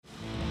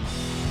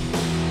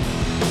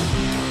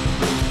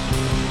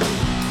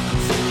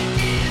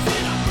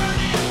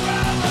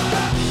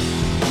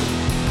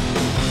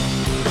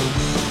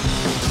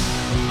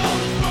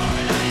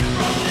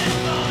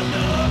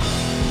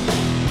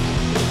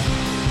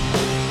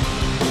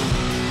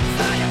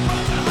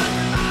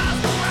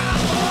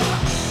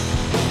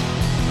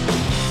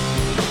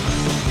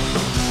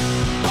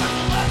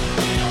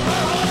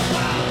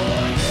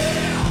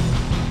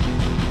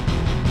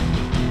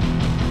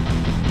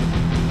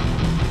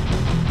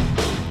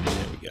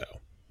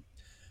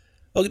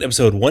Welcome to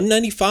episode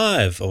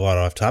 195 of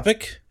Auto Off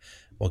Topic.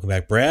 Welcome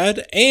back,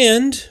 Brad.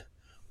 And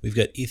we've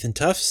got Ethan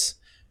Tufts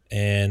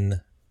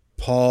and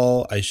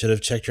Paul. I should have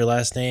checked your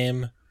last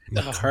name.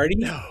 McCarty?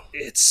 No.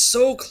 It's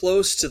so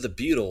close to the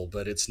Beetle,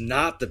 but it's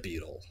not the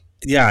Beetle.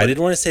 Yeah, I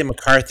didn't want to say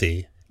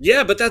McCarthy.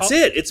 Yeah, but that's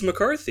it. It's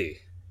McCarthy.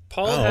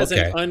 Paul has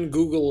an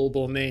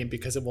ungoogleable name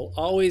because it will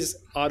always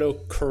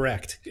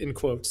auto-correct, in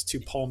quotes,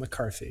 to Paul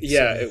McCarthy.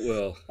 Yeah, it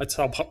will. That's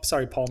all.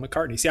 Sorry, Paul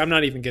McCartney. See, I'm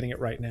not even getting it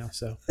right now.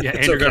 So yeah,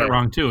 Andrew got it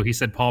wrong too. He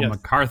said Paul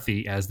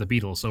McCarthy as the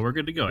Beatles, so we're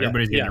good to go.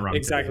 Everybody's getting it wrong.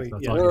 Exactly.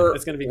 Today, so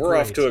it's going to be. We're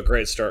off to a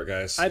great start,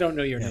 guys. I don't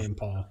know your name,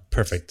 Paul.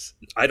 Perfect.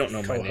 I don't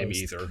know my name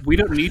either. We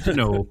don't need to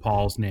know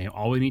Paul's name.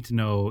 All we need to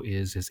know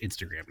is his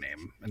Instagram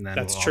name, and then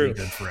that's we'll true. all be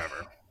good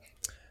forever.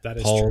 That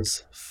is Paul's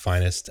true.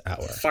 finest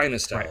hour.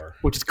 Finest hour,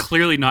 which is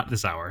clearly not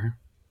this hour.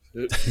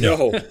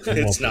 No,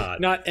 it's not.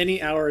 Not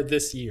any hour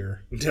this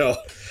year. No,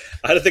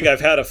 I don't think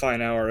I've had a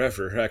fine hour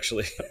ever,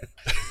 actually.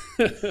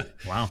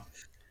 Wow.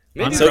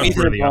 So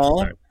Ethan and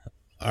Paul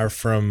are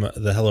from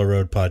the Hello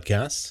Road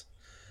podcast,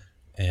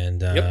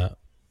 and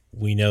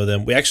we know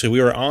them. We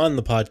were on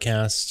the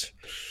podcast.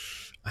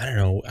 I don't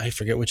know. I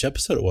forget which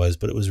episode it was,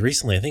 but it was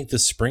recently. I think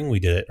this spring we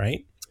did it,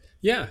 right?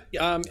 Yeah.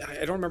 I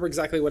don't remember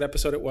exactly what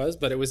episode it was,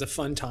 but it was a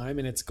fun time,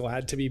 and it's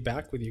glad to be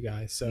back with you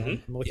guys. So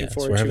I'm looking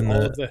forward to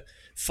all of the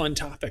fun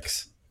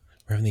topics.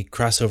 We're having the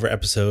crossover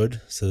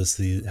episode. So this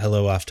is the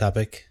Hello Off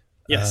Topic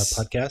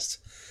podcast.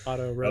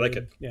 Auto Road. I like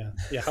it. Yeah.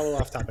 Hello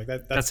Off Topic.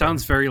 That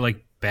sounds very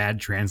like bad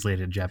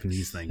translated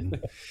Japanese thing.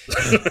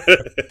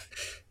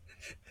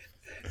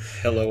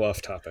 Hello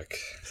Off Topic.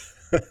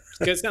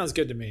 It sounds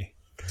good to me.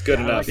 It's good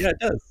enough. Yeah, it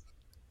does.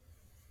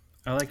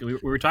 I like it. We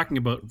were talking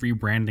about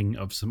rebranding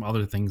of some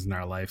other things in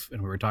our life,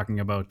 and we were talking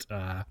about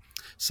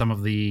some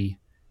of the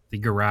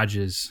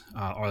garages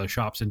or the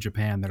shops in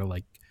Japan that are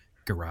like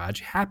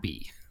garage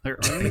happy or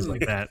things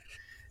like that,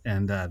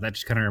 and that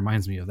just kind of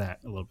reminds me of that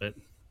a little bit.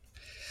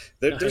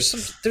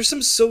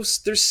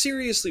 There's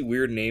seriously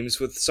weird names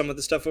with some of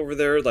the stuff over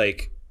there,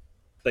 like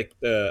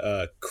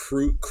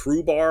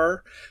crew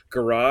bar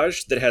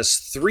garage that has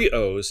 3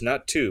 O's,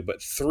 not 2,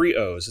 but 3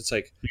 O's. It's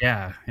like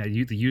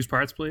the used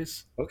parts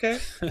place. Okay,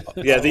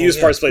 the used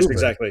parts place,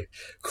 exactly.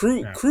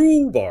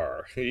 Crew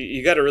bar.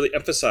 You got to really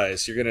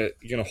emphasize. You're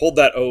gonna hold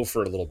that O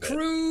for a little bit.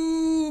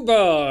 Crew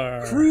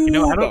bar.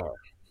 Bar.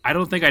 I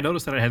don't think I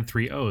noticed that I had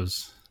 3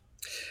 O's.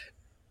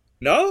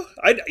 No,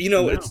 I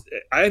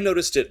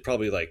noticed it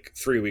probably like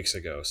 3 weeks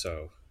ago.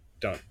 So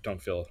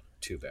don't feel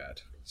too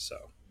bad. So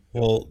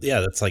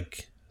that's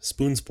like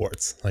Spoon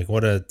Sports. Like,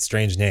 what a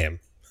strange name.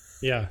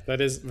 Yeah,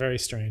 that is very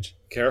strange.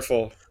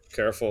 Careful.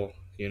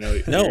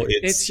 No,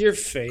 it's your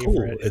favorite.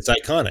 Cool. It's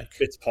iconic.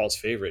 It's Paul's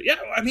favorite. Yeah,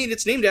 I mean,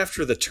 it's named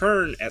after the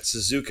turn at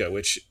Suzuka,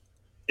 which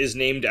is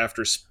named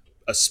after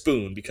a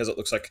spoon because it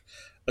looks like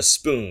a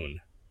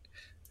spoon.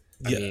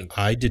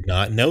 I did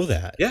not know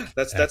that. Yeah,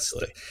 that's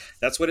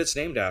what it's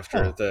named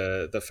after. Huh.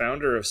 The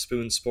founder of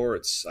Spoon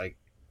Sports,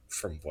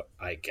 from what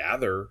I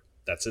gather,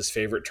 that's his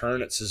favorite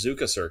turn at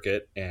Suzuka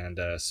Circuit, and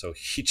so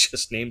he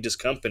just named his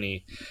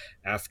company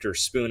after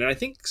Spoon. And I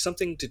think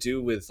something to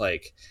do with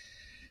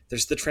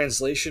there's the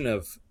translation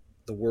of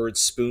the word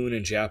spoon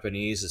in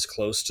Japanese is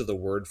close to the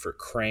word for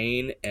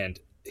crane, and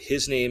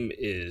his name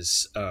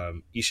is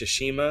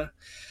Ishishima,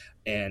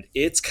 and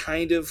it's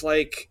kind of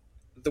like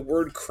the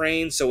word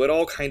crane, so it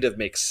all kind of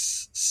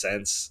makes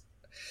sense.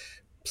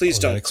 Please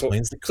don't quote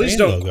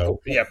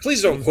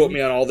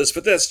me on all this,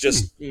 but that's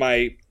just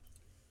my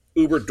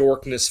uber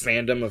dorkness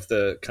fandom of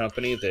the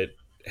company that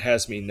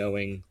has me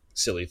knowing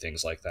silly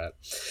things like that.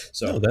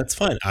 So no, that's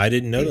fine. I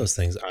didn't know those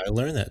things. I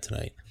learned that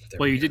tonight.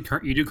 Well, you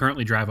do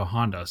currently drive a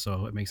Honda,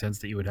 so it makes sense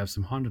that you would have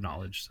some Honda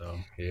knowledge. So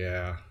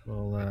yeah,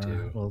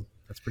 well,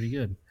 that's pretty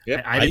good.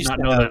 Yep. I did not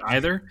know that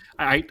either.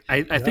 I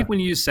think when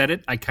you said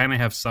it, I kind of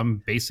have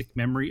some basic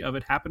memory of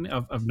it happening,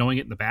 of knowing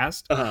it in the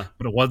past, but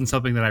it wasn't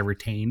something that I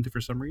retained for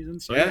some reason.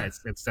 So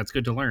that's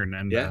good to learn.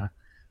 And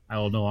I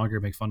will no longer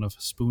make fun of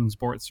Spoon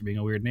Sports for being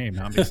a weird name.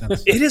 Now it makes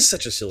sense. It is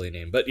such a silly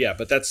name, but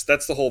that's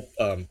the whole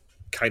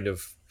kind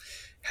of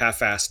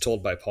half-assed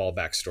told by Paul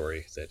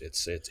backstory that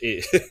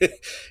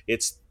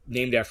it's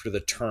named after the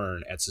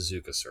turn at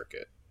Suzuka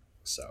Circuit.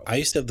 So I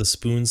used to have the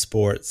Spoon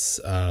Sports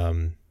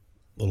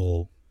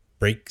little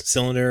brake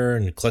cylinder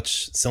and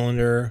clutch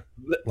cylinder,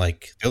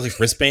 like they look like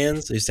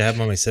wristbands. I used to have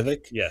them on my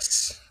Civic.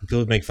 Yes, people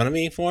would make fun of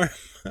me for.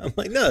 I'm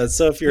like, no.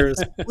 So if you're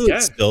a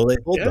fluid spill, they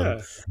hold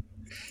them.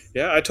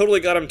 Yeah, I totally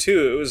got them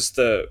too. It was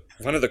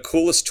one of the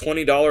coolest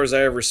 $20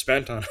 I ever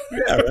spent on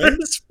a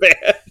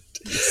wristband.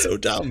 It's so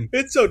dumb.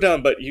 It's so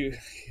dumb, but you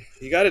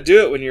got to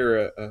do it when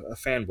you're a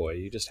fanboy.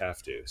 You just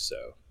have to.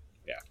 So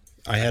yeah,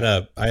 I had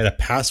a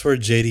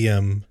Password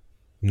JDM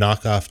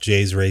knockoff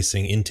Jay's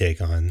Racing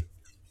intake on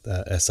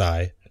the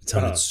SI. It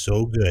sounded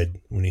so good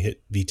when you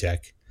hit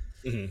VTEC.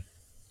 Mm-hmm.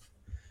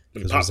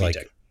 It was like,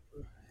 it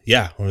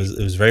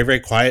was very, very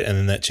quiet, and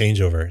then that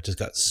changeover just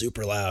got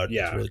super loud.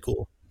 Yeah, it was really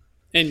cool.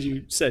 And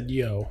you said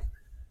 "yo."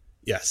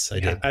 Yes, I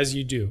did. As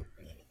you do.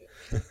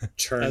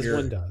 Turn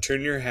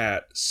your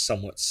hat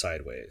somewhat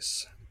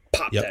sideways.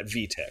 Pop that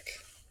VTEC.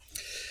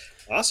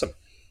 Awesome.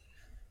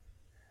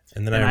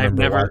 And then I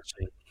remember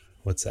watching.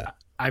 What's that?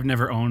 I've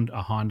never owned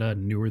a Honda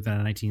newer than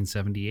a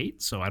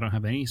 1978, so I don't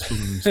have any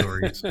spoon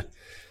stories.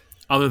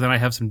 Other than I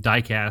have some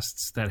die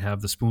casts that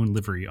have the spoon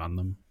livery on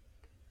them.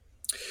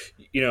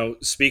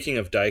 Speaking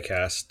of die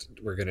cast,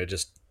 we're going to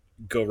just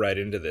go right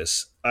into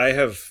this. I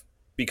have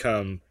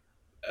become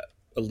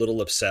a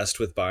little obsessed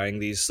with buying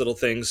these little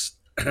things.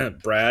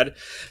 Brad,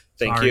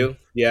 thank you.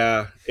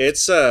 Yeah,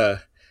 it's I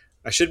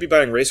should be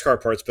buying race car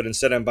parts, but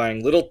instead I'm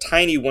buying little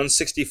tiny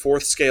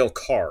 1/64th scale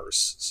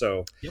cars.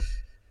 So yep.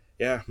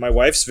 Yeah, my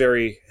wife's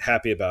very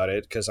happy about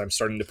it because I'm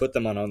starting to put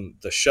them on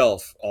the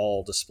shelf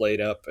all displayed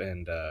up,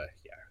 and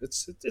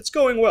it's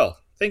going well.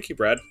 Thank you,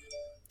 Brad.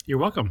 You're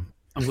welcome.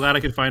 I'm glad I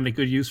could find a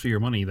good use for your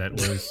money that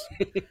was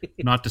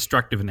not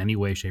destructive in any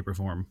way, shape, or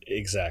form.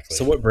 Exactly.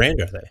 So what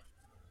brand are they?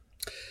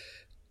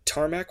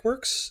 Tarmac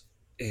Works.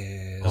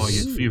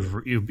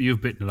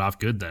 You've bitten it off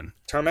good then.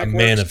 Tarmac Works.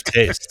 Man of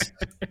taste.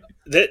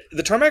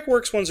 The Tarmac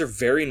Works ones are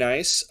very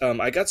nice.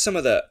 I got some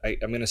of the.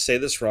 I'm going to say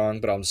this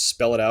wrong, but I'll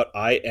spell it out.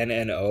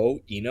 INNO.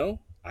 Eno.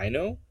 I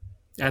know.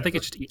 I think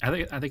it's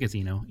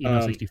Eno.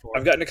 Eno 64.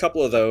 I've gotten a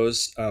couple of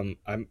those.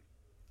 I'm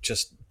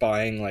just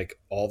buying like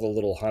all the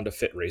little Honda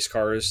Fit race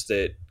cars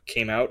that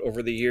came out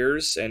over the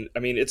years, and I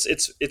mean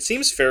it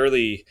seems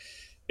fairly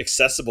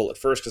accessible at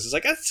first because it's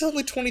like that's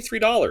only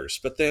 $23,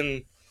 but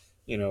then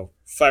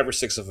 5 or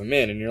 6 of them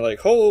in, and you're like,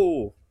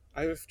 oh,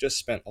 I've just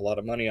spent a lot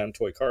of money on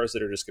toy cars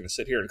that are just going to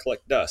sit here and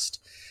collect dust.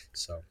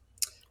 So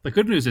the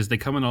good news is they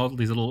come in all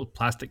these little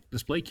plastic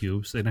display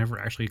cubes. They never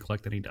actually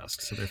collect any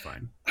dust, so they're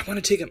fine. I want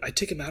to take them. I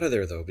take them out of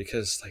there though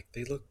because like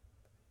they look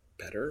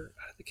better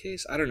out of the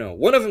case. I don't know.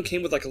 One of them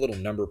came with like a little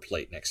number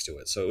plate next to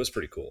it, so it was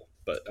pretty cool.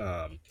 But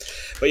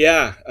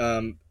yeah,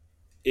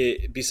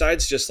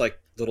 besides just like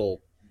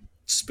little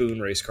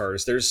spoon race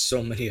cars, there's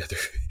so many other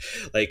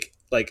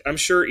like I'm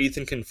sure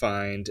Ethan can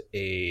find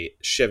a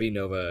Chevy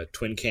Nova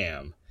twin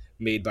cam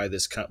made by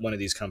one of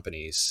these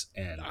companies,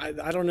 and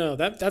I don't know,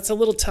 that's a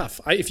little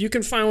tough. If you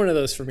can find one of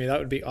those for me, that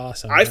would be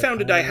awesome. I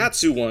found a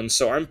Daihatsu one,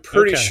 so I'm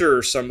pretty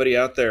sure somebody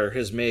out there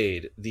has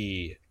made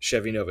the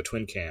Chevy Nova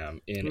twin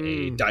cam in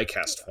a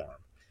die-cast form.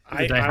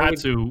 The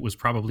Daihatsu was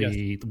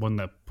probably the one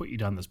that put you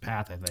down this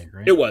path, I think,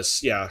 right? It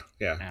was, yeah.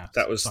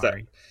 That was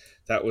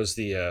that was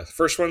the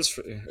first one's.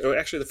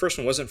 Actually, the first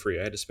one wasn't free.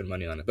 I had to spend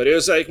money on it, but it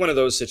was like one of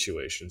those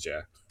situations,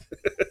 yeah.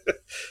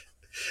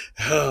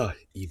 Oh,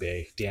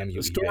 eBay, damn you!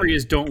 The story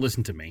is, don't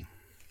listen to me.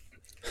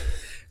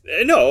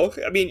 No,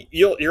 I mean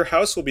your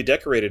house will be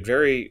decorated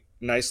very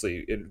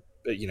nicely,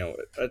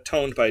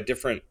 toned by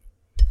different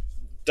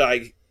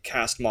die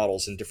cast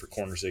models in different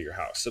corners of your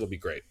house. It'll be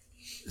great.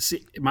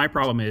 See, my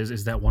problem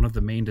is that one of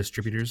the main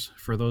distributors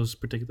for those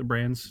particular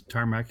brands,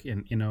 Tarmac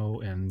and Eno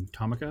and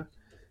Tomica,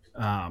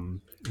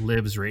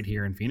 lives right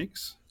here in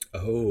Phoenix.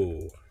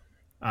 Oh.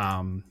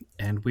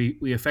 And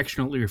we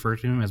affectionately refer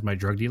to him as my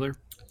drug dealer.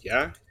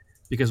 Yeah.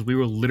 Because we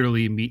will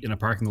literally meet in a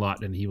parking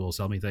lot and he will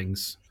sell me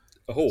things.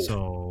 Oh.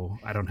 So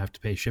I don't have to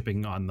pay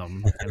shipping on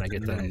them and I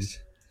get them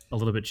a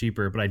little bit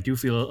cheaper. But I do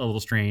feel a little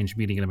strange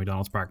meeting in a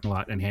McDonald's parking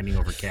lot and handing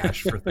over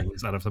cash for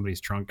things out of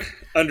somebody's trunk.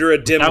 Under a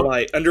dim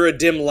light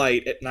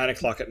at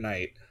 9:00 at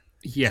night.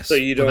 Yes. So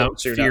you don't without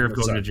fear of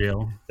going to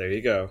jail. There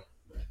you go.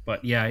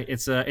 But yeah,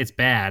 it's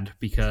bad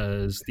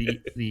because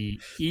the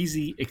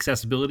easy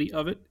accessibility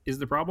of it is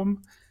the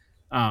problem.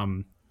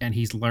 And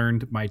he's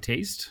learned my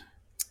taste.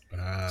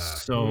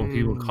 So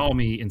he will call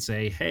me and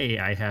say, hey,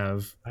 I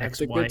have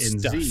X, Y, and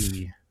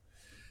Z.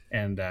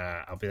 And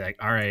I'll be like,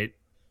 all right,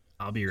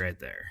 I'll be right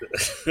there.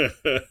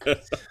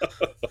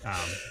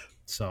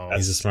 So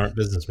he's a smart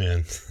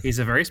businessman. He's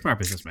a very smart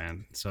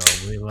businessman. So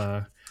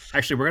we'll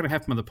actually, we're going to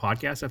have him on the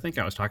podcast. I think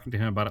I was talking to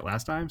him about it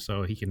last time.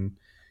 So he can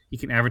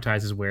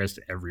advertise his wares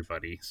to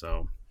everybody.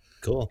 So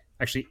cool.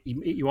 Actually,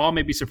 you all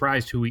may be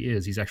surprised who he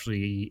is. He's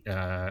actually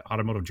an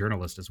automotive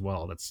journalist as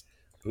well. That's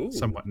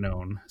somewhat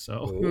known.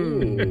 So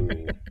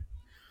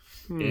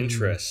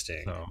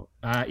interesting. So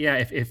yeah,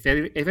 if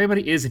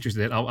anybody is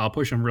interested, I'll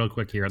push him real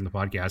quick here on the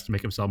podcast to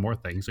make him sell more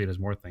things. So he does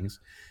more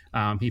things.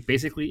 He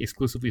basically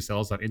exclusively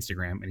sells on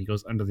Instagram, and he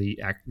goes under the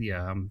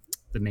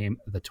name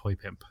The Toy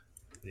Pimp.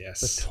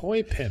 Yes, The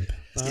Toy Pimp.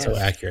 So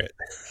accurate.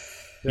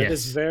 That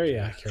is very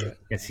accurate.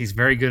 Yes, he's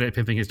very good at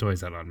pimping his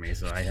toys out on me,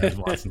 so I have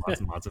lots and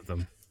lots and lots of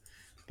them.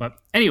 But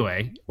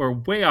anyway, we're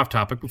way off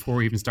topic before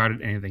we even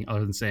started anything other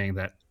than saying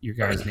that your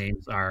guys'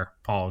 names are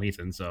Paul and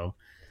Ethan, so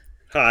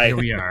hi. Here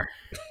we are.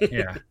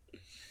 Yeah.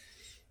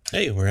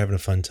 Hey, we're having a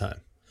fun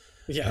time.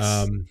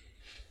 Yes.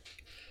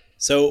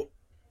 So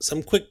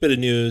some quick bit of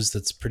news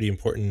that's pretty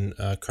important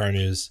car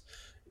news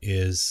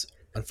is,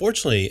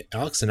 unfortunately,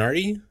 Alex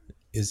Zanardi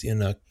is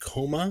in a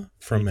coma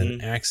from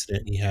an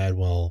accident he had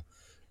while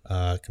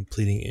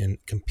competing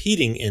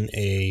in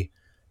a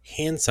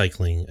hand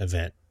cycling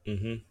event.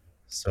 Mm-hmm.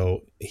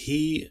 So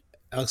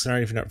Alex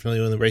Zanardi, if you're not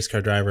familiar with the race car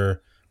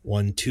driver,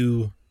 won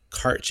 2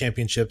 kart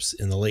championships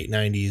in the late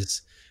 90s.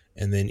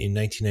 And then in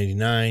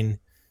 1999,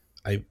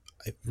 I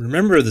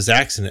remember this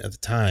accident at the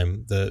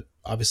time.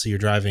 Obviously you're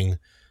driving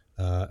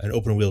an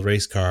open wheel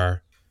race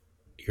car.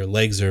 Your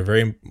legs are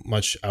very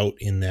much out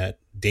in that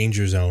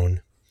danger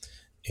zone.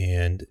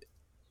 and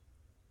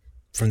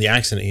from the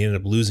accident, he ended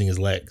up losing his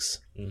legs.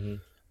 Mm-hmm.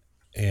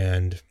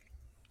 And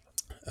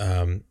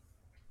I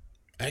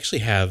actually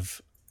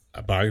have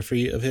a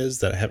biography of his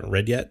that I haven't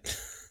read yet,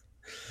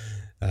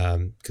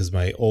 because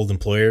my old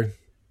employer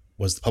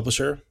was the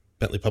publisher,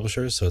 Bentley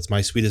Publishers. So it's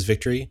My Sweetest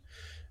Victory.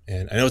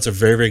 And I know it's a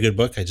very, very good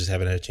book. I just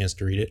haven't had a chance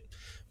to read it.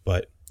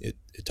 But it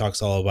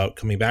talks all about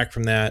coming back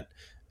from that.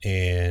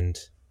 And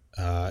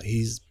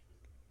he's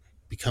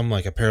become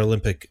like a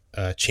Paralympic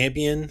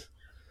champion.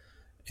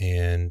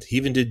 And he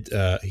even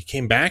he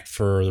came back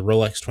for the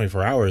Rolex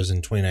 24 Hours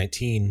in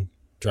 2019,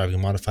 driving a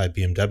modified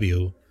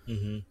BMW,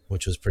 mm-hmm.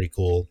 which was pretty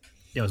cool.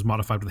 Yeah, it was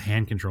modified with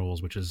hand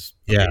controls, which is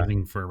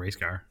amazing for a race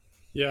car.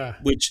 Yeah.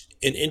 Which,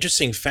 an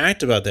interesting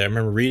fact about that, I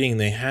remember reading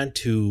they had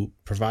to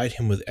provide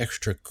him with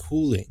extra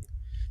cooling,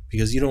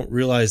 because you don't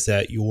realize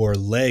that your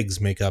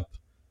legs make up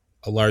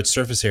a large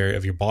surface area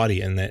of your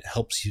body, and that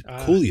helps you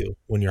cool you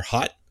when you're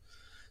hot.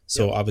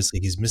 So obviously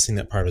he's missing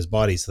that part of his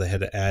body, so they had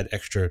to add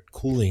extra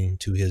cooling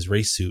to his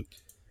race suit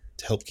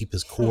to help keep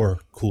his core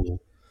cool.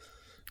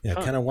 Yeah,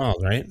 kind of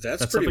wild, right?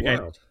 That's pretty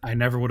wild. I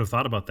never would have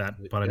thought about that,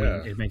 but I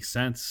mean, it makes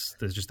sense.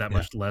 There's just that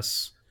much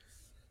less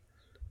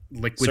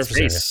liquid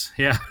surface space.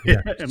 Yeah.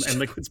 and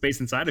liquid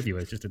space inside of you.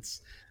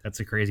 That's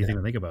a crazy thing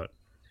to think about.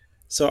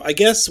 So I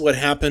guess what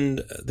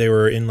happened, they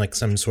were in like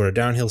some sort of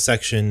downhill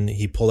section.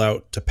 He pulled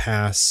out to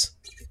pass.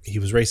 He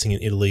was racing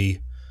in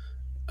Italy.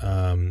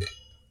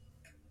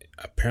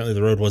 Apparently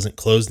the road wasn't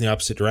closed in the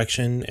opposite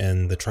direction,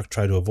 and the truck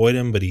tried to avoid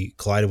him, but he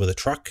collided with a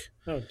truck.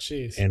 Oh,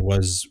 jeez. And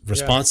was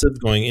responsive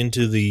going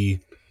into the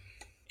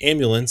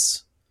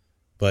ambulance,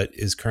 but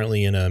is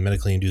currently in a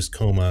medically induced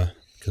coma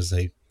because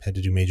they had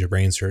to do major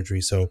brain surgery.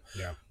 So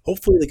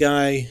hopefully the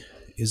guy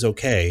is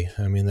okay.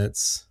 I mean,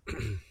 that's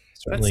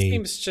certainly... That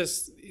seems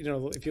just,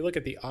 if you look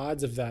at the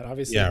odds of that,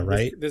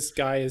 obviously this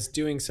guy is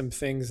doing some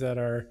things that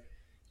are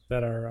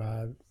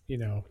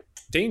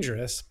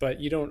dangerous, but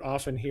you don't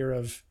often hear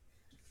of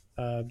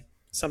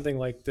something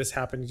like this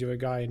happening to a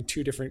guy in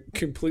two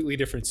completely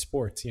different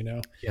sports, Yeah,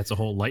 it's a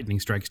whole lightning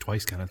strikes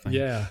twice kind of thing.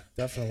 Yeah,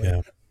 definitely.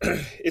 Yeah.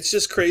 It's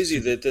just crazy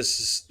that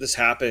this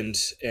happened,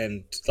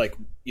 and like,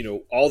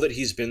 all that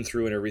he's been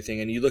through and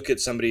everything. And you look at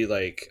somebody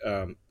like,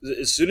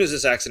 as soon as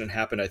this accident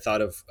happened, I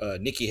thought of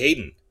Nicky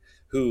Hayden,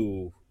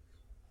 who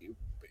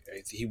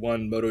he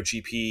won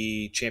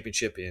MotoGP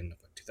championship in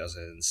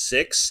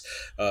 2006,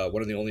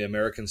 one of the only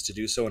Americans to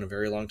do so in a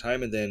very long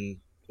time. And then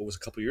what was a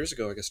couple years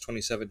ago, I guess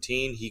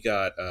 2017, he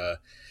got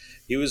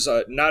he was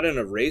not in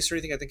a race or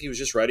anything. I think he was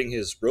just riding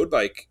his road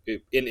bike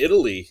in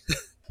Italy.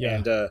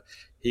 And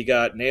he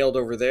got nailed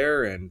over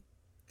there, and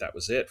that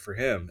was it for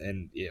him.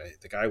 And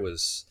the guy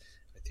was,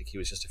 I think he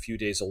was just a few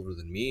days older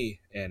than me,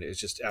 and it was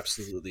just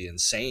absolutely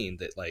insane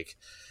that, like,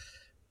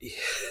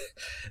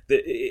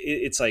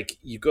 it's like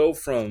you go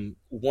from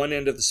one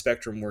end of the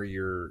spectrum where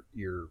you're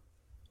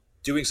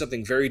doing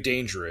something very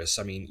dangerous.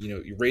 I mean,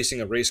 you're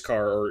racing a race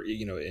car, or,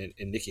 in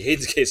Nicky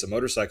Hayden's case, a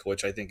motorcycle,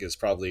 which I think is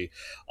probably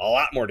a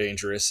lot more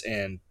dangerous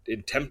and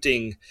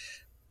tempting,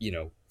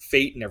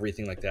 fate and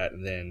everything like that.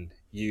 And then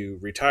you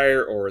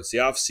retire, or it's the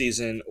off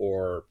season,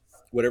 or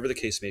whatever the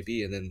case may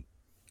be. And then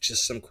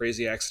just some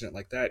crazy accident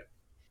like that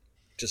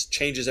just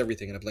changes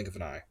everything in a blink of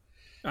an eye.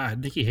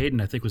 Nicky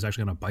Hayden, I think, was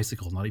actually on a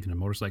bicycle, not even a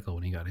motorcycle,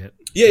 when he got hit.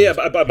 Yeah,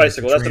 by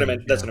bicycle. That's what I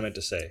meant. That's what I meant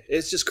to say.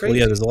 It's just crazy.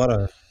 Well, there's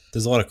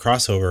a lot of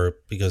crossover,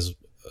 because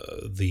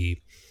the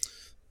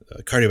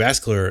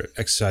cardiovascular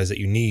exercise that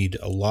you need,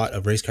 a lot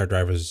of race car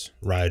drivers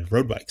ride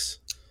road bikes.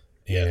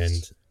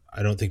 And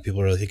I don't think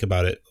people really think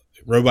about it.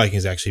 Road biking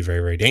is actually very,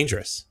 very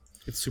dangerous.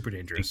 It's super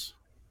dangerous.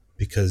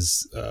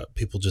 Because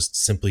people just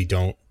simply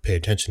don't pay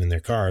attention in their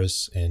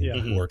cars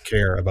or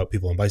care about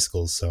people on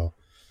bicycles. So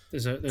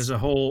that's a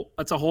whole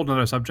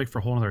nother subject for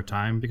a whole nother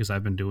time, because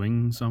I've been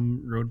doing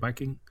some road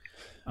biking.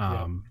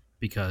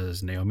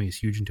 Because Naomi is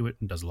huge into it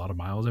and does a lot of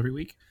miles every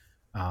week.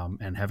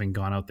 And having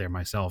gone out there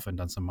myself and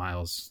done some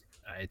miles,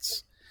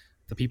 it's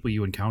the people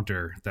you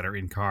encounter that are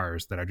in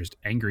cars that are just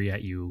angry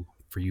at you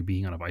for you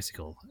being on a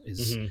bicycle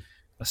is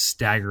a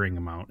staggering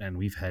amount. And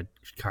we've had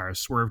cars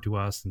swerve to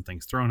us and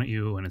things thrown at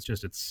you. And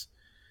it's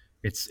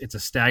a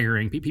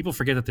staggering, people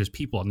forget that there's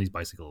people on these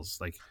bicycles.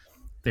 Like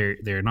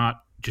they're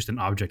not just an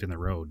object in the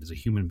road. There's a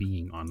human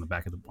being on the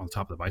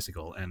top of the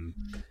bicycle. And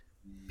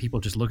people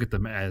just look at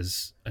them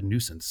as a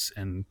nuisance.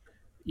 And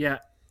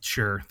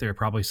sure, there are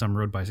probably some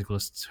road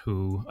bicyclists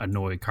who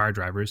annoy car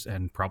drivers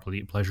and probably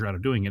get pleasure out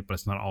of doing it, but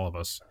it's not all of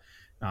us.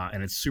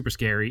 And it's super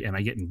scary, and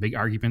I get in big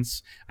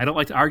arguments. I don't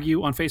like to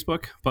argue on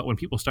Facebook, but when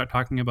people start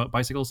talking about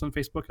bicycles on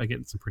Facebook, I get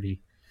in some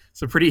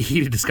pretty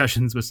heated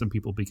discussions with some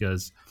people,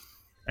 because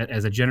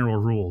as a general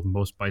rule,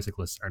 most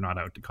bicyclists are not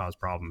out to cause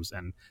problems,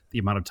 and the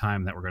amount of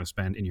time that we're going to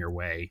spend in your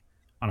way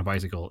on a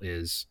bicycle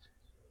is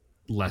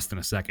less than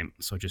a second.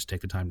 So just take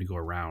the time to go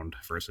around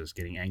versus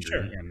getting angry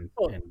and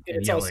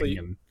yelling. Also,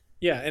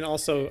 and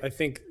also I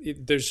think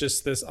there's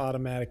just this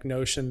automatic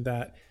notion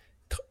that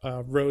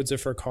roads are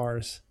for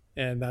cars,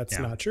 and that's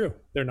not true.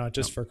 They're not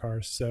just for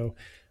cars. So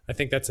I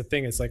think that's the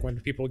thing. It's like when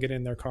people get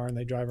in their car and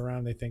they drive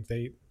around, they think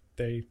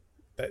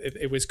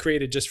it was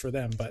created just for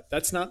them, but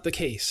that's not the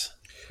case.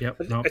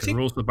 Yep. No, the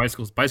rules with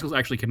bicycles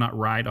actually cannot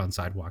ride on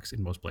sidewalks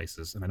in most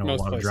places. And I know a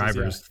lot of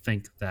drivers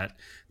think that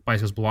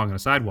bicycles belong on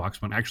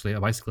sidewalks when actually a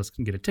bicyclist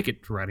can get a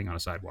ticket for riding on a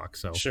sidewalk.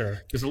 So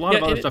there's a lot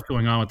of other stuff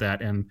going on with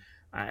that. And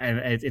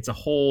it's a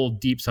whole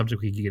deep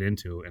subject we can get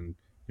into. And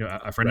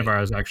a friend of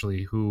ours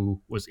actually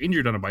who was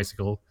injured on a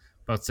bicycle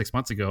about 6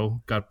 months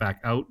ago got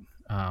back out.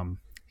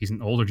 He's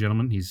an older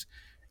gentleman. He's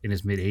in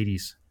his mid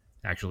 80s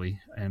actually.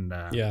 And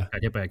got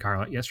hit by a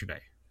car yesterday.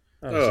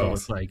 So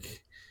it's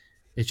like...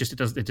 It just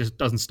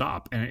doesn't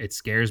stop, and it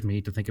scares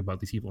me to think about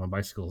these people on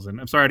bicycles. And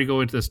I'm sorry to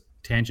go into this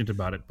tangent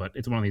about it, but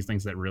it's one of these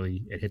things that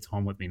really it hits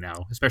home with me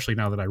now, especially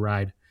now that I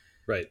ride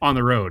on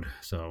the road.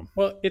 So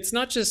it's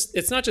not just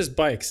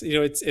bikes.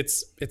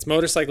 It's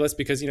motorcyclists,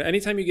 because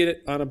anytime you get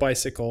it on a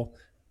bicycle,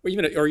 or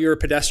you're a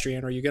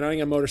pedestrian, or you get on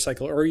a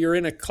motorcycle, or you're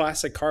in a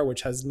classic car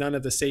which has none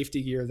of the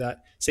safety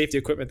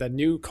equipment that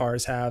new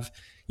cars have,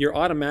 you're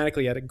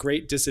automatically at a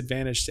great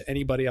disadvantage to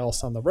anybody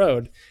else on the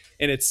road.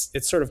 And it's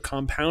sort of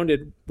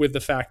compounded with the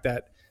fact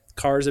that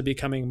cars are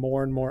becoming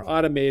more and more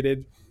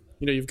automated.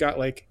 You've got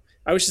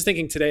I was just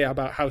thinking today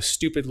about how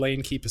stupid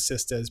lane keep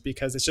assist is,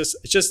 because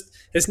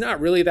it's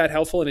not really that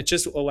helpful, and it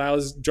just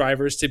allows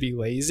drivers to be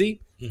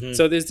lazy. Mm-hmm.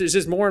 So there's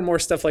just more and more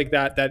stuff like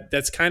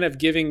that's kind of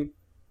giving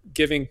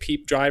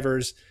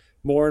drivers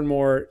more and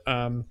more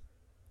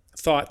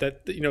thought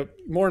that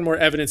more and more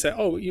evidence that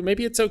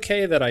maybe it's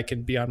okay that I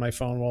can be on my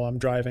phone while I'm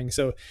driving.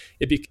 So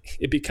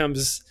it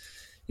becomes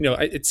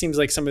it seems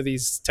like some of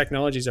these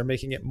technologies are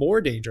making it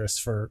more dangerous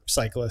for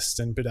cyclists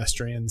and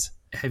pedestrians.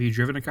 Have you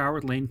driven a car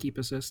with lane keep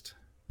assist?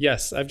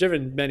 Yes, I've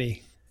driven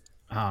many.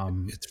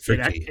 It's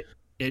freaky.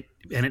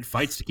 It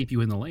fights to keep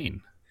you in the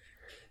lane.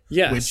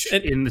 Yes. Which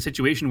in the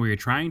situation where you're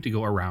trying to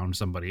go around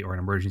somebody or an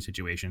emergency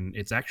situation,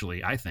 it's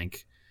actually, I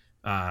think,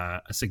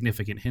 a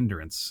significant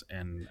hindrance,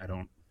 and I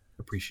don't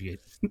appreciate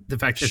the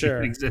fact that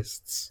it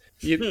exists.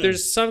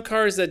 There's some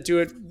cars that do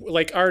it,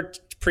 like our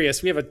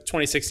Prius. We have a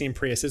 2016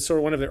 Prius. It's sort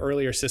of one of the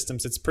earlier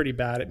systems. It's pretty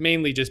bad. It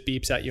mainly just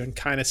beeps at you and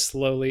kind of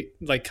slowly,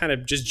 kind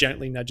of just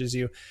gently nudges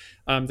you.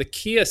 The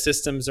Kia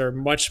systems are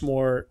much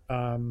more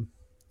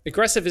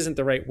aggressive. Isn't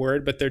the right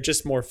word, but they're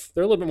a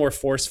little bit more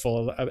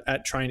forceful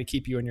at trying to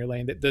keep you in your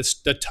lane.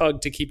 The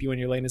tug to keep you in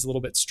your lane is a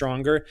little bit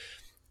stronger,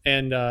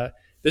 and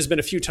there's been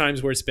a few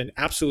times where it's been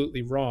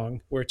absolutely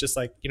wrong, where it's just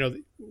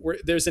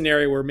there's an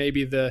area where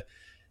maybe the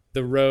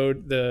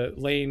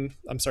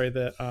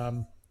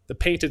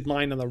painted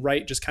line on the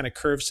right just kind of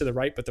curves to the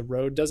right, but the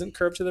road doesn't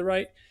curve to the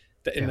right.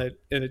 And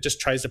it just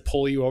tries to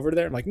pull you over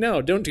there. I'm like,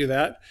 no, don't do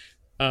that.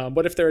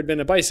 What if there had been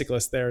a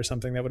bicyclist there or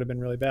something? That would have been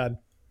really bad.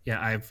 Yeah,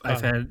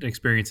 I've had an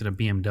experience in a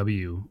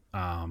BMW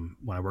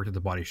when I worked at the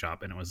body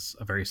shop, and it was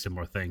a very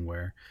similar thing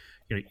where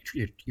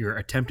you're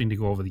attempting to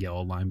go over the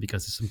yellow line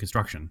because of some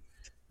construction.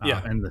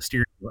 And the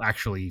steering wheel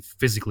actually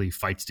physically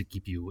fights to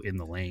keep you in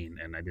the lane,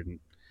 and it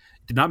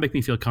did not make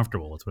me feel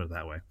comfortable. Let's put it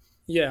that way.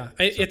 Yeah,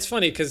 it's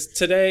funny because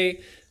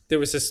today there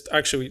was this.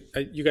 Actually,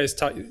 you guys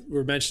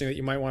were mentioning that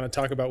you might want to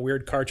talk about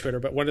weird car Twitter,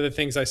 but one of the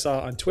things I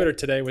saw on Twitter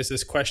today was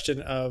this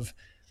question of,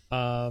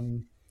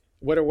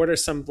 what are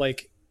some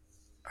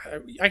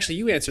Actually,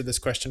 you answered this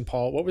question,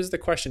 Paul. What was the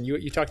question?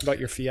 You talked about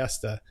your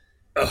Fiesta.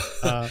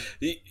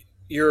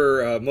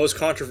 Your most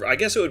controversial. I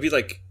guess it would be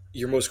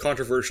your most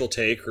controversial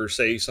take, or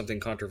say something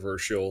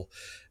controversial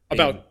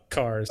about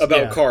cars.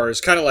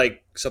 Cars, kind of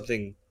like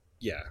something.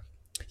 Yeah.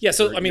 Yeah.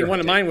 So one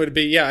of mine would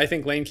be, I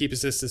think lane keep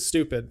assist is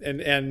stupid,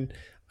 and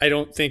I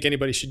don't think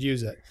anybody should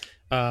use it.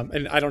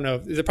 And I don't know.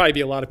 There'll probably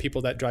be a lot of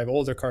people that drive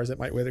older cars that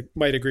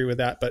might agree with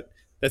that, but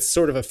that's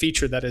sort of a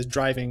feature that is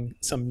driving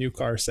some new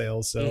car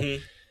sales. So.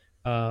 Mm-hmm.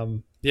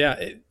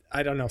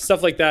 I don't know,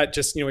 stuff like that.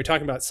 Just, we're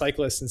talking about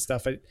cyclists and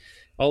stuff.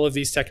 All of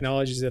these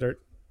technologies that are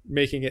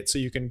making it so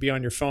you can be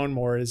on your phone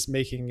more is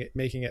making it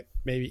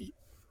maybe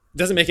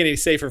doesn't make it any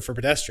safer for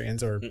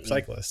pedestrians or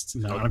cyclists.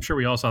 No, I'm sure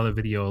we all saw the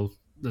video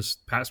this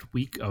past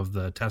week of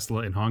the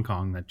Tesla in Hong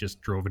Kong that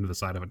just drove into the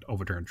side of an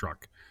overturned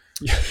truck.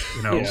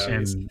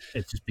 And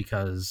it's just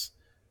because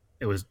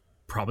it was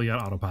probably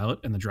on autopilot,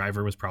 and the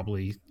driver was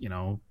probably,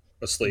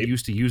 asleep,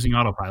 used to using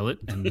autopilot,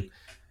 and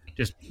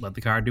just let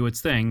the car do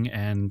its thing,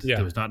 and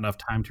there was not enough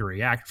time to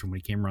react from when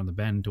he came around the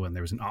bend to when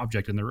there was an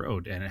object in the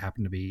road, and it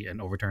happened to be an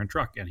overturned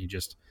truck, and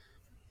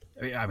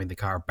the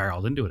car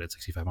barreled into it at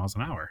 65 miles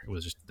an hour. It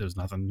was just, there was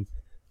nothing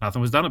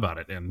was done about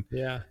it. And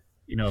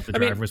if the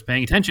driver was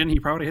paying attention, he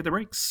probably hit the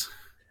brakes.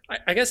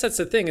 I guess that's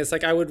the thing. It's I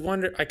kind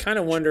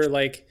of wonder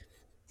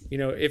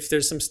if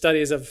there's some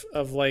studies of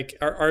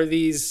are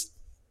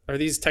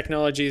these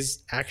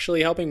technologies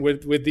actually helping?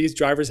 Would these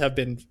drivers have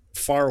been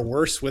far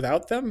worse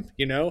without them?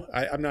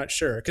 I'm not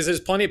sure, because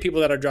there's plenty of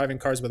people that are driving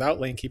cars without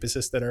lane keep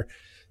assist that are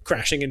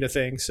crashing into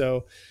things.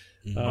 So,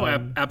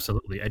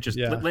 absolutely.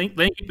 Lane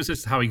keep assist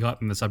is how he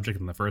got in the subject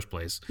in the first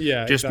place.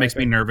 Yeah, just makes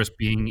me nervous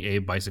being a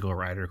bicycle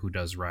rider who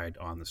does ride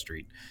on the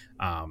street.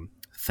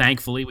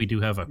 Thankfully, we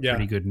do have a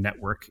pretty good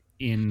network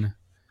in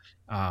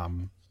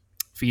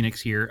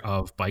Phoenix here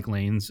of bike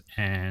lanes,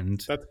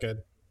 and that's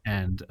good.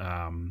 And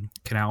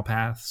canal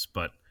paths,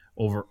 but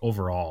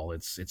overall,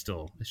 it's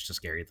just a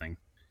scary thing.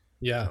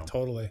 Yeah, So,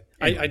 totally.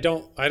 anyway. I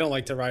don't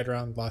like to ride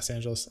around Los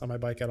Angeles on my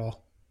bike at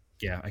all.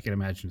 Yeah, I can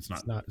imagine it's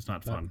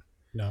not fun.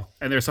 No.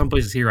 And there's some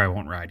places here I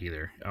won't ride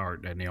either, or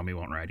Naomi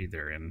won't ride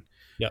either. And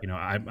Yep. you know,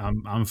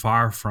 I'm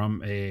far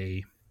from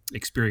a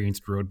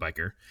experienced road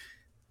biker.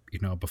 You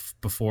know,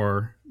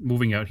 before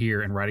moving out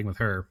here and riding with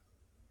her,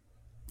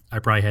 I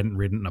probably hadn't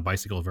ridden a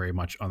bicycle very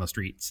much on the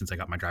street since I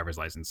got my driver's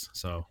license.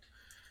 So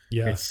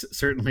Yeah. it's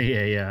certainly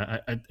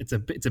it's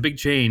a big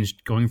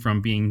change going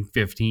from being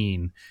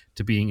 15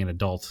 to being an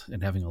adult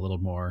and having a little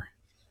more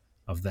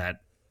of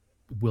that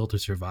will to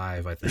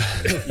survive. I think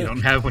you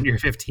don't have when you're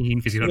 15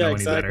 because you don't know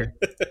any better.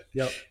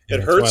 Yep.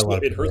 It hurts more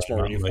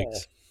when you fall.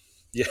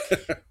 Yeah,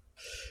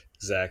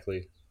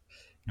 exactly.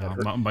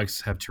 Mountain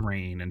bikes have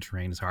terrain, and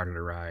terrain is harder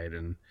to ride,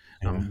 and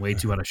I'm way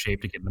too out of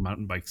shape to get into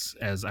mountain bikes,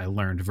 as I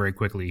learned very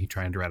quickly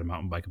trying to ride a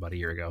mountain bike about a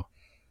year ago.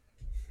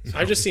 So,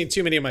 I've just seen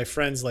too many of my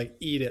friends like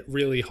eat it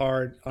really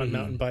hard on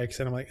mountain bikes,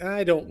 and I'm like,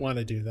 I don't want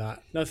to do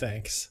that. No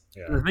thanks.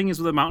 Yeah. The thing is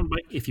with a mountain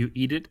bike, if you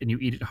eat it and you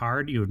eat it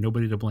hard, you have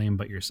nobody to blame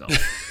but yourself.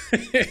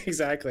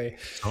 Exactly.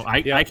 So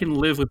I can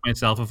live with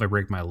myself if I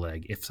break my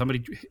leg. If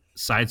somebody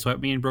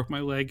sideswiped me and broke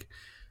my leg,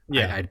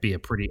 I'd be a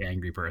pretty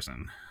angry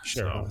person.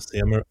 Sure. So,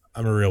 See,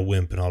 I'm a real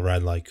wimp, and I'll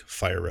ride like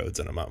fire roads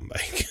on a mountain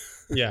bike.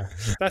 Yeah,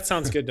 that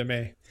sounds good to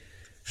me.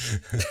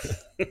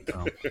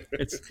 so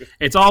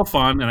it's all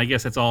fun, and I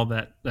guess it's all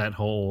that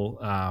whole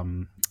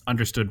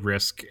understood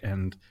risk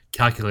and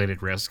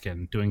calculated risk,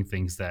 and doing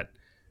things that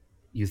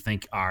you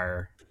think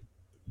are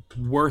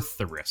worth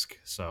the risk.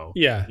 So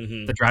Yeah.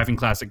 the driving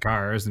classic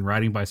cars and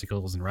riding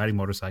bicycles and riding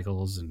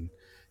motorcycles and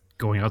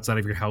going outside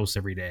of your house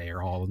every day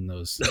are all in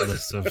those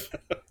lists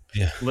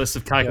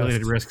of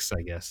calculated risks,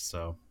 I guess.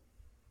 So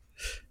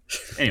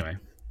anyway,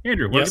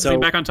 Andrew, want to be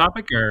back on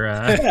topic,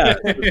 or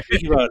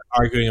thinking about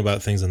arguing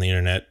about things on the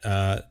internet?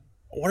 I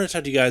want to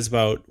talk to you guys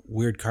about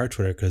weird car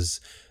Twitter, because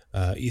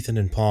Ethan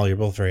and Paul, you're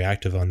both very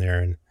active on there,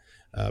 and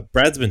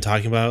Brad's been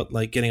talking about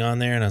like getting on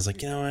there, and I was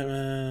like, you know what,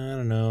 I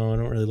don't know, I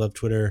don't really love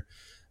Twitter.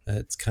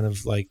 It's kind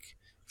of like,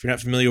 if you're not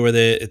familiar with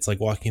it, it's like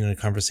walking in a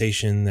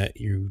conversation that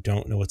you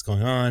don't know what's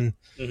going on.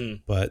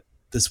 But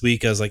this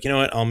week I was like, you know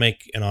what, I'll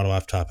make an Auto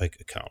Off Topic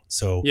account.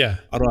 So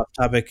Auto Off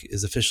Topic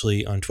is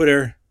officially on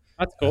Twitter.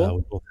 That's cool.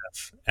 We both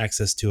have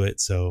access to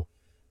it, so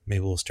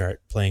maybe we'll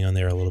start playing on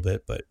there a little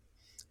bit. But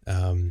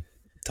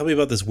tell me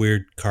about this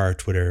weird car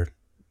Twitter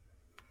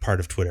part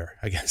of Twitter,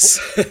 I guess.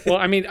 Well,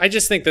 I mean, I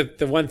just think that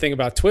the one thing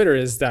about Twitter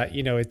is that,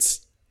 you know,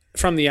 it's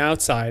from the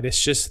outside,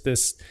 it's just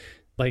this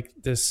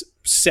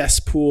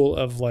cesspool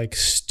of like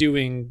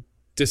stewing,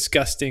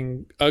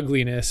 disgusting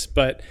ugliness.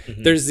 But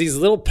there's these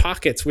little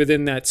pockets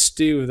within that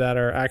stew that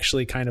are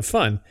actually kind of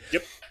fun.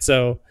 Yep.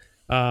 So,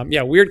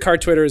 weird car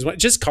Twitter is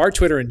just car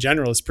Twitter in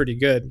general is pretty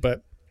good,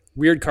 but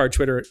weird car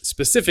Twitter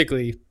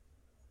specifically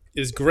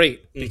is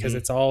great because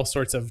it's all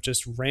sorts of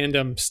just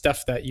random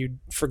stuff that you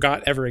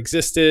forgot ever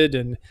existed,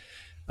 and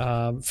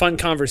fun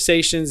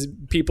conversations.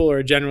 People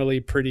are generally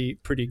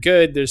pretty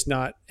good. There's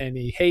not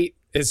any hate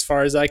as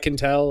far as I can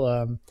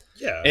tell.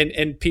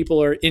 And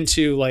people are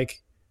into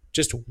like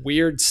just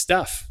weird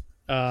stuff,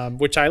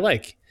 which I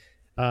like.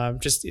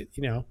 What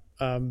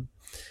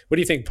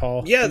do you think,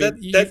 Paul? Yeah, I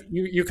mean,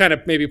 you kind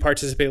of maybe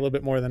participate a little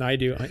bit more than I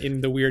do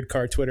in the weird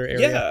car Twitter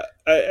area.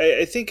 Yeah,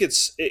 I think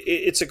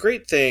it's a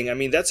great thing. I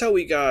mean, that's how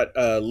we got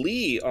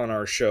Lee on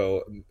our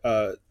show.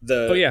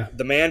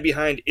 The man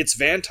behind It's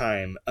Van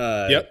Time.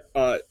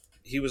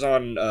 He was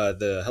on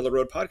the Hello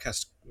Road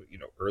podcast, you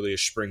know,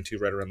 earliest spring too,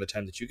 right around the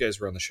time that you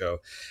guys were on the show,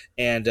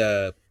 and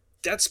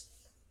that's.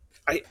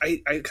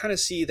 I kind of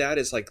see that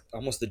as like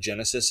almost the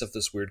genesis of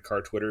this weird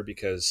car Twitter,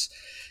 because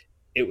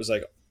it was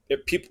like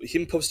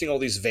him posting all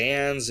these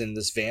vans and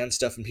this van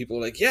stuff, and people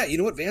are like, yeah, you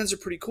know what, vans are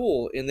pretty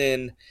cool, and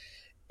then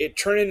it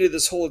turned into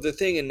this whole other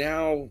thing, and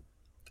now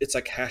it's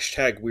like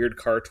hashtag weird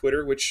car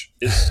Twitter, which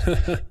is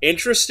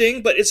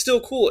interesting, but it's still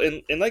cool.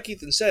 And like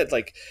Ethan said,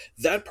 like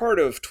that part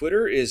of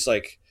Twitter is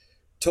like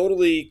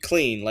totally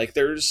clean. Like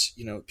there's,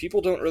 you know,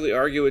 people don't really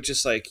argue. It's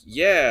just like,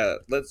 yeah,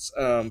 let's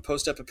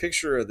post up a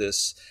picture of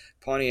this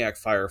Pontiac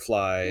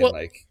Firefly, well,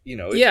 and like, you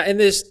know,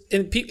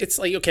 it's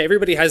like, okay,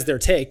 everybody has their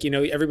take, you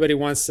know, everybody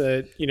wants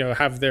to, you know,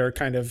 have their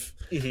kind of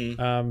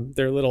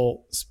their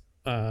little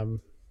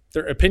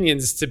their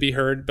opinions to be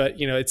heard, but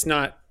you know, it's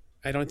not,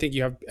 I don't think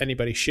you have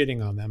anybody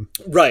shitting on them.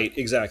 Right,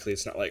 exactly.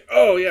 It's not like,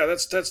 oh yeah,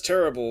 that's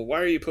terrible.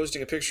 Why are you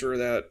posting a picture of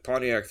that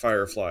Pontiac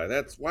Firefly?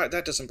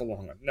 That doesn't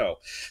belong. No,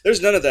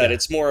 there's none of that. Yeah.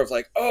 It's more of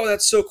like, oh,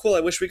 that's so cool. I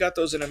wish we got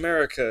those in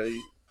America.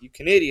 You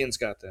Canadians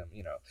got them.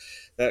 You know,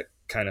 that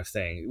kind of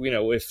thing. You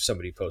know, if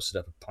somebody posted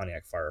up a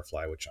Pontiac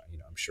Firefly, which, you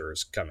know, I'm sure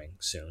is coming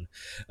soon.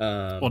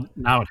 Well,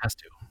 now it has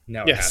to.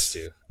 Now it has to.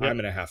 Yep. I'm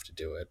going to have to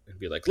do it and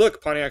be like,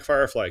 look, Pontiac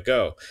Firefly,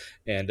 go.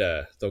 And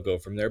they'll go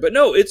from there. But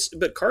no,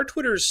 but car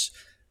Twitter's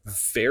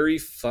very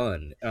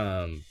fun.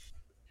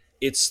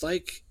 It's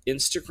like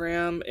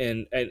Instagram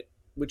and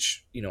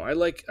which, you know, I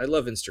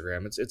love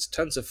Instagram. It's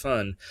tons of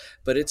fun,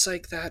 but it's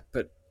like that,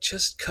 but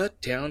just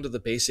cut down to the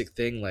basic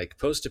thing, like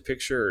post a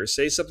picture or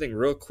say something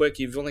real quick.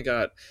 You've only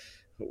got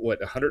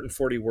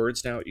 140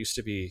 words now. It used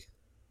to be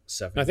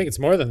 70. I think it's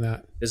more than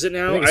that. Is it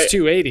now? I think it's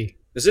 280.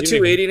 Is it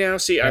 280 now?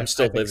 See, I'm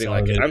still living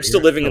like it. I'm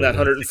still living in that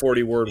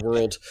 140 word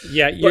world.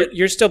 Yeah,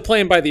 you're still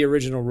playing by the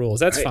original rules.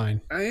 That's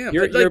fine. I am.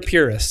 You're a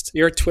purist.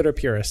 You're a Twitter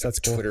purist. That's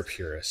cool. Twitter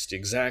purist,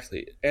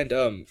 exactly. And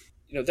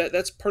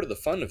that's part of the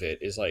fun of it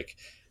is like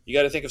you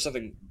got to think of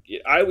something.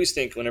 I always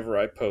think whenever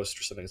I post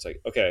or something, it's like,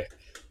 okay,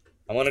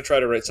 I want to try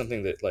to write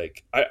something that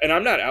like, and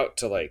I'm not out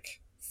to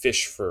like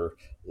fish for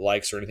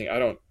likes or anything. I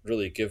don't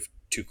really give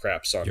two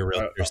craps on. You're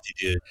real thirsty,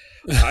 dude.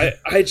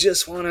 I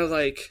just want to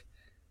like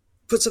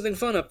put something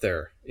fun up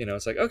there.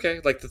 It's like,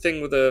 okay, like the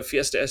thing with the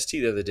Fiesta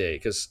ST the other day,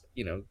 because,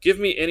 give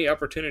me any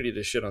opportunity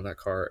to shit on that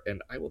car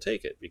and I will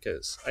take it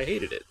because I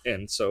hated it.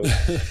 And so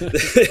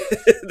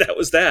that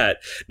was that.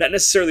 Not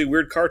necessarily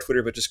weird car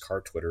Twitter, but just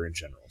car Twitter in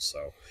general.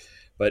 So,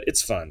 but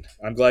it's fun.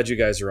 I'm glad you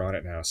guys are on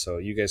it now, so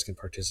you guys can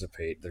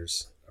participate.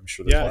 I'm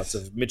sure there's lots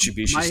of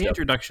Mitsubishi stuff.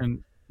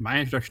 My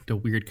introduction to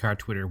weird car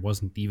Twitter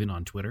wasn't even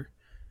on Twitter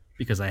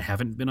because I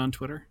haven't been on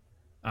Twitter.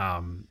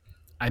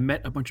 I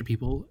met a bunch of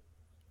people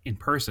in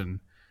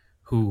person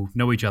who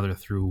know each other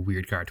through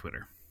weird car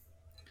Twitter.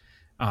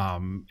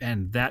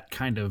 And that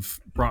kind of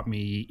brought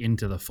me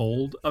into the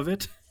fold of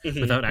it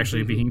without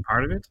actually being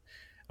part of it.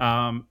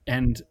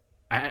 And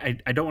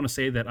I don't want to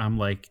say that I'm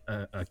like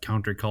a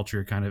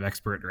counterculture kind of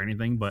expert or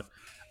anything, but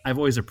I've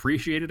always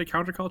appreciated a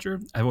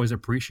counterculture. I've always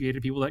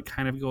appreciated people that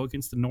kind of go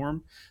against the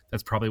norm.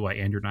 That's probably why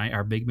Andrew and I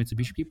are big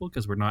Mitsubishi people,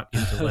 because we're not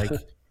into like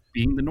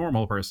being the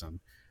normal person.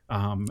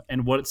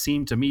 And what it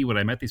seemed to me when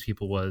I met these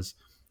people was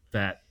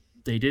that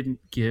they didn't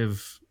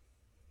give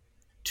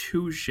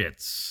two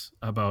shits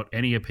about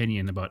any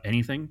opinion about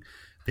anything.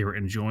 They were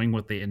enjoying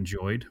what they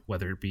enjoyed,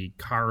 whether it be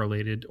car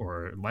related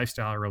or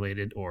lifestyle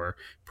related or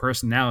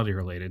personality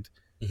related.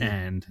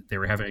 And they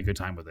were having a good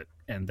time with it.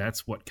 And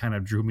that's what kind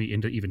of drew me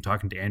into even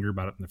talking to Andrew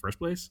about it in the first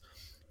place,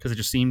 because it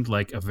just seemed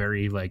like a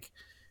very like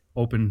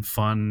open,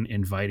 fun,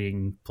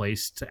 inviting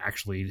place to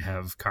actually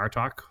have car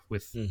talk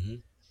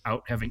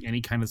without having any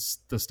kind of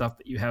the stuff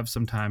that you have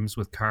sometimes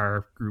with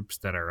car groups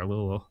that are a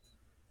little,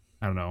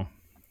 I don't know,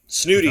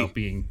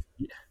 snooty.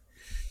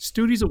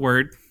 Snooty's a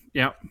word.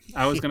 Yeah,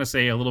 I was gonna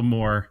say a little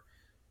more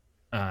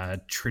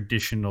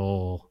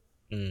traditional.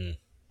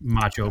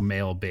 Macho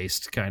male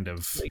based kind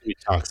of. It can be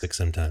toxic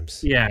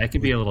sometimes. Yeah, it can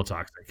be a little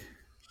toxic.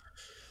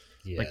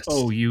 Yes. Like,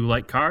 oh, you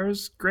like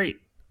cars? Great.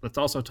 Let's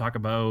also talk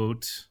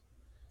about,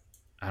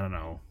 I don't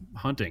know,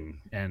 hunting.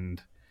 And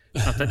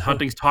not that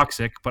hunting's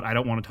toxic, but I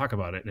don't want to talk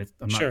about it.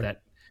 I'm not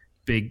that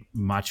big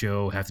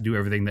macho, have to do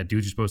everything that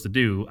dudes are supposed to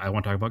do. I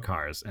want to talk about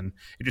cars. And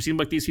it just seemed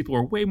like these people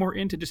were way more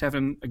into just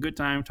having a good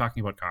time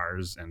talking about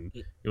cars. And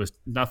it was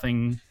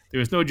nothing, there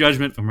was no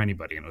judgment from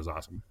anybody, and it was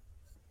awesome.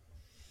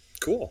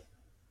 Cool.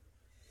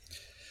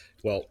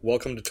 Well,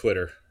 welcome to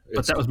Twitter.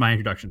 But that was my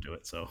introduction to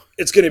it, so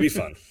it's going to be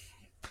fun.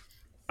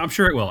 I'm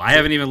sure it will. I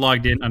haven't even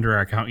logged in under our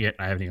account yet.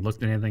 I haven't even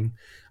looked at anything.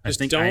 Just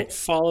don't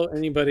follow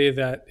anybody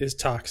that is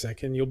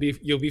toxic, and you'll be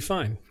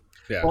fine.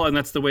 Yeah. Well, and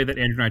that's the way that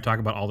Andrew and I talk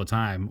about all the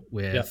time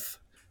with,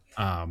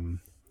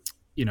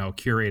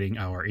 curating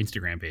our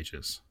Instagram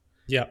pages.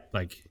 Yeah.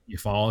 Like you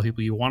follow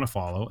people you want to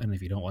follow, and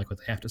if you don't like what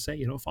they have to say,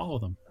 you don't follow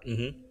them.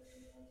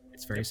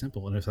 It's very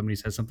simple. And if somebody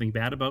says something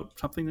bad about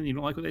something, then you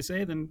don't like what they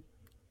say, then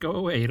go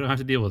away. You don't have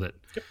to deal with it.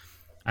 Yep.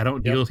 I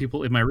don't deal with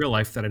people in my real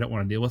life that I don't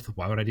want to deal with.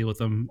 Why would I deal with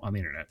them on the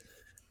internet?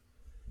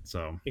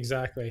 So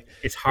exactly,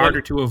 it's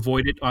harder to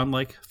avoid it on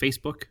like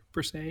Facebook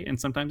per se, and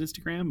sometimes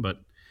Instagram, but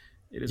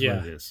it is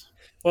what it is.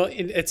 Well,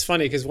 it's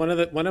funny because one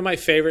of my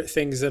favorite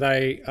things that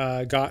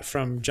I got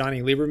from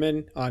Johnny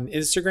Lieberman on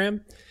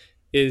Instagram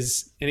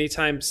is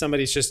anytime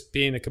somebody's just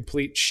being a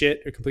complete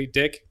shit or complete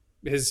dick,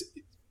 his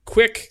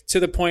quick to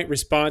the point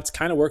response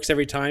kind of works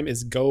every time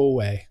is go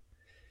away.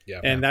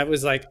 Yeah, and that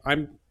was like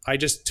I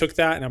just took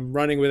that and I'm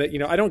running with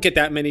it. I don't get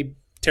that many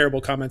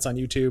terrible comments on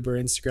YouTube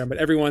or Instagram, but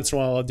every once in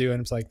a while I'll do it.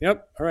 And it's like,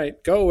 yep, all right,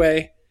 go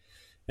away.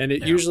 And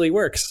it usually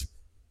works.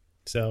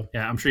 So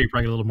yeah, I'm sure you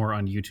probably get a little more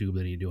on YouTube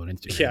than you do on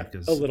Instagram. Yeah,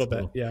 a little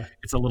bit.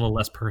 It's a little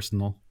less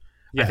personal.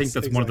 Yes, I think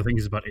that's one of the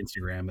things about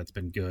Instagram that's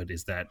been good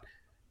is that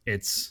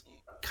it's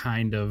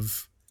kind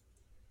of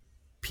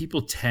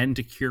people tend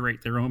to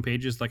curate their own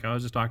pages like I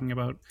was just talking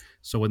about.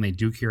 So when they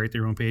do curate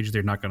their own page,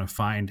 they're not going to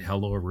find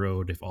Hello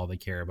Road if all they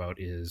care about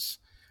is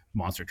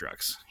monster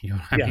trucks. You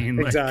know what I mean?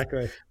 Like,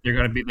 exactly. They're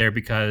going to be there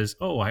because,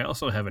 I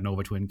also have a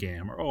Nova Twin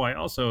Cam, or I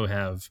also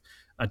have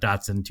a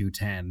Datsun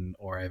 210,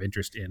 or I have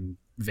interest in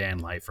van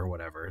life or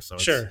whatever. So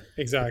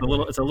exactly.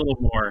 It's a little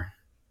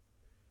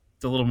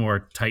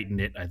more tight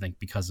knit, I think,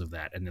 because of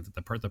that, and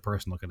the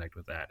person will connect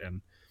with that.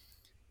 And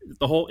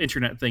the whole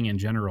internet thing in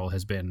general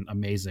has been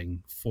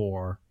amazing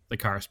for the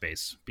car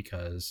space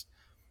because,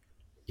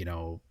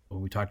 when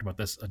we talked about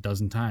this a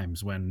dozen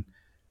times,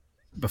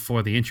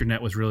 before the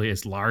internet was really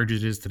as large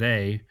as it is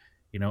today,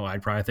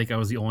 I'd probably think I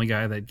was the only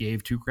guy that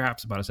gave two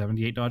craps about a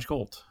 78 Dodge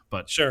Colt.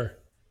 But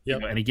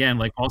Yep. And again,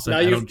 like Paul said,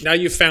 now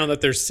you've found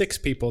that there's 6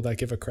 people that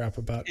give a crap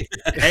about.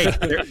 Hey,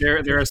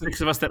 there are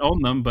 6 of us that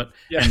own them, but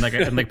and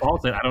like Paul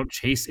said, I don't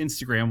chase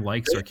Instagram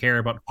likes or care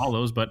about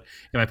follows. But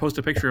if I post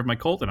a picture of my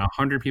Colt and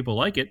 100 people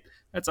like it,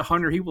 that's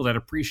 100 people that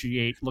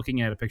appreciate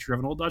looking at a picture of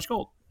an old Dodge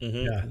Colt.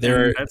 Mm-hmm. Yeah,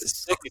 there are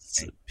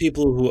 6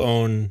 people who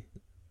own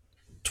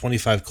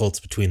 25 Colts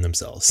between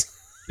themselves.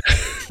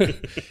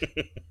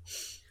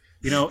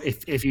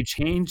 If you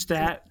change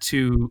that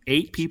to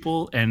 8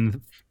 people and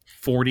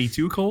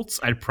 42 Colts,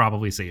 I'd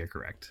probably say you're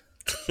correct.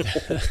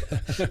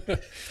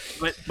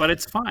 but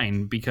it's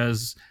fine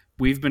because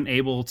we've been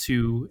able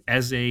to,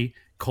 as a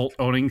Colt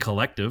owning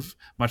collective,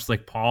 much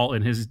like Paul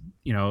and his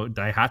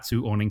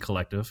Daihatsu owning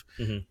collective,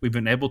 we've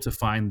been able to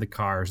find the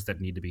cars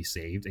that need to be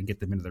saved and get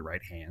them into the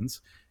right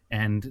hands.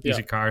 And these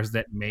are cars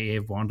that may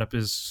have wound up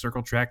as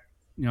circle track,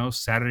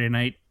 Saturday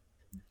night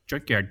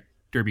junkyard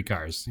derby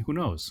cars. Who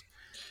knows?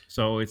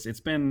 So it's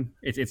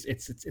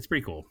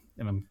pretty cool.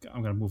 And I'm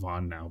gonna move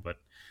on now, but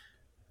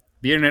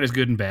the internet is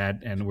good and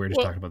bad, and we're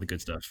just talking about the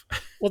good stuff.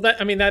 Well,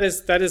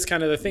 that is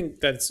kind of the thing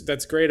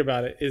that's great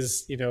about it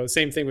is,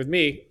 same thing with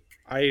me.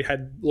 I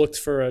had looked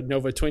for a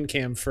Nova twin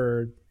cam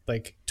for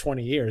like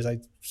 20 years. I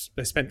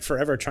spent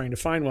forever trying to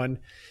find one.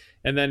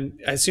 And then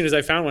as soon as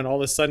I found one, all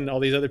of a sudden, all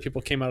these other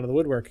people came out of the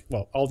woodwork.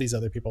 Well, all these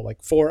other people,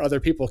 like 4 other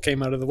people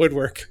came out of the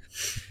woodwork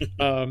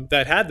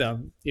that had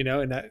them,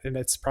 and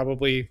it's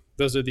probably,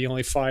 those are the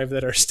only 5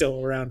 that are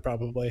still around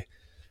probably.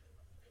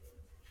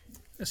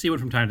 I see one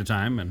from time to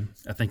time, and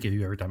I think of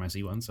you every time I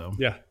see one. So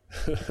yeah,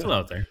 it's still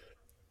out there.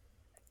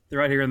 They're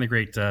right here in the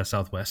great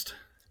Southwest.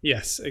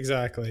 Yes,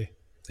 exactly.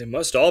 They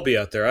must all be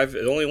out there.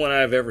 The only one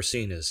I've ever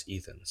seen is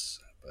Ethan's.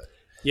 But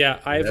yeah,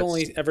 I've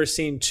only ever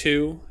seen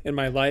 2 in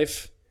my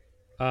life.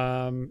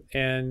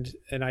 And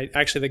I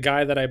actually, the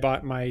guy that I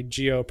bought my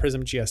Geo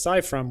Prism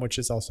GSI from, which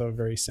is also a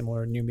very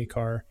similar NUMMI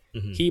car,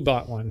 he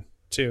bought one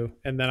too.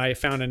 And then I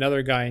found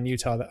another guy in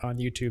Utah on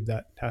YouTube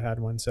that had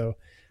one. So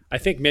I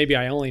think maybe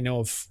I only know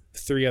of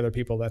 3 other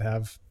people that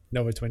have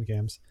Nova twin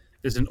cams.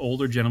 There's an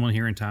older gentleman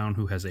here in town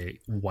who has a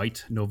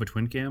white Nova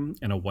twin cam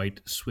and a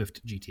white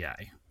Swift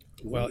GTI.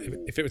 Well,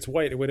 if it was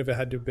white, it would have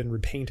had to have been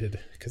repainted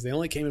because they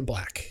only came in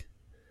black.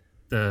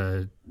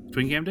 The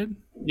twin cam did?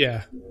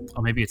 Yeah.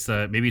 Oh, maybe it's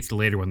the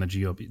later one, the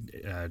Geo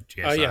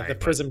GSI. Oh yeah, the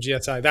Prism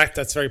GSI.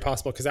 That's very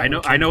possible because I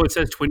know it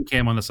says twin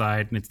cam on the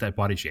side and it's that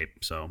body shape.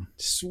 So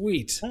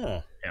sweet.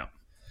 Oh. Yeah,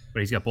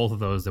 but he's got both of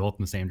those. They're both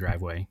in the same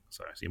driveway,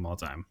 so I see them all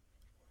the time.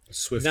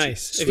 Swift.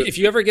 Nice. If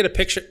you ever get a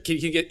picture,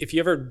 if you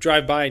ever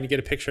drive by and you get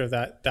a picture of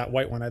that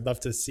white one, I'd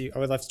love to see. I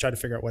would love to try to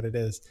figure out what it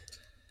is.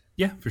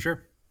 Yeah, for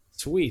sure.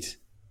 Sweet.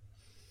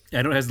 Yeah,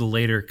 I know it has the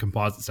later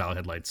composite style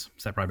headlights,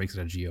 so that probably makes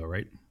it a Geo,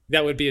 right?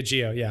 That would be a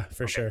Geo, yeah,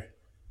 for sure.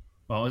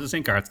 Well, it's the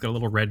same car. It's got a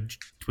little red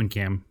twin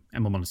cam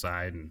emblem on the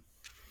side, and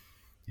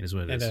it is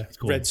what it is. And it's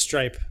cool. Red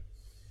stripe.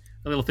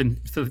 A little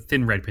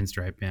thin red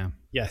pinstripe, yeah.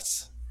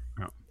 Yes.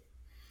 Oh.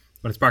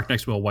 But it's parked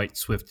next to a white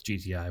Swift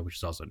GTI, which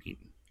is also neat.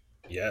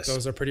 Yes.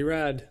 Those are pretty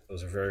rad.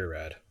 Those are very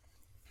rad.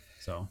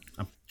 So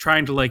I'm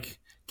trying to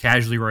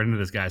casually run into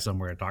this guy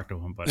somewhere and talk to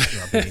him, but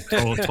I'll be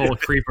total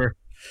creeper.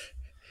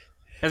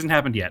 Hasn't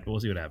happened yet. We'll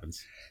see what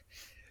happens.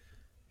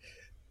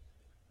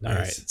 Nice. All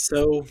right.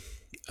 So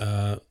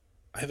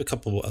I have a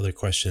couple other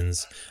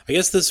questions. I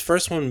guess this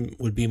first one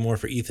would be more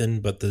for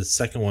Ethan, but the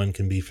second one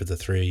can be for the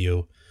 3 of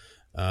you.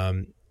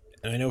 And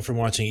I know from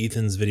watching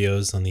Ethan's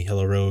videos on the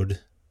Hello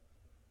Road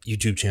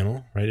YouTube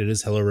channel, right? It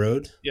is Hello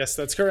Road. Yes,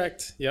 that's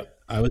correct. Yep.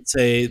 I would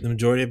say the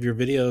majority of your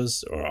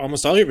videos, or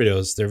almost all your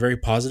videos, they're very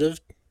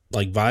positive,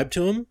 vibe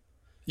to them.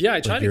 Yeah,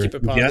 I try to keep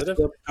it positive.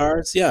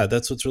 Cars. Yeah,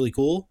 that's what's really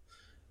cool.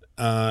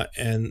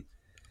 And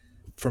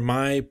from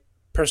my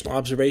personal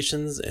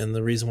observations, and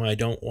the reason why I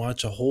don't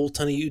watch a whole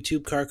ton of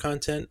YouTube car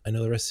content, I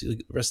know the rest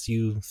of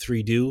you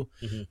 3 do,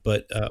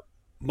 but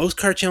most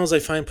car channels I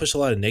find push a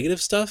lot of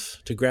negative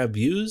stuff to grab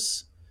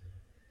views.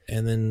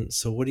 And then,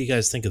 so what do you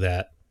guys think of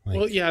that?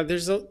 Well, yeah,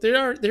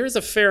 there is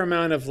a fair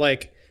amount of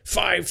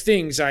 5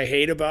 things I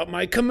hate about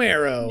my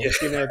Camaro,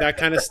 that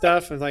kind of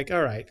stuff. And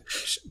all right.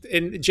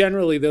 And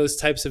generally those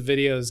types of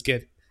videos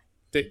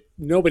that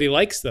nobody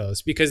likes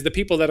those because the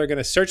people that are going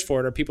to search for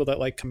it are people that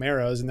like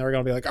Camaros and they're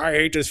going to be like, I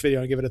hate this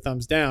video and give it a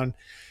thumbs down.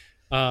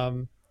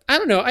 I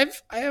don't know.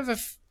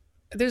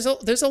 There's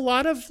a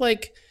lot of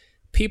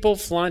people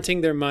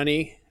flaunting their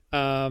money,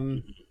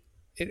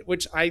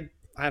 which I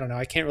don't know.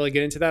 I can't really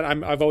get into that.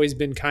 I've always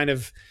been kind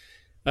of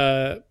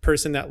a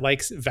person that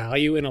likes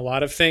value in a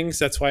lot of things.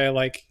 That's why I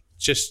like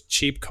just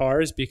cheap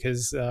cars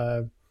because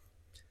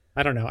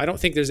I don't know. I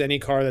don't think there's any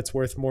car that's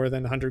worth more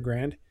than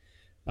 $100,000.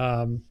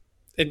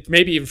 And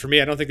maybe even for me,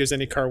 I don't think there's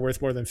any car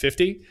worth more than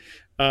 50.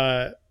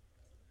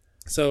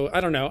 So I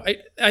don't know.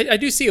 I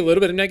do see a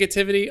little bit of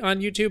negativity on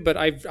YouTube, but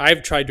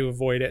I've tried to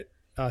avoid it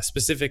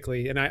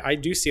specifically. And I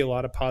do see a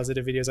lot of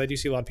positive videos. I do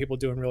see a lot of people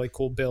doing really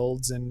cool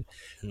builds and,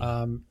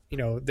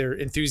 they're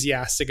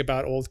enthusiastic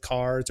about old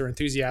cars or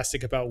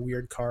enthusiastic about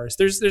weird cars.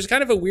 There's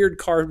kind of a weird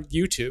car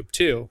YouTube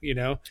too,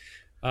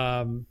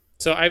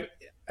 So I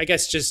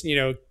guess just,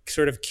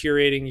 sort of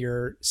curating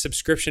your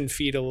subscription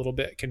feed a little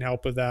bit can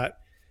help with that.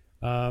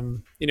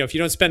 if you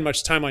don't spend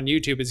much time on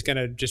YouTube, it's going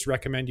to just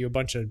recommend you a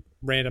bunch of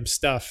random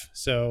stuff.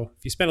 So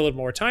if you spend a little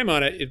more time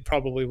on it,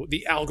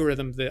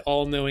 the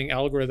all-knowing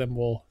algorithm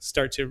will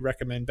start to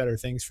recommend better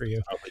things for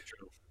you. Probably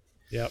true.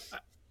 Yep.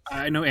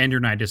 I know Andrew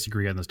and I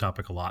disagree on this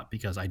topic a lot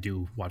because I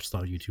do watch a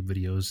lot of YouTube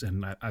videos,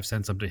 and I've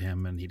sent some to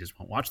him, and he just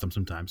won't watch them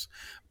sometimes.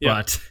 Yeah.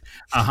 But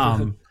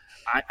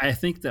I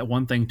think that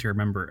one thing to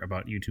remember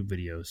about YouTube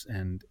videos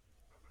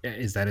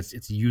is that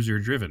it's user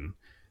driven.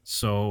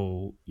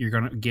 So you're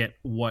going to get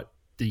what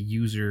the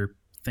user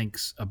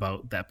thinks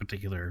about that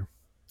particular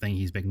thing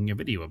he's making a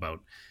video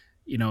about.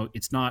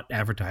 It's not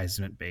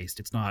advertisement based.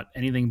 It's not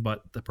anything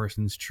but the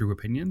person's true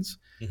opinions.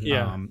 Mm-hmm.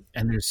 Yeah.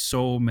 And there's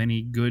so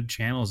many good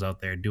channels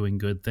out there doing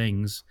good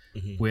things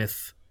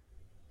with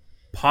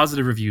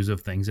positive reviews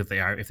of things if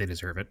they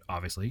deserve it,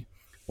 obviously,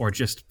 or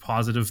just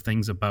positive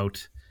things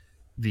about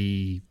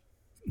the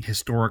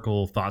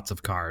historical thoughts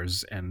of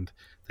cars and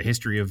the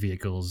history of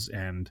vehicles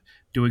and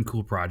doing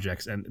cool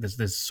projects. And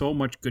there's so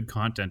much good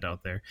content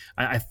out there.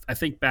 I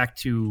think back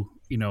to,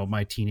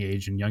 my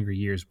teenage and younger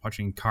years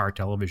watching car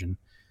television,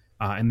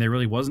 and there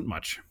really wasn't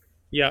much.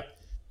 Yeah.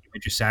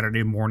 Just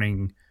Saturday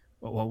morning,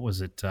 what was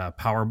it?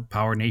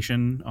 Power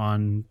Nation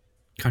on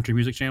Country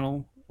Music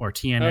Channel or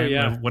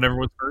TNN, whatever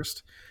was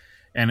first.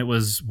 And it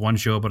was one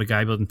show about a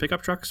guy building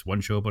pickup trucks,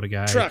 one show about a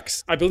guy...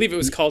 Trucks. I believe it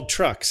was called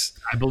Trucks.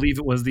 I believe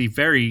it was the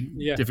very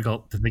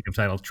difficult to think of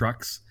title,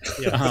 Trucks.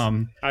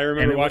 Yeah. I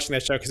remember watching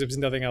that show because there was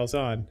nothing else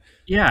on.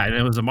 Yeah, and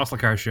it was a muscle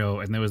car show,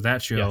 and there was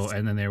that show, Yes.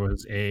 And then there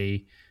was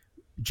a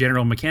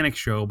general mechanic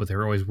show, but they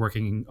were always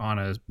working on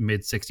a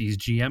mid-60s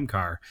GM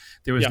car.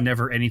 There was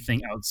never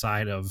anything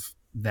outside of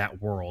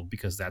that world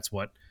because that's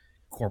what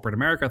corporate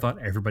America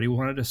thought everybody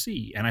wanted to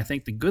see. And I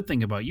think the good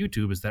thing about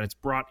YouTube is that it's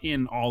brought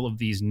in all of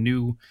these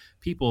new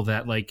people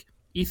that, like,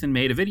 Ethan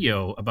made a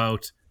video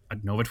about a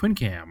Nova Twin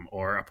Cam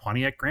or a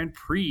Pontiac Grand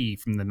Prix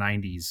from the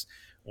 90s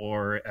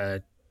or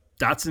a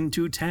Datsun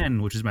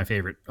 210, which is my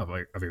favorite of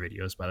your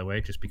videos, by the way,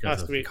 just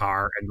because of the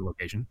car and the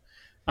location.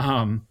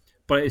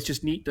 But it's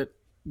just neat that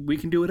we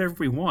can do whatever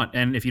we want.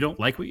 And if you don't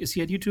like what you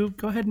see on YouTube,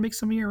 go ahead and make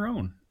some of your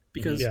own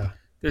because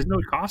there's no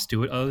cost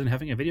to it other than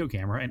having a video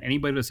camera. And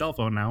anybody with a cell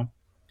phone now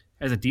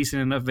has a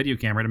decent enough video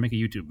camera to make a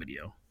YouTube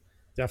video.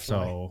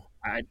 Definitely. So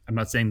I'm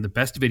not saying the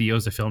best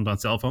videos are filmed on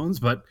cell phones,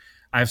 but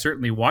I've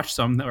certainly watched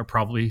some that were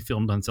probably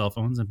filmed on cell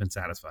phones and been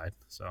satisfied.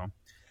 So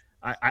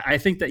I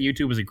think that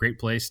YouTube is a great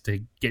place to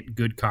get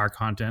good car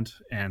content.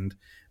 And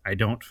I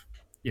don't,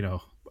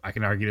 I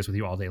can argue this with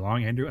you all day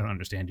long, Andrew. I don't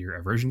understand your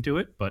aversion to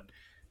it, but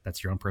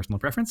that's your own personal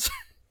preference.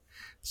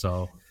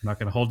 So I'm not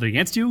going to hold it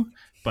against you,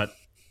 but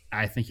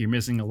I think you're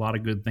missing a lot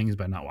of good things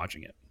by not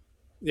watching it.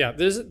 Yeah,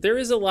 there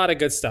is a lot of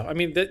good stuff. I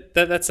mean,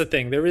 that's the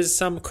thing. There is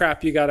some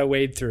crap you got to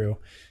wade through,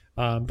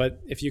 but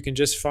if you can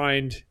just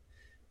find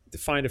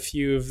a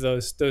few of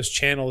those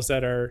channels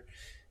that are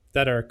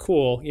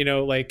cool,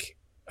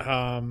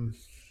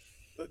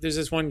 there's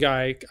this one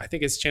guy. I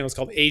think his channel is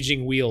called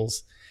Aging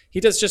Wheels. He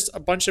does just a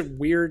bunch of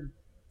weird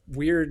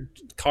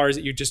cars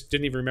that you just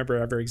didn't even remember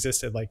ever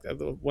existed. Like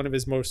one of the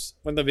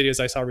videos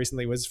I saw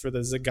recently was for the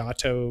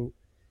Zagato.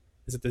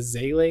 Is it the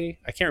Zele?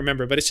 I can't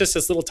remember, but it's just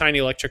this little tiny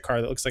electric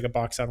car that looks like a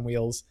box on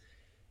wheels.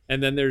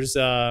 And then there's,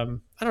 I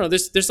don't know,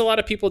 there's a lot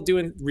of people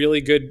doing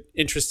really good,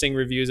 interesting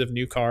reviews of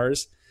new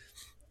cars.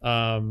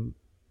 The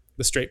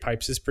Straight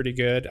Pipes is pretty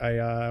good.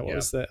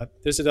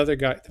 There's another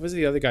guy. What was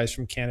the other guys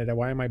from Canada?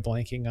 Why am I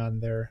blanking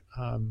on their,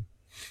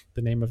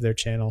 the name of their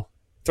channel?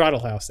 Throttle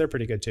House. They're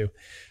pretty good too.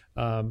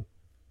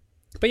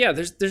 But yeah,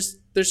 there's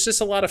just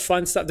a lot of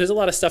fun stuff. There's a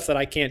lot of stuff that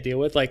I can't deal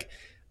with. Like,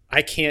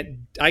 I can't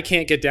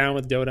get down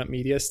with Donut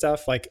Media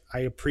stuff. Like, I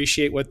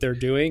appreciate what they're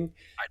doing,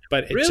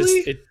 but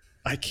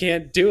I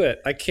can't do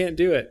it. I can't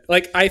do it.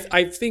 Like,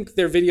 I think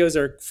their videos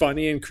are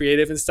funny and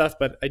creative and stuff,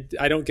 but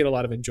I don't get a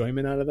lot of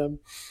enjoyment out of them.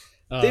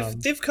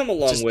 They've come a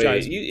long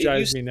way.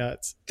 Drives me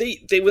nuts.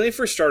 They when they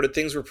first started,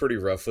 things were pretty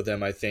rough with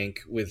them, I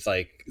think, with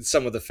like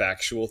some of the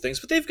factual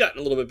things, but they've gotten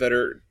a little bit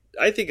better.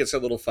 I think it's a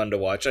little fun to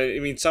watch. I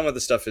mean, some of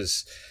the stuff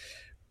is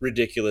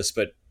ridiculous,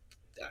 but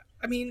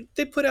I mean,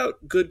 they put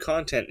out good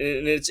content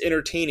and it's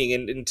entertaining.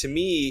 And to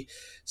me,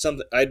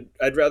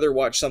 I'd rather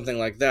watch something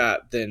like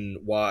that than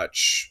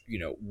watch,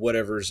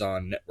 whatever's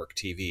on network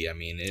TV. I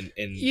mean,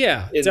 and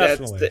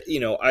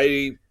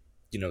definitely.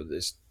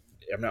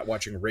 I'm not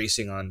watching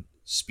racing on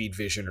Speed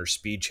Vision or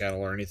Speed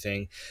Channel or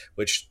anything,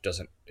 which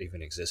doesn't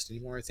even exist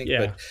anymore, I think.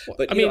 Yeah.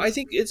 But I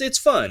think it's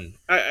fun.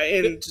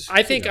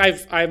 I think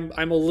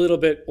I'm a little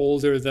bit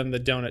older than the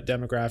donut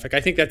demographic. I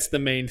think that's the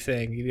main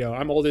thing.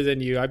 I'm older than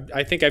you.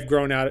 I think I've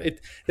grown out.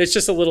 It's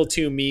just a little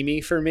too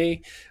memey for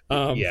me.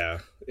 It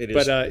is.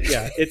 But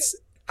it's.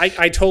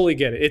 I totally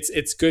get it.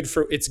 It's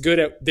good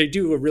at. They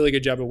do a really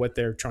good job of what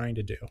they're trying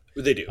to do.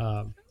 They do.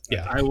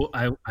 Yeah. I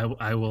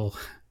will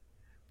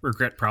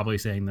regret probably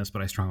saying this,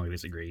 but I strongly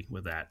disagree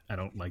with that. I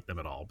don't like them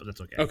at all, but that's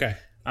okay. Okay.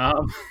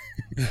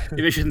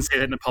 Maybe I shouldn't say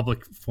that in a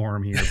public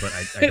forum here, but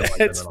I don't like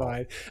them at all.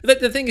 Fine.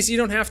 The thing is, you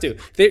don't have to.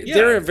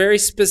 They're a very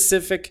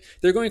specific.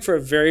 They're going for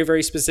a very,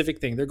 very specific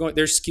thing. They're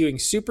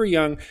skewing super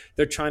young.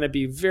 They're trying to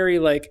be very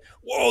like,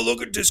 whoa,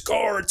 look at this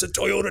car. It's a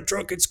Toyota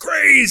truck. It's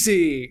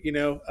crazy. You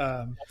know.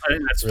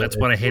 That's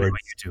what I hate about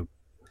YouTube.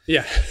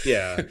 Yeah.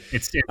 Yeah.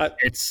 It's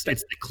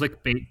the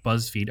clickbait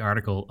BuzzFeed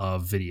article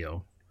of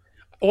video.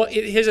 Well,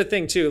 here's the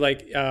thing too.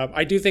 Like,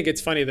 I do think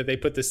it's funny that they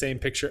put the same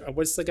picture.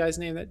 What's the guy's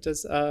name that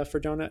does for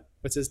Donut?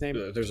 What's his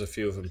name? There's a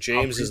few of them.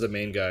 James is the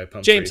main guy.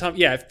 James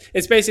Humphrey. Yeah,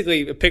 it's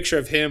basically a picture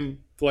of him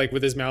like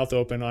with his mouth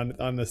open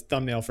on the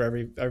thumbnail for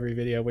every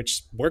video,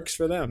 which works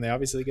for them. They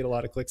obviously get a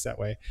lot of clicks that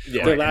way.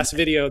 Yeah. Their last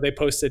video they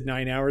posted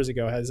 9 hours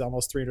ago has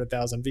almost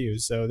 300,000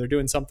 views, so they're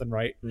doing something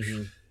right.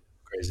 Mm-hmm.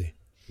 Crazy.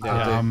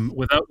 Yeah.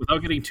 Without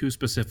getting too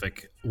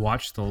specific,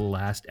 watch the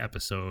last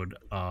episode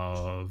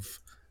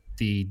of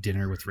the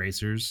Dinner with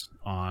Racers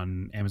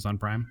on Amazon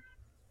Prime.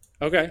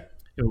 Okay.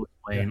 It will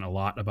explain a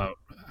lot about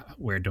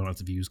where Donut's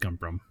views come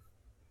from.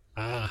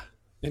 Ah,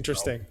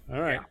 interesting.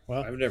 All right.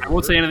 Well, I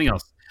won't say anything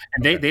else.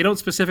 And they don't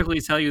specifically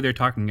tell you they're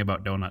talking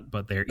about Donut,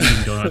 but they're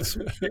eating donuts.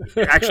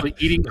 They're actually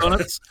eating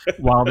donuts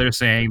while they're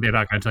saying they're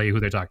not going to tell you who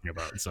they're talking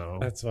about. So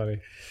that's funny.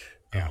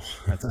 Yeah,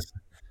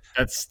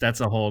 that's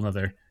a whole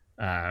nother.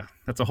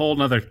 That's a whole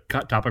nother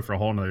topic for a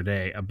whole nother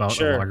day about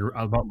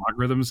about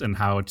logarithms and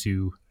how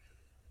to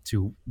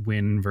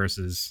win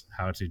versus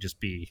how to just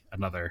be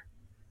another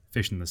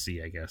fish in the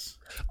sea, I guess.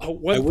 I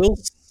will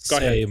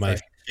say my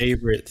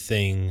favorite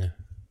thing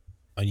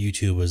on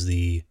YouTube was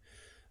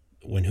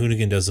when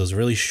Hoonigan does those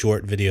really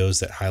short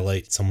videos that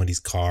highlight somebody's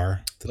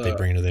car that they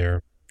bring to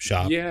their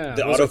shop. Yeah,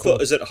 the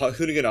autofocus is it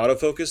Hoonigan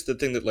autofocus? The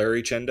thing that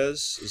Larry Chen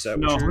does? Is that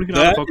no? Hoonigan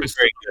autofocus is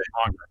very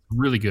good.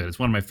 Really good. It's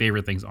one of my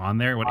favorite things on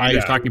there. What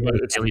Andrew's talking about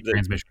is daily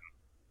transmission.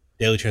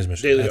 Daily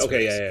transmission.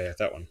 Okay, yeah,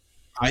 that one.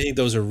 I think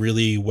those are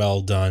really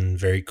well done,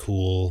 very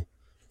cool.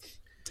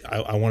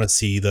 I want to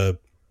see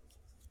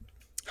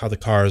how the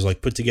car is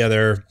like put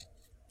together,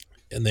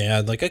 and they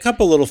add like a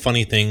couple little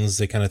funny things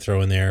they kind of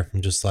throw in there.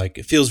 And just like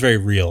it feels very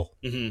real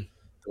the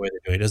way they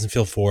do it. It doesn't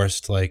feel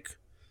forced. Like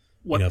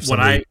what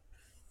I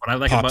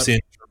like pops in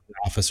from the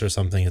office or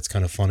something, it's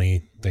kind of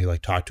funny. They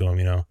like talk to him,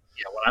 you know.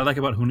 Yeah, what I like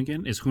about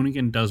Hoonigan is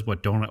Hoonigan does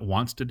what Donut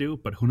wants to do,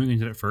 but Hoonigan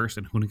did it first,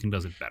 and Hoonigan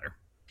does it better.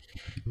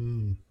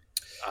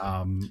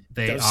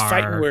 Those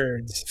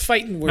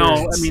fighting words.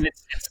 No, I mean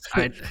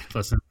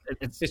listen.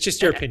 It's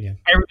just your opinion.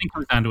 Everything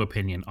comes down to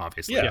opinion,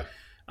 obviously. Yeah.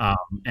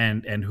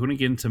 And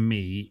Hoonigan to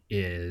me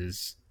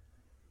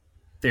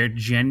they're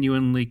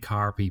genuinely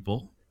car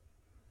people,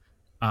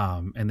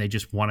 and they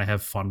just want to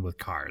have fun with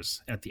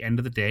cars. At the end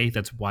of the day,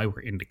 that's why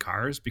we're into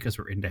cars, because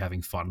we're into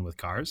having fun with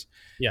cars.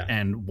 Yeah.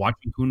 And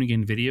watching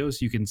Hoonigan videos,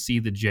 you can see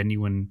the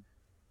genuine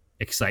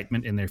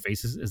excitement in their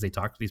faces as they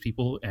talk to these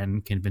people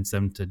and convince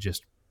them to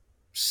just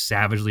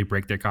savagely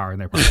break their car in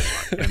their parking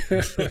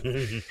lot.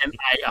 And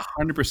I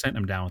 100%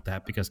 am down with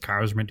that, because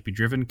cars are meant to be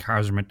driven,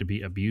 cars are meant to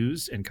be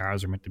abused, and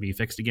cars are meant to be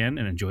fixed again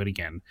and enjoyed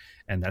again.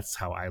 And that's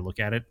how I look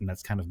at it. And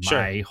that's kind of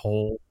my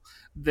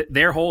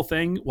their whole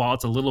thing, while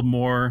it's a little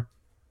more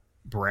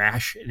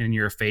brash and in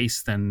your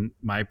face than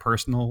my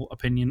personal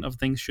opinion of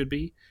things should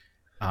be.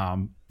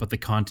 But the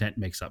content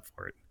makes up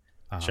for it.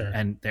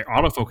 And their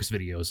autofocus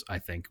videos, I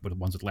think, with the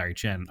ones with Larry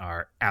Chen,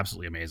 are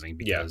absolutely amazing,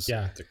 because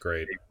they're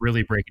great. They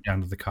really break it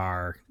down to the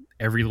car,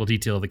 every little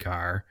detail of the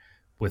car,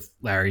 with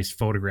Larry's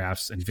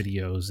photographs and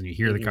videos, and you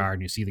hear the car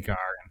and you see the car.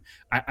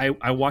 And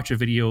I watch a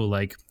video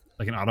like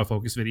an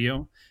autofocus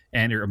video,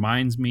 and it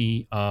reminds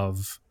me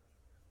of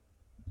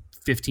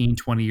 15,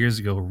 20 years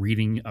ago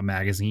reading a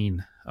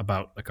magazine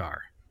about a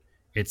car.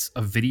 It's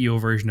a video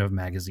version of a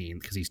magazine,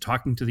 because he's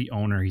talking to the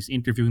owner, he's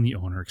interviewing the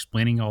owner,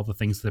 explaining all the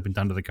things that have been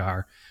done to the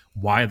car,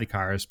 why the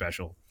car is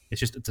special.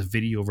 It's a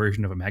video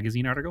version of a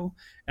magazine article,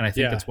 and I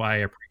think that's why I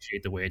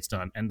appreciate the way it's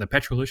done. And the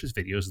Petrolicious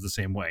videos is the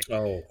same way.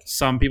 Oh,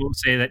 some people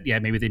say that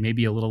maybe they may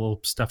be a little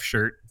stuffed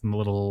shirt and a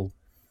little,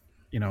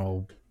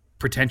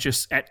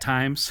 pretentious at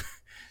times,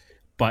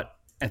 but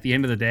at the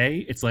end of the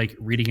day, it's like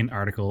reading an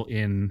article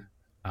in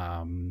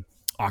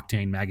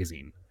Octane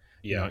magazine.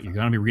 Yeah, you're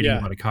going to be reading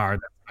about a car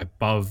that's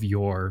above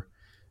your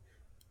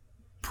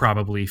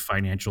probably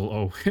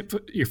financial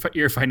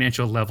your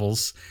financial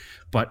levels,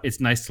 but it's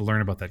nice to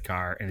learn about that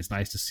car, and it's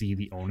nice to see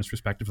the owner's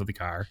perspective of the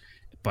car.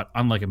 But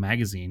unlike a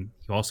magazine,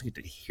 you also get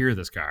to hear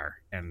this car,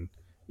 and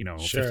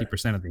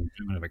 50% of the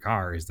enjoyment of a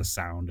car is the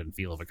sound and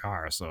feel of a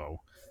car.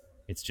 So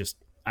it's just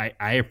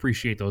I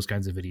appreciate those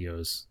kinds of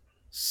videos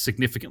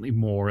significantly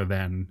more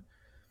than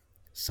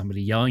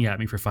somebody yelling at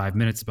me for 5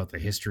 minutes about the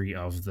history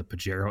of the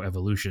Pajero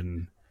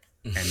Evolution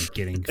and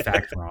getting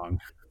facts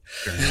wrong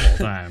during the whole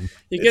time.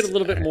 You get a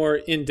little bit more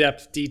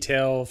in-depth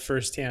detail,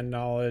 first-hand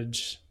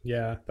knowledge.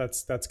 Yeah,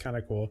 that's kind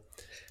of cool.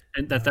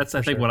 And that's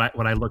I think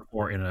what I look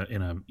for in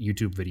a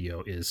YouTube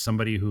video is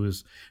somebody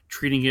who's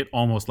treating it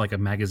almost like a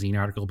magazine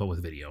article, but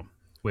with video.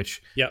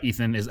 which Yep.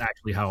 Ethan is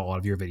actually how a lot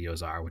of your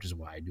videos are, which is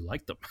why I do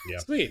like them. Yeah.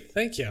 Sweet,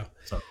 thank you.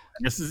 So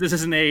this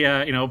isn't a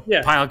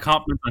pile of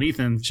compliments on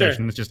Ethan's Sure.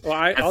 session. It's just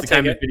I'll the take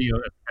kind it.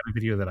 of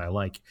video that I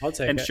like. I'll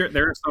take And it. sure,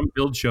 there are some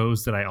build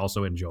shows that I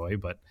also enjoy,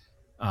 but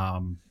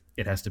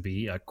it has to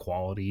be a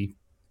quality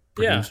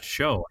produced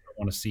show. I don't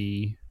want to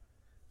see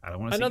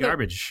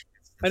garbage.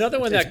 Another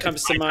one that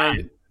comes to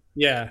mind. time.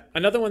 Yeah,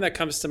 another one that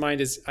comes to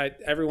mind is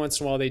every once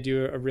in a while they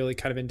do a really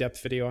kind of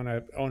in-depth video on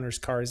a owner's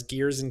cars,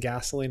 Gears and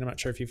Gasoline. I'm not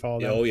sure if you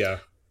follow them. Oh yeah.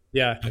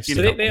 Yeah. I've So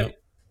seen a couple.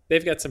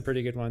 they've got some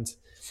pretty good ones.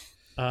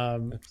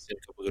 I've seen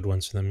a couple good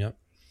ones from them.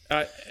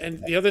 Yep.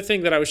 And the other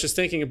thing that I was just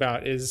thinking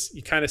about is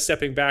you kind of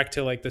stepping back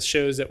to like the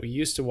shows that we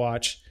used to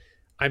watch.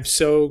 I'm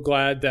so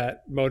glad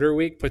that Motor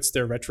Week puts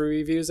their retro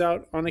reviews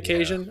out on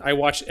occasion. I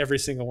watch every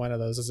single one of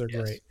those. Those are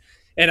great.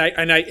 And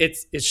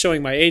it's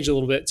showing my age a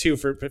little bit too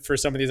for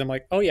some of these. I'm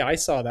like, oh yeah, I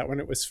saw that when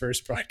it was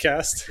first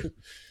broadcast.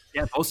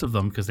 Yeah, most of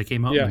them because they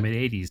came out in the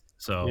mid '80s.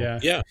 So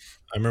yeah,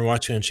 I remember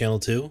watching on Channel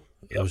 2,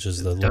 which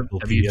is the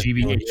local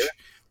WGBH,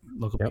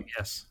 local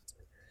PBS.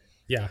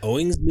 Yeah,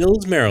 Owings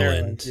Mills,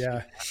 Maryland.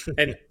 Yeah,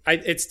 and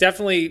it's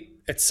definitely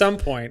at some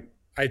point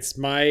I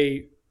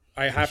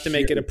have to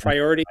make it a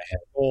priority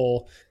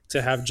goal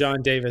to have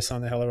John Davis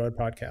on the Hello Road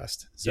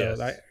podcast. So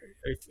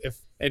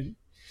we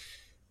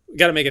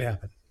got to make it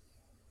happen.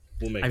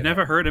 I've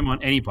never heard him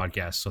on any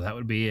podcast, so that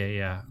would be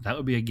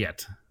a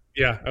get.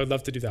 Yeah, I would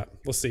love to do that.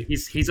 We'll see.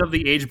 He's of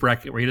the age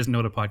bracket where he doesn't know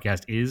what a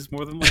podcast is,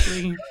 more than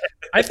likely.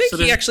 I think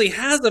he actually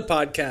has a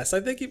podcast.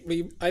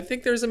 I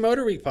think there's a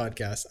Motor Week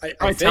podcast.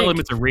 I tell him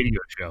it's a radio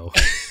show.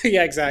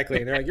 Yeah,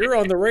 exactly. They're like, you're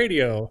on the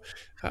radio.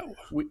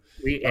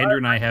 Andrew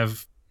and I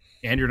have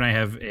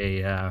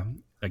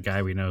a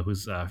guy we know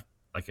who's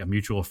like a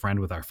mutual friend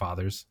with our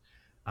fathers,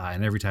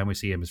 and every time we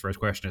see him, his first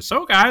question is,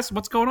 "So guys,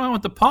 what's going on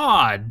with the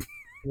pod?"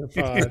 The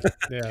pod.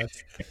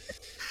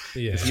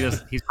 Yeah.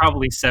 He's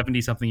probably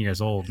 70-something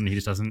years old, and he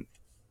just doesn't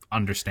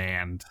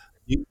understand.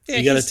 You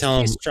got to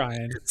tell him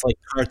trying. It's like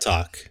car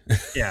talk.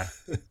 Yeah.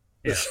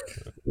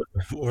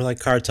 We're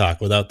like car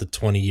talk without the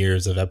 20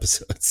 years of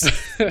episodes.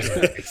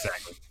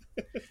 Exactly.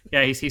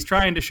 Yeah, he's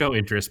trying to show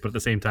interest, but at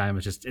the same time,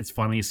 it's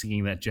funny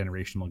seeing that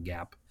generational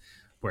gap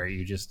where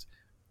you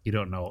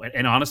don't know.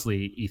 And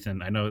honestly,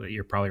 Ethan, I know that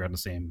you're probably around the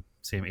same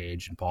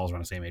age, and Paul's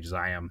around the same age as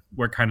I am.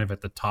 We're kind of at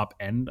the top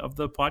end of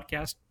the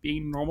podcast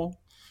being normal.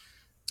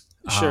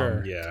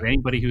 Sure. For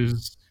anybody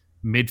who's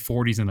mid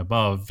 40s and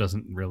above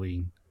doesn't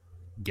really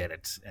get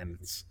it, and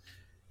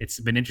it's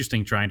been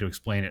interesting trying to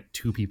explain it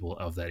to people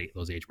of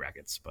those age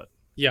brackets. But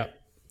yeah,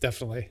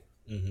 definitely.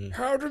 Mm-hmm.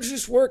 How does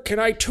this work? Can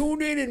I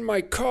tune in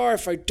my car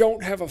if I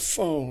don't have a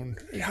phone?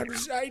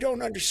 I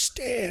don't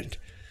understand.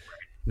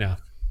 No,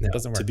 it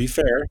doesn't work. To be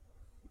fair,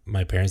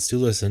 my parents do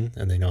listen,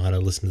 and they know how to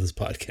listen to this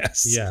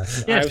podcast. Yeah.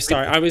 I'm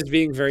sorry. I was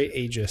being very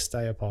ageist.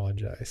 I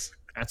apologize.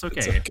 That's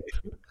okay.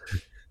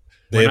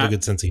 They have a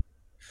good sense of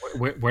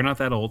humor. We're not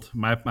that old.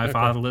 My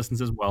father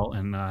listens as well,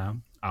 and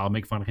I'll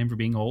make fun of him for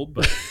being old,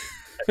 but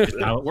that's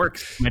how it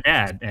works. My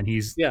dad, and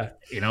he's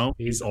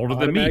older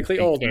than me.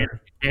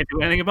 Older. Can't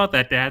do anything about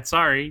that, Dad.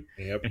 Sorry.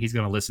 Yep. And he's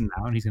going to listen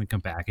now, and he's going to come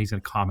back, and he's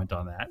going to comment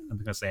on that. I'm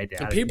going to say,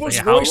 Dad. People's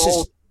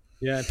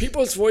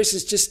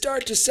voices just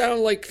start to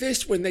sound like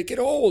this when they get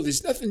old.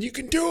 There's nothing you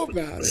can do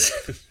about it.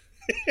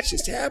 It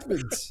just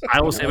happens. I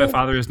will say my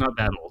father is not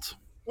that old.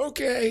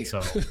 Okay.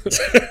 So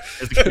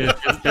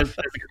there's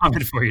a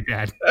comment for you,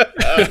 Dad.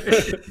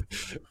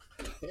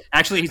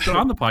 Actually, he's been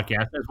on the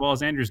podcast as well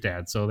as Andrew's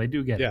dad, so they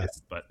do get it.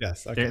 But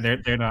okay.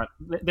 they're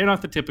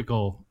not the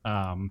typical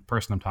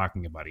person I'm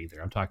talking about either.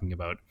 I'm talking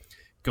about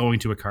going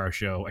to a car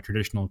show, a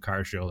traditional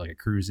car show, like a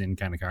cruise-in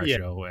kind of car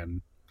show,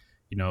 and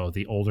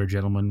the older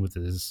gentleman with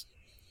his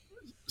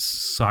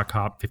sock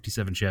hop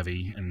 57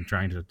 Chevy, and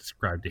trying to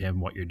describe to him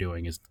what you're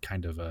doing is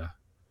kind of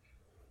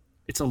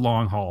it's a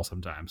long haul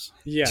sometimes.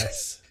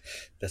 Yes.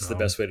 That's the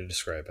best way to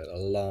describe it. A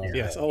long haul.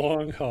 Yes, a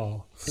long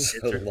haul.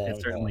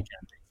 It certainly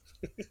can be.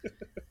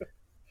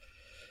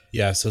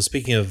 Yeah, so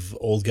speaking of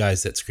old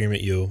guys that scream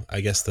at you,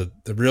 I guess the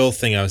real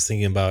thing I was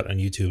thinking about on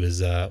YouTube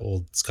is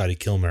old Scotty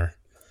Kilmer.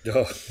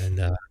 Oh. And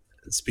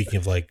speaking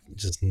of like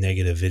just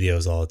negative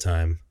videos all the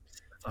time.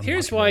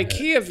 Here's why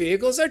Kia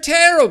vehicles are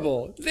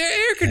terrible. Their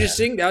air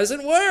conditioning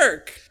doesn't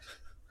work.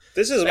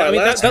 This is my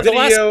last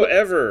video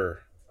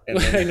ever. And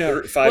I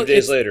know. 5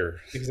 days later.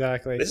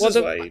 Exactly. This is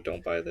why you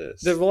don't buy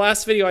this. The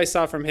last video I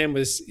saw from him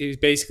was he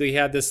basically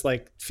had this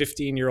like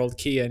 15-year-old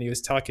Kia, and he was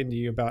talking to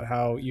you about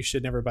how you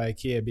should never buy a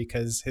Kia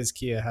because his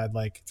Kia had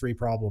like 3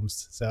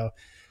 problems. So,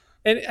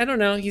 and I don't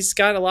know, he's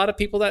got a lot of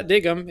people that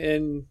dig him,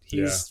 and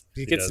he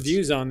gets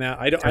views on that.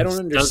 I don't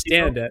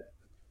understand it.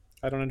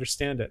 I don't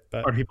understand it.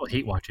 But or people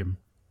hate watch him.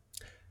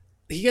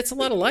 He gets a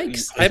lot of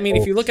likes. I mean,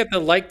 if you look at the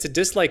like to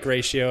dislike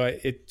ratio,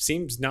 it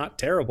seems not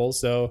terrible.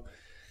 So.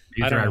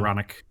 These are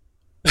ironic.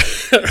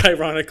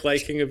 Ironic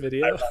liking a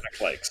video.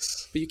 Ironic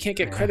likes. But you can't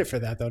get credit for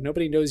that, though.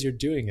 Nobody knows you're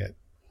doing it.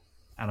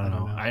 I don't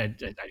know. I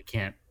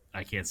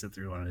can't sit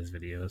through one of his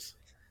videos.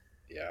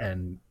 Yeah.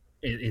 And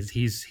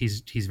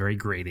he's very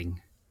grating.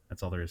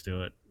 That's all there is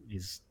to it.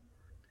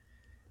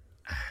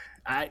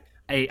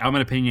 I'm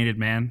an opinionated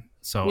man,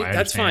 so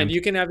that's fine.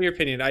 You can have your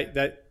opinion.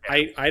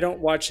 I don't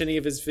watch any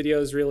of his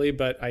videos really,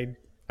 but I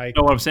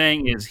no, what I'm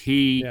saying is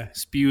he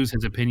spews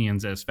his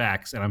opinions as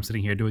facts, and I'm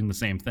sitting here doing the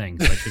same thing,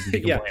 so I shouldn't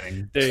be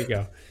complaining. There you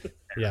go.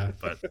 Yeah,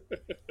 but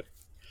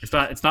it's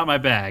not my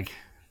bag.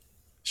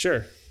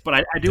 Sure, but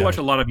I do watch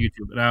a lot of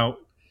YouTube. Now,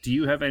 do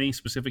you have any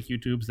specific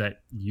YouTubes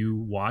that you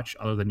watch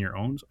other than your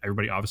own?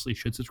 Everybody obviously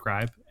should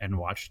subscribe and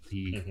watch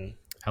the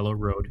Hello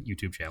Road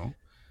YouTube channel.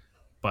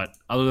 But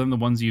other than the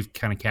ones you've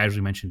kind of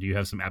casually mentioned, do you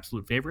have some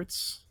absolute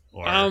favorites?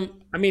 Or... I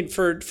mean,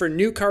 for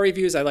new car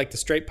reviews, I like the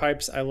Straight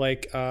Pipes. I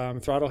like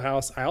Throttle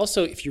House. I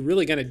also, if you're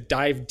really going to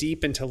dive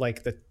deep into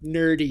like the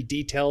nerdy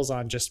details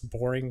on just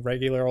boring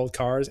regular old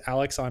cars,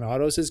 Alex on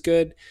Autos is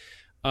good.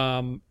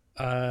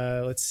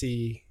 Let's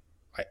see.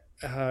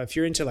 If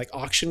you're into like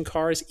auction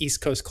cars,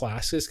 East Coast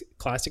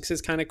Classics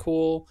is kind of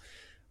cool.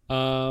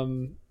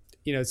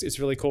 It's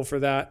really cool for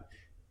that.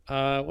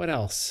 What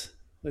else?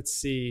 Let's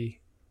see.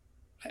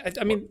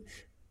 I mean,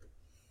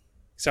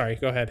 sorry,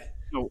 go ahead.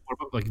 No, what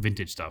about like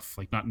vintage stuff,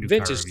 like not new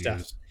vintage car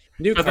reviews? Stuff.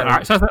 New stuff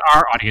car that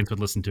our audience would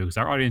listen to, because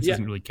our audience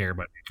doesn't really care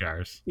about new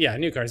cars. Yeah,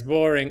 new cars,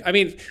 boring. I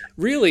mean,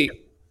 really,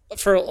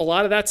 for a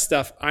lot of that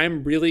stuff,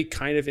 I'm really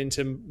kind of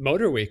into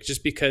Motor Week,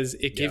 just because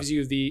it gives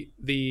you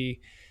the.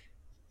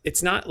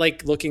 It's not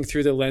like looking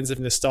through the lens of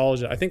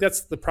nostalgia. I think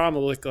that's the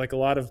problem with like a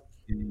lot of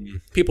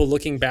people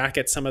looking back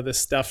at some of this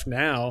stuff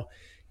now.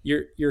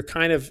 You're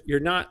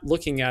not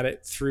looking at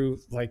it through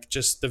like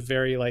just the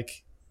very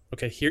like.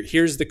 Okay,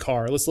 here's the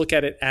car. Let's look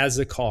at it as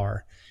a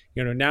car.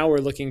 Now we're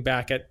looking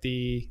back at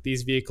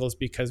these vehicles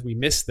because we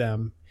miss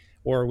them,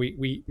 or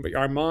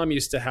our mom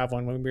used to have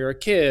one when we were a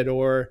kid,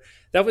 or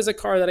that was a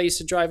car that I used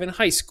to drive in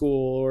high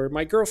school, or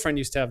my girlfriend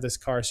used to have this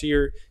car. So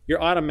you're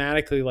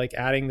automatically like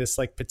adding this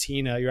like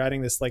patina. You're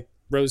adding this like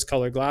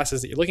rose-colored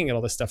glasses that you're looking at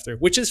all this stuff through,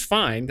 which is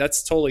fine.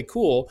 That's totally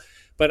cool.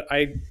 But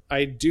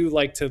I do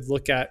like to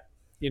look at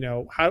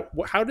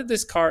how did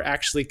this car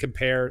actually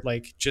compare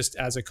like just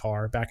as a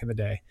car back in the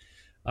day.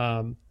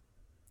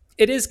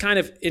 It is kind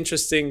of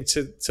interesting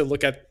to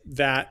look at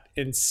that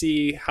and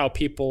see how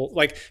people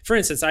like, for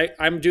instance,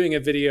 I'm doing a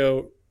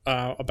video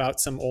about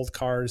some old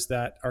cars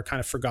that are kind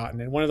of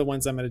forgotten. And one of the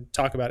ones I'm going to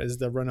talk about is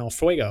the Renault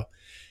Fuego.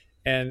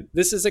 And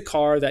this is a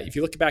car that if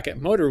you look back at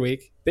Motor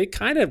Week, they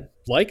kind of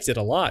liked it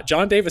a lot.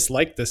 John Davis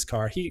liked this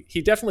car.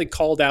 He definitely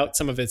called out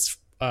some of its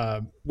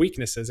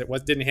weaknesses. It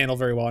didn't handle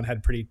very well and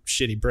had pretty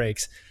shitty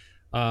brakes.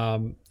 You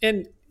don't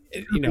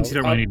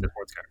really need the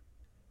sports car.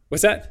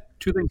 What's that?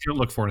 Two things you don't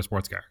look for in a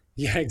sports car.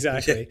 Yeah,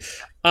 exactly.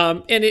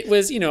 And it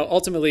was,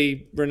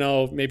 ultimately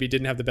Renault maybe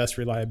didn't have the best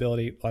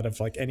reliability out of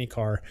like any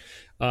car.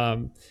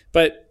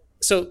 But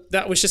so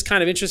that was just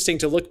kind of interesting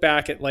to look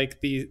back at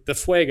like the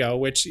Fuego,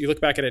 which you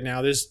look back at it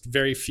now, there's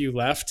very few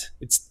left.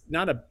 It's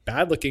not a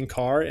bad looking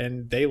car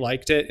and they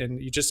liked it.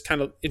 And you just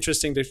kind of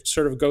interesting to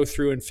sort of go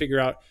through and figure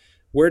out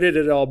where did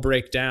it all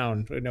break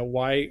down?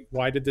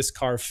 Why did this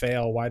car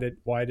fail? Why did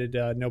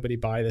nobody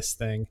buy this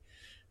thing?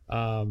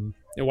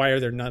 And why are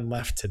there none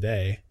left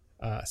today?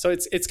 So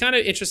it's kind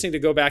of interesting to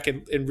go back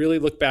and really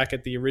look back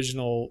at the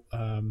original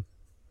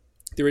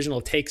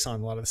takes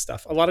on a lot of the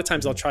stuff. A lot of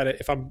times I'll try to,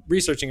 if I'm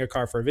researching a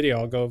car for a video,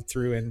 I'll go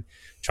through and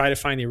try to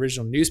find the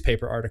original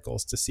newspaper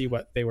articles to see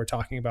what they were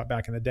talking about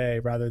back in the day,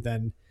 rather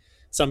than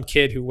some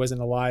kid who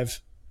wasn't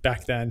alive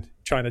back then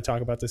trying to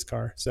talk about this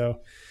car.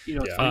 So,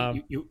 it's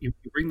funny. You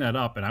bring that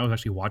up, and I was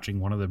actually watching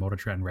one of the Motor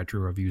Trend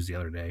retro reviews the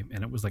other day,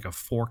 and it was like a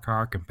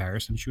 4-car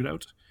comparison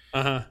shootout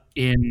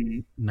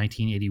in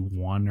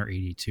 1981 or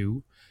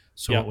 82.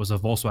 So it was a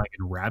Volkswagen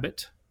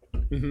Rabbit,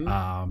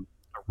 a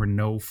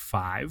Renault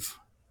 5,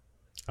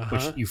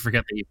 which you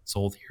forget they even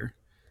sold here.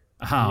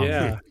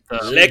 Le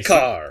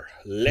Car.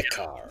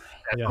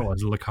 That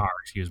was Le Car,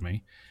 excuse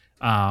me.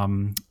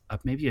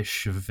 Maybe a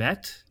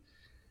Chevette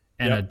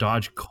and a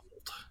Dodge Colt.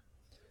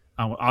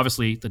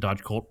 Obviously, the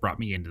Dodge Colt brought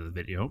me into the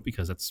video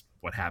because that's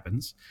what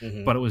happens.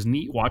 But it was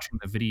neat watching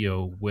the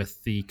video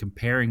with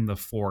comparing the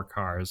 4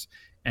 cars,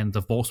 and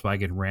the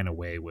Volkswagen ran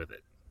away with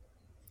it.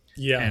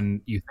 Yeah.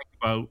 And you think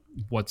about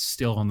what's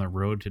still on the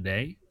road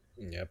today.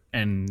 Yep.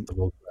 And,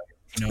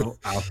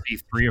 I'll see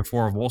 3 or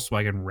 4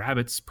 Volkswagen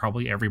Rabbits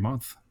probably every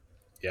month.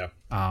 Yeah.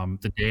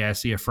 The day I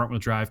see a front-wheel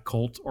drive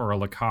Colt or a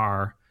Le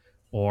Car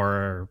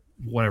or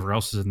whatever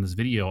else is in this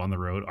video on the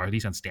road, or at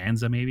least on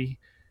Stanza maybe,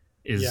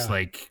 is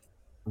like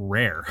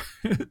rare.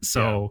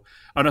 So,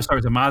 sorry,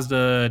 it's a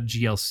Mazda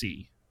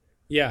GLC.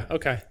 Yeah,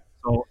 okay.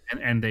 So,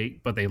 and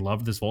they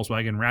love this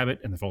Volkswagen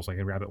Rabbit, and the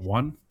Volkswagen Rabbit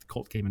won. The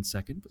Colt came in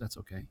second, but that's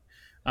okay.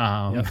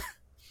 And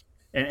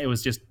it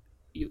was just,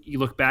 you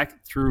look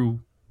back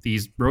through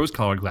these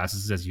rose-colored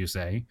glasses, as you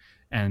say,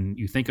 and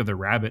you think of the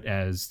Rabbit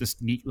as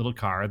this neat little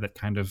car that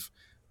kind of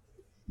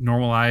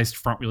normalized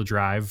front-wheel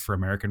drive for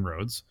American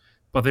roads.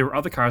 But there were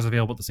other cars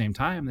available at the same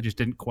time that just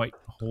didn't quite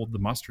hold the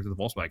muster that the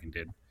Volkswagen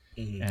did.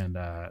 And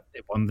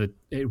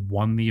it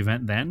won the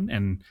event then,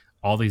 and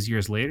all these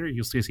years later,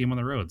 you'll still see them on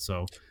the road.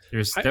 So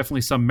there's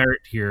definitely some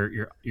merit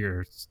here.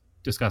 You're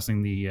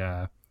discussing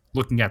the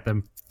looking at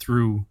them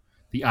through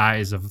the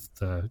eyes of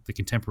the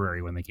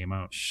contemporary when they came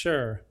out.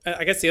 Sure.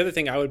 I guess the other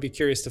thing I would be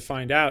curious to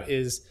find out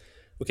is,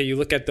 okay, you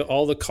look at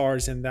all the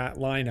cars in that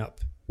lineup,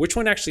 which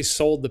one actually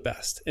sold the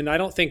best? And I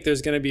don't think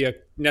there's going to be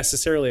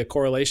necessarily a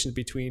correlation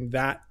between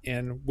that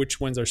and which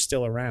ones are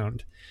still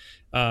around.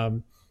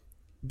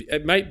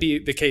 It might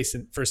be the case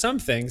for some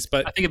things,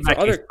 but I think in that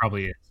case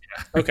probably is.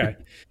 Yeah. Okay.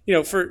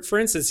 For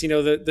instance,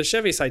 the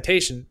Chevy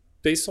Citation,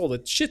 they sold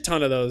a shit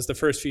ton of those the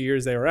first few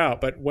years they were out.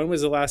 But when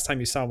was the last time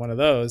you saw one of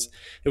those?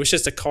 It was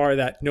just a car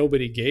that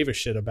nobody gave a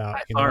shit about.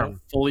 I saw a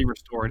fully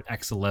restored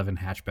X11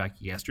 hatchback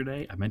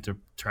yesterday. I meant to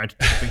try to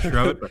take a picture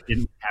of it, but it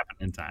didn't happen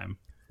in time.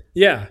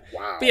 Yeah.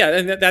 Wow. But yeah,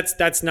 and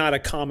that's not a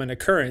common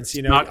occurrence.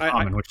 Not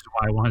common, which is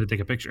why I wanted to take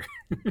a picture.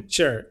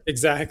 Sure,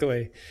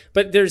 exactly.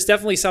 But there's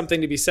definitely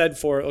something to be said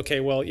for, okay,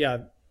 well, yeah,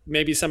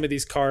 maybe some of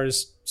these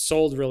cars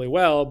sold really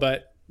well,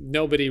 but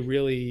nobody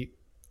really,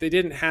 they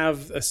didn't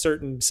have a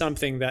certain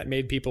something that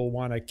made people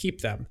want to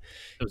keep them.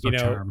 There was no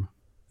charm.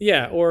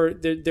 Yeah, or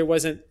there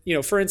wasn't,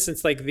 for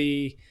instance, like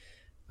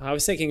I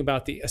was thinking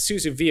about the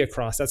Isuzu Via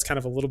Cross. That's kind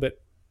of a little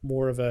bit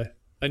more of a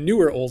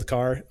newer old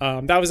car.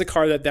 That was a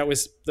car that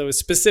was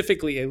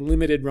specifically a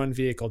limited run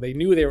vehicle. They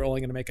knew they were only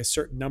going to make a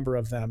certain number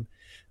of them.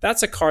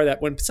 That's a car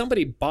that when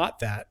somebody bought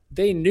that,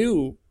 they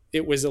knew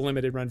it was a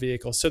limited run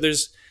vehicle. So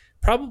there's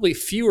probably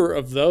fewer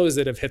of those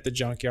that have hit the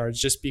junkyards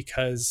just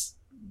because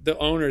the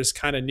owners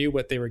kind of knew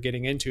what they were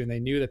getting into and they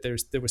knew that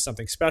there was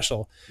something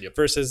special. Yep.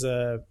 Versus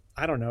a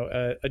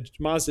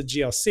Mazda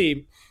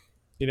GLC,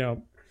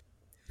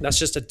 that's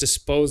just a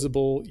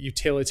disposable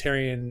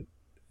utilitarian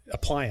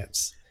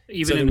appliance.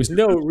 So there was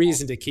no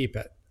reason to keep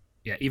it.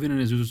 Yeah, even in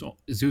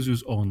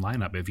Isuzu's own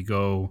lineup, if you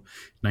go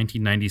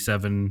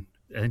 1997,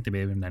 I think they may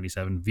have been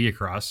 97 Via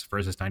Cross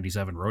versus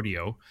 97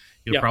 Rodeo,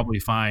 you'll probably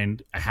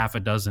find a half a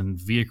dozen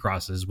Via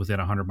Crosses within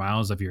 100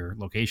 miles of your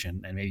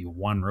location and maybe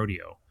one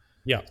Rodeo.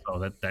 Yeah. So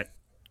that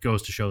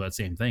goes to show that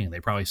same thing. They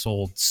probably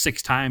sold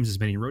 6 times as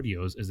many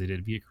Rodeos as they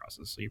did Via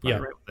Crosses. So you're probably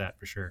right with that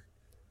for sure.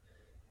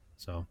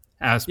 So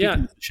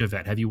speaking of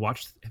Chevette, have you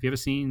ever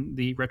seen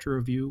the retro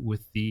review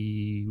with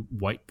the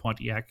white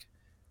Pontiac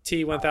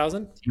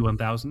T1000?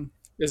 T1000?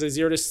 Is it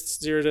 0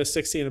 to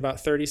 60 in about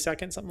 30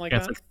 seconds, something like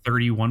that? It's like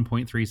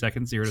 31.3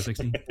 seconds, 0 to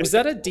 60. Was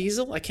that a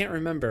diesel? I can't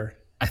remember.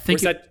 I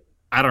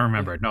don't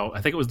remember. No,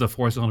 I think it was the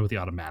 4-cylinder with the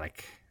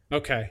automatic.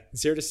 Okay,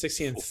 0 to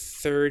 60 in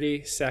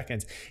 30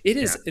 seconds. It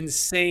is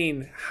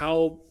insane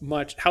how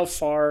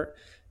far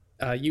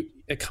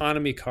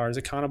economy cars,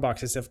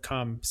 econoboxes have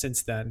come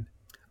since then.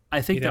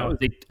 I think that was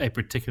a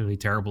particularly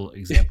terrible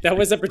example. That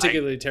was a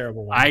particularly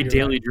terrible one. I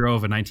daily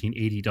drove a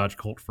 1980 Dodge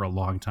Colt for a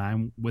long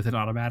time with an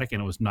automatic,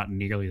 and it was not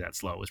nearly that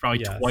slow. It was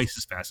probably twice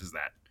as fast as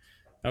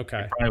that. Okay.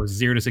 It probably was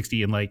 0 to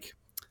 60 in like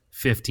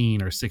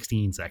 15 or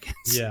 16 seconds.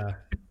 Yeah.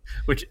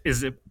 Which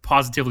is a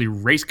positively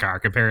race car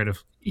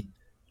comparatively.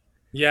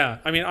 Yeah.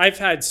 I mean, I've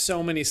had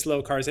so many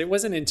slow cars. It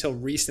wasn't until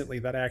recently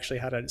that I actually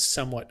had a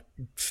somewhat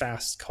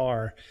fast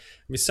car. I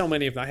mean, so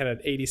many of them. I had an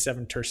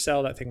 87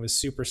 Tercel. That thing was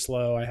super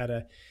slow. I had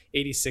a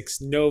 86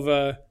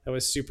 Nova. That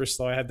was super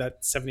slow. I had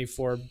that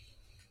 74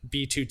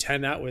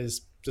 B210. That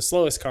was the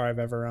slowest car I've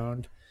ever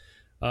owned.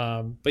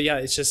 But yeah,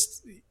 it's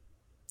just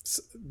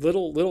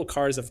little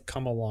cars have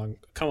come a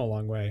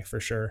long way for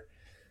sure.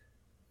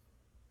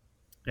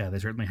 Yeah, they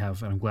certainly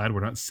have. And I'm glad we're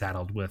not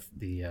saddled with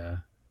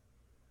the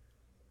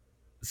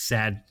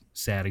sad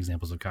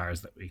examples of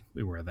cars that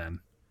we were then.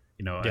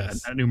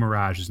 A new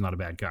Mirage is not a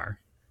bad car.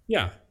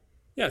 Yeah,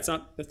 it's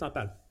not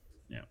bad.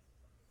 Yeah,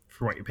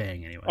 for what you're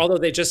paying anyway. Although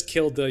they just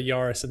killed the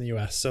Yaris in the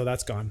US, so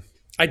that's gone.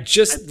 I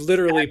just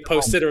literally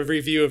posted a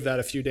review of that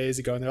a few days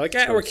ago, and they're like,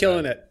 we're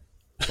killing it.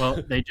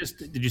 Well, did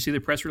you see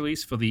the press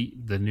release for the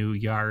new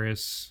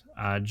Yaris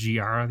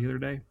GR the other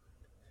day?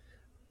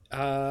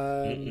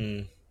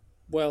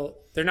 Well,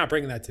 they're not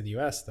bringing that to the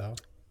US though.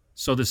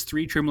 So there's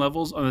 3 trim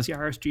levels on this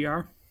Yaris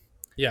GR.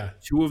 Yeah.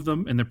 2 of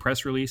them in the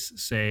press release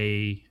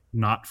say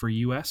not for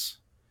US.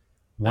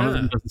 One of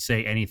them doesn't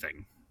say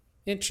anything.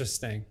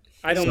 Interesting.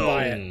 I don't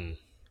buy it.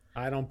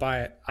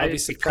 I'll be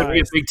surprised. It could be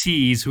a big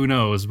tease. Who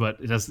knows? But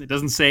it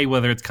doesn't say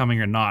whether it's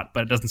coming or not.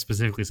 But it doesn't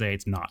specifically say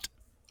it's not.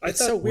 It's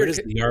so weird. Where does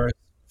the Yaris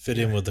fit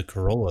in with the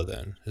Corolla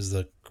then? Is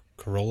the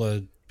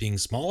Corolla being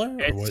smaller?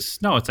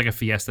 No, it's like a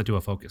Fiesta to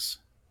a Focus.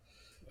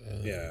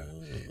 Yeah,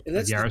 and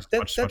that's Yaris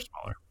much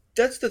smaller.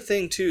 That's the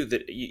thing too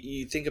that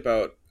you think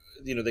about.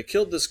 They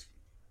killed this,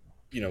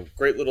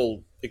 great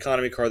little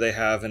economy car they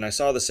have, and I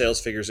saw the sales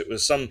figures. It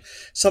was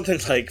something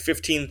like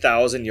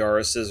 15,000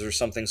 Yarises or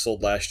something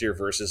sold last year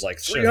versus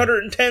like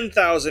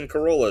 310,000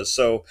 Corollas.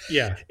 So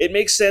it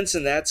makes sense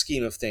in that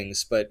scheme of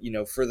things. But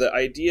for the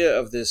idea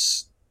of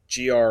this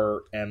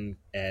GRM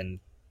and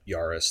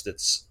Yaris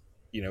that's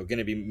going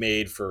to be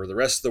made for the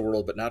rest of the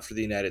world, but not for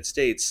the United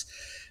States.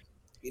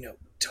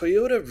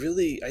 Toyota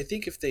really, I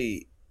think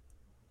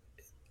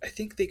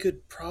they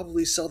could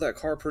probably sell that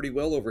car pretty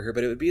well over here,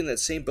 but it would be in that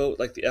same boat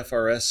like the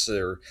FRS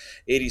or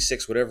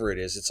 86, whatever it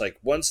is. It's like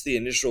once the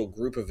initial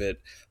group of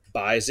it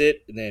buys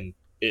it, and then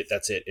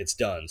that's it. It's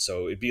done.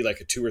 So it'd be like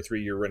a 2 or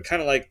 3 year run,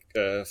 kind of like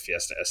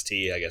Fiesta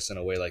ST, I guess, in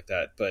a way like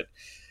that. But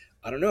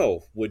I don't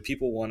know, would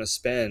people want to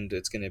spend,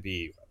 it's going to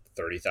be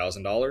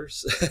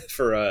 $30,000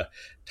 for a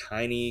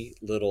tiny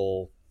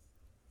little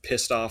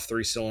pissed off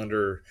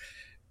 3-cylinder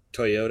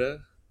Toyota?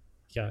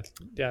 Yeah,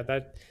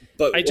 that.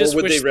 But or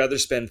would they rather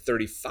spend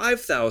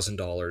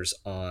 $35,000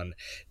 on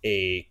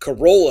a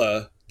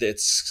Corolla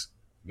that's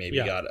maybe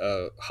got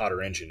a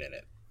hotter engine in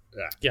it?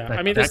 Yeah,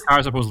 I mean, that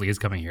car supposedly is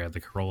coming here, the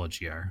Corolla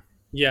GR.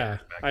 Yeah,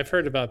 I've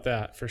heard about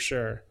that for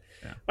sure.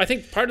 Yeah. I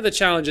think part of the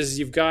challenge is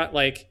you've got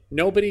like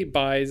nobody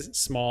buys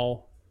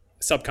small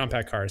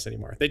subcompact cars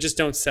anymore. They just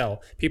don't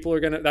sell. People are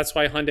gonna. That's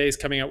why Hyundai is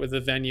coming out with the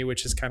Venue,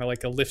 which is kind of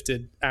like a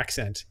lifted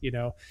accent. You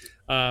know,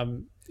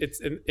 it's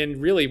and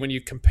really when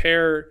you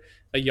compare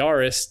a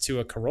Yaris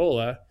to a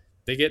Corolla,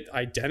 they get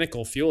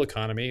identical fuel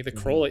economy. The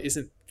Corolla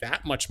isn't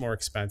that much more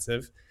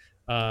expensive.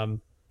 I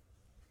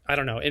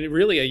don't know, and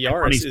really a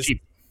Yaris is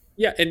cheap.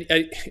 Yeah, and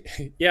a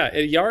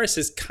Yaris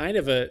is kind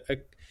of a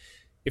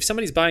if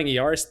somebody's buying a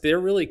Yaris, they're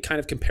really kind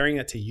of comparing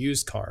that to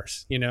used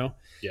cars, you know?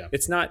 Yeah.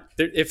 It's not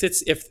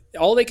if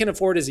all they can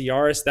afford is a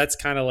Yaris, that's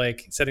kind of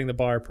like setting the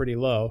bar pretty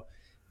low.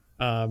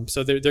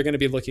 So they're going to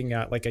be looking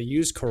at like a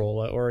used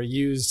Corolla or a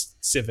used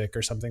Civic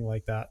or something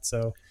like that.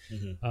 So,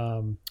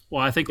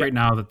 well, I think right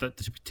now that the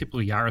typical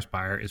Yaris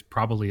buyer is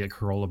probably a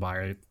Corolla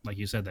buyer, like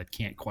you said, that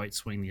can't quite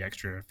swing the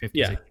extra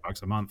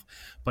 $50-$60 a month.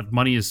 But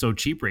money is so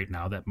cheap right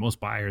now that most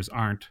buyers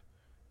aren't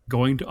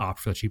going to opt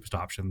for the cheapest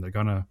option. They're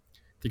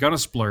gonna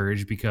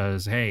splurge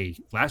because, hey,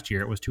 last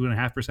year it was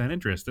 2.5%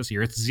 interest. This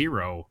year it's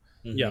 0.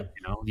 Yeah,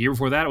 you know, the year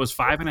before that it was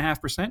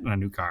 5.5% on a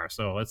new car.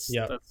 So let's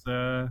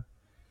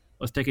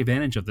take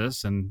advantage of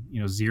this, and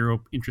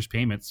 0 interest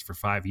payments for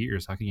 5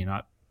 years. How can you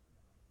not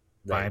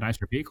buy a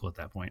nicer vehicle at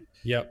that point?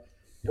 Yep.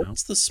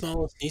 What's the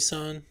smallest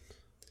Nissan?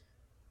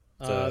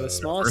 The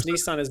smallest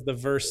Versa? Nissan is the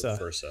Versa.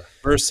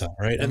 Versa,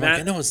 right? And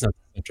I know it's not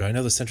the Sentra. I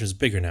know the Sentra is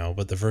bigger now,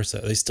 but the Versa,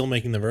 are they still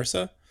making the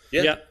Versa?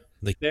 Yeah.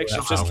 They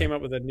actually just came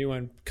up with a new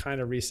one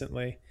kind of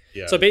recently.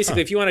 Yeah. So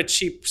basically, if you want a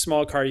cheap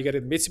small car, you got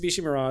a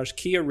Mitsubishi Mirage,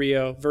 Kia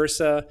Rio,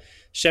 Versa,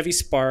 Chevy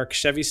Spark,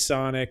 Chevy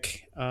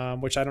Sonic,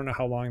 which I don't know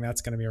how long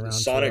that's going to be around.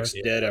 Sonic's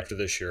dead after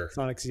this year.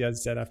 Sonic's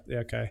dead after.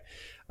 Okay.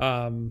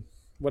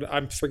 What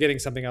I'm forgetting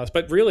something else,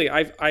 but really,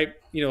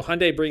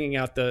 Hyundai bringing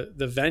out the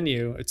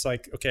Venue. It's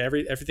like, okay,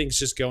 everything's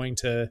just going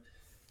to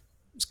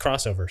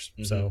crossovers.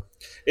 Mm-hmm. So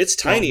it's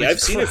tiny.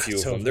 I've seen a few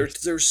of them.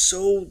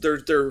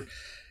 They're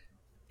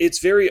it's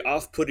very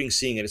off-putting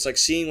seeing it. It's like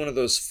seeing one of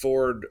those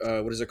Ford,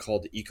 what is it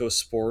called,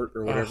 EcoSport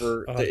or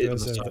whatever. They're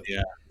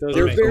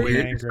very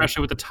weird, especially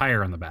with the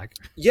tire on the back.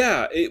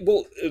 Yeah,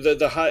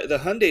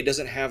 the Hyundai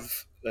doesn't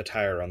have a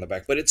tire on the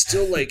back, but it's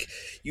still like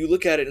you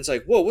look at it and it's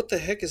like, whoa, what the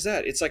heck is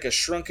that? It's like a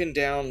shrunken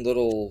down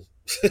little,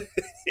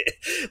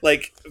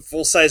 like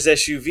full-size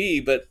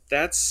SUV. But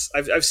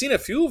I've seen a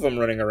few of them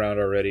running around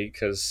already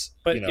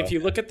if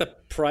you look at the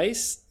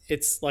price,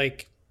 it's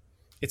like.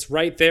 It's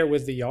right there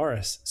with the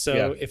Yaris.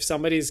 So if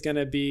somebody's going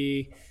to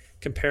be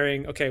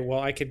comparing, okay, well,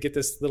 I could get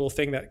this little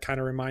thing that kind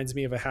of reminds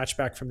me of a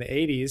hatchback from the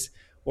 80s,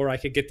 or I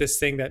could get this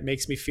thing that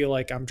makes me feel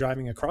like I'm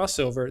driving a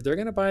crossover, they're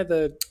going to buy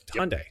the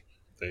Hyundai.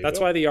 That's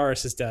why the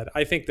Yaris is dead.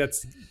 I think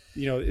that's,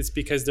 it's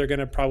because they're going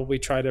to probably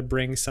try to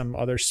bring some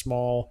other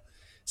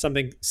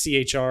something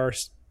CHR,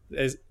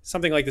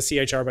 something like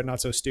the CHR, but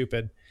not so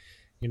stupid,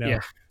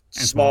 Yeah.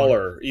 And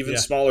smaller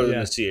than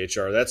the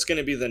CHR. That's going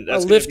to be a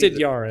lifted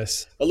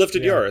Yaris. A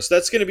lifted Yaris.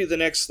 That's going to be the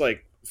next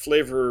like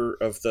flavor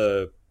of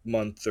the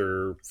month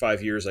or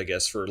 5 years, I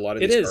guess, for a lot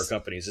of these car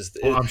companies.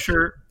 I'm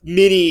sure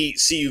mini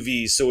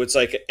CUVs. So it's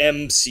like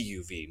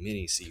MCUV,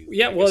 mini CUV.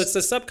 Yeah, well, it's the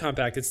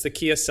subcompact. It's the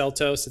Kia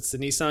Seltos. It's the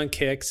Nissan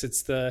Kicks.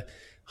 It's the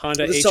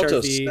Honda HRV.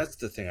 Seltos, that's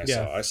the thing I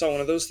saw. I saw one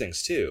of those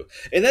things too.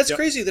 And that's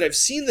crazy that I've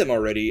seen them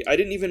already. I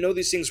didn't even know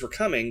these things were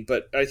coming,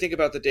 but I think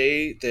about the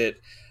day that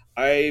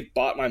I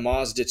bought my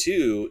Mazda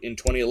 2 in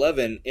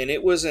 2011, and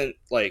it wasn't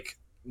like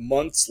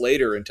months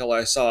later until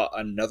I saw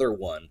another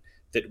one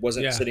that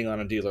wasn't sitting on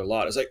a dealer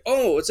lot. It's like,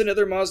 oh, it's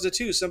another Mazda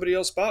 2. Somebody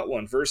else bought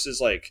one,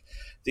 versus like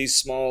these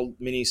small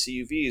mini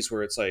CUVs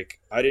where it's like,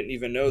 I didn't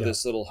even know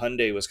this little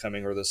Hyundai was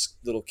coming or this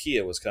little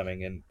Kia was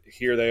coming, and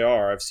here they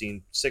are. I've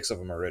seen 6 of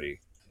them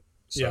already.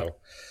 So.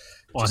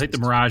 Well, I think the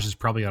Mirage is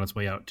probably on its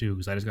way out too,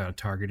 because I just got a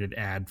targeted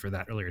ad for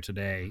that earlier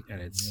today,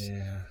 and it's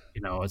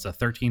it's a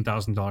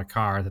 $13,000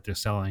 car that they're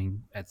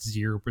selling at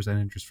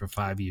 0% interest for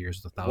 5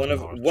 years with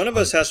 $1,000. One of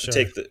us has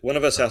to one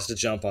of us has to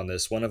jump on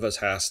this. One of us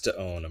has to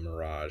own a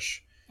Mirage.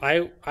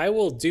 I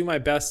will do my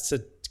best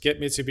to get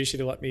Mitsubishi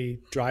to let me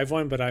drive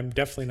one, but I'm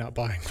definitely not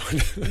buying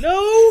one.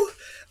 No,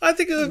 I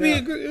think it would be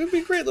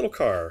a great little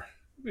car.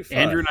 It'd be fun.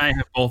 Andrew and I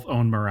have both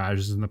owned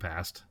Mirages in the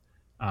past.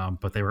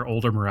 But they were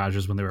older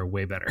Mirages when they were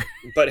way better.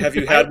 But have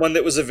you had one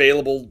that was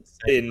available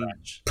in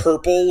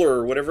purple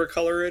or whatever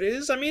color it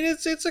is? I mean,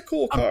 it's a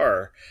cool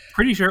car.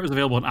 Pretty sure it was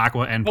available in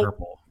aqua and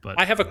purple. But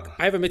I have a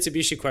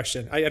Mitsubishi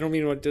question. I don't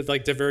mean to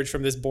like diverge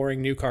from this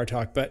boring new car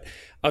talk, but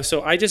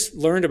so I just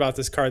learned about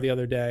this car the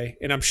other day,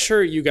 and I'm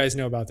sure you guys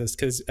know about this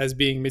because as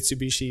being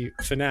Mitsubishi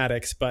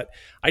fanatics. But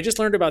I just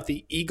learned about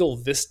the Eagle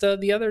Vista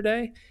the other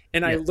day,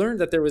 and I learned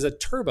that there was a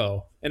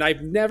turbo, and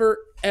I've never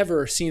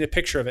ever seen a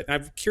picture of it.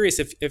 And I'm curious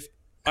if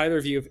either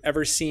of you have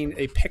ever seen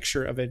a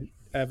picture of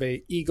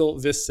a Eagle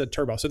Vista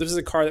Turbo. So this is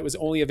a car that was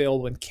only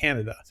available in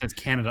Canada. It's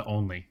Canada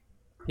only.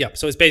 Yep.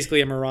 So it's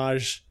basically a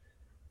Mirage,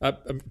 a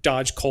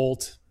Dodge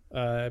Colt.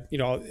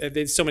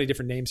 There's so many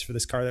different names for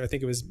this car. I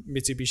think it was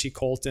Mitsubishi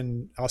Colt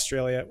in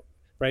Australia,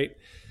 right?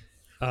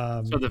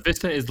 So the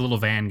Vista is the little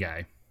van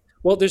guy.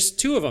 Well, there's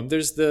two of them.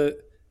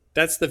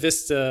 That's the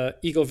Vista,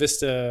 Eagle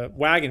Vista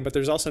wagon, but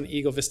there's also an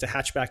Eagle Vista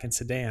hatchback and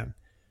sedan.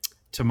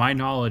 To my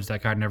knowledge,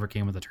 that car never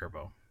came with a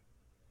turbo.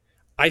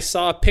 I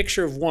saw a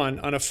picture of one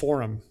on a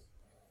forum,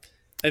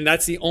 and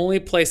that's the only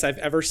place I've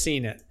ever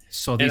seen it.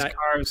 So these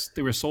cars,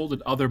 they were sold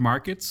in other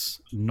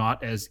markets,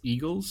 not as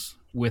Eagles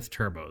with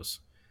turbos.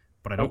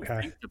 But I don't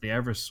think that they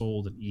ever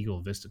sold an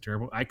Eagle Vista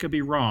Turbo. I could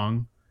be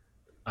wrong.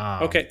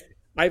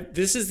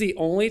 This is the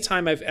only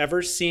time I've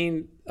ever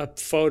seen a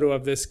photo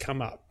of this come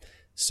up.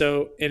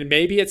 So, and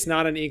maybe it's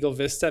not an Eagle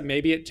Vista.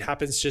 Maybe it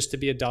happens just to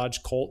be a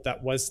Dodge Colt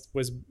that was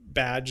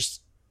badged.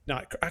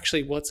 Not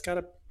actually. Well, it's got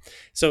a.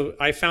 So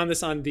I found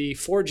this on the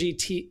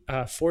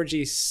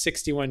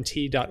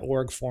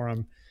 4G61T.org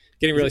forum.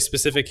 Getting really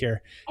specific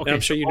here. Okay, and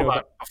I'm sure you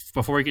know.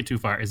 Before we get too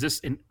far, is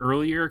this an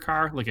earlier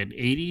car, like an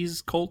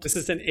 80s Colt? This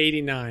is an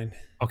 89.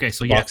 Okay,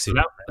 so yeah, so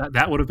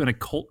that would have been a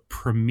Colt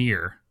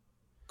Premier.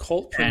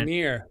 Colt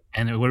Premier.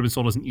 And it would have been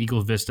sold as an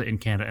Eagle Vista in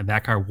Canada, and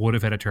that car would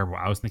have had a turbo.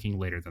 I was thinking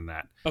later than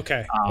that.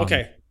 Okay.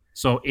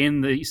 So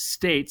in the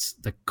States,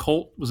 the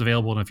Colt was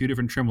available in a few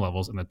different trim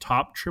levels, and the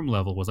top trim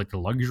level was like the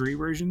luxury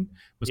version,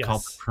 was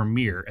called the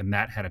Premier, and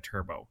that had a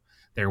turbo.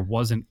 There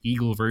was an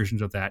Eagle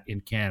version of that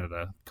in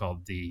Canada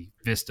called the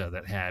Vista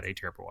that had a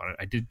turbo on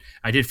it.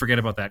 I did forget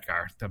about that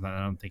car.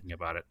 I'm thinking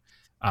about it.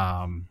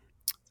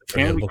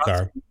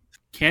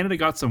 Canada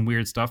got some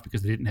weird stuff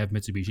because they didn't have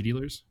Mitsubishi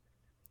dealers.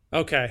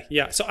 Okay,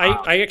 yeah. So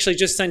I actually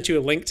just sent you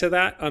a link to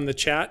that on the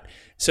chat.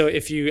 So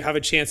if you have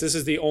a chance, this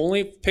is the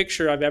only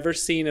picture I've ever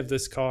seen of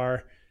this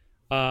car,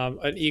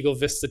 an Eagle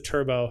Vista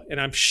Turbo,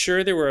 and I'm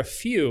sure there were a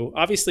few.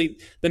 Obviously,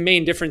 the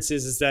main difference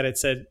is that it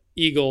said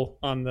Eagle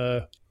on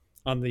the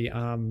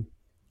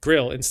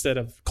grill instead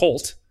of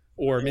Colt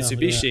or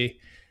Mitsubishi.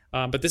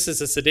 Yeah. But this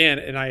is a sedan,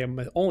 and I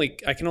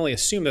can only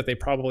assume that they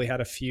probably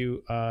had a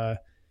few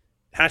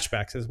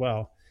hatchbacks as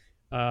well.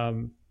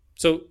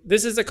 So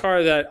this is a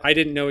car that I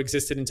didn't know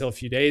existed until a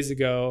few days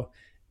ago,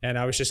 and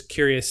I was just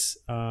curious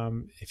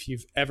if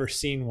you've ever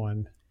seen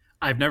one.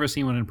 I've never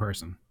seen one in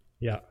person.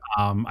 Yeah.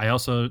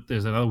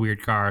 There's another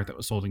weird car that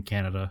was sold in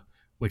Canada,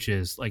 which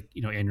is like,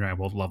 Andrew and I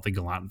both love the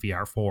Galant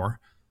VR4.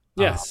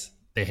 Yes.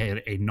 They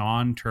had a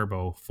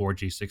non-turbo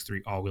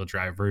 4G63 all-wheel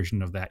drive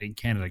version of that in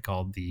Canada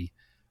called the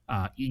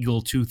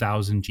Eagle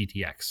 2000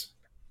 GTX.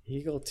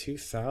 Eagle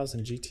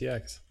 2000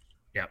 GTX.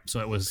 Yeah, so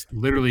it was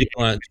literally a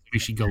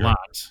Mitsubishi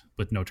Galant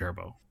with no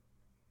turbo.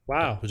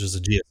 Wow. Which is a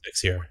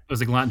GSX here. It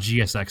was a Galant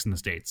GSX in the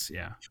States,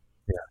 yeah.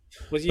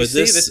 Well,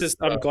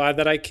 I'm glad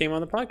that I came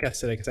on the podcast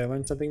today because I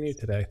learned something new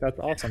today. That's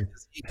awesome.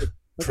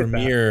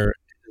 Premier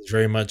is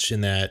very much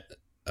in that,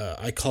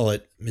 I call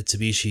it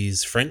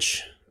Mitsubishi's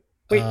French.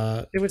 Wait,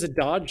 it was a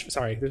Dodge.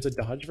 Sorry, there's a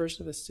Dodge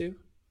version of this too?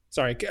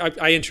 Sorry,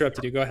 I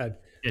interrupted you. Go ahead.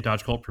 Yeah,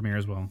 Dodge Colt Premier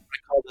as well. I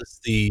call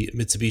this the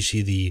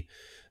Mitsubishi,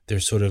 their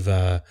sort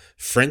of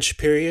French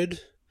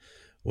period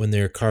when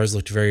their cars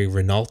looked very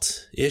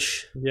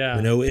Renault-ish. Yeah.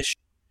 Renault-ish.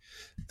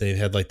 They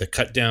had like the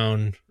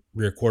cut-down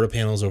rear quarter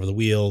panels over the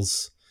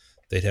wheels.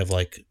 They'd have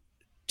like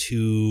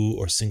two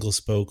or single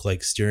spoke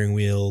like steering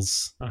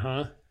wheels.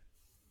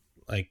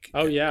 Like,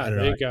 oh yeah,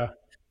 there you go.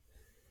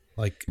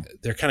 Like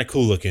they're kind of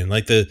cool looking.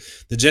 Like the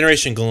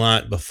generation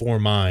Galant before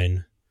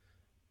mine,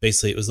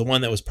 basically it was the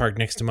one that was parked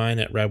next to mine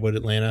at Radwood,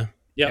 Atlanta.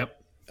 Yep.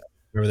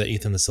 Remember that,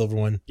 Ethan, the silver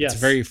one? Yes.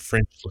 It's very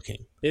French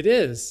looking. It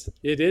is.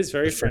 It is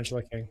very French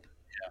looking.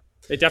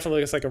 Yeah. It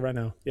definitely looks like a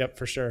Renault. Yep,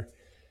 for sure.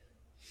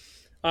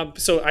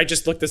 So I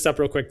just looked this up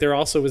real quick. There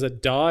also was a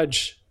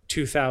Dodge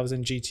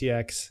 2000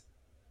 GTX.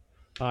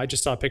 I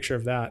just saw a picture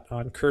of that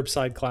on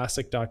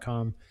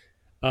curbsideclassic.com.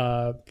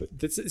 But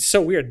it's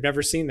so weird.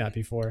 Never seen that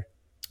before.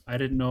 I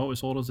didn't know it was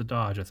sold as a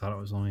Dodge. I thought it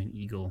was only an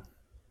Eagle.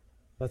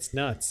 That's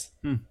nuts.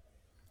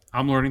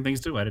 I'm learning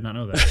things too. I did not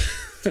know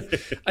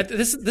that.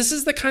 This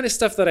is the kind of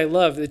stuff that I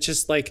love. It's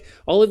just like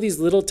all of these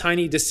little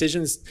tiny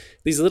decisions,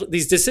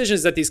 these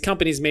decisions that these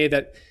companies made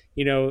that,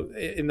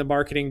 in the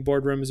marketing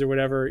boardrooms or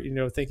whatever,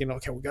 thinking,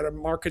 okay, we got to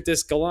market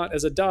this Galant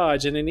as a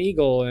Dodge and an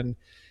Eagle. And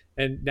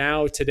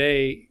now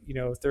today,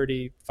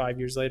 35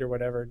 years later,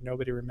 whatever,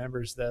 nobody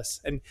remembers this.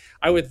 And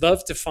I would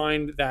love to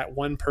find that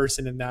one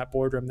person in that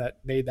boardroom that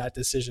made that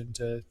decision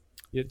to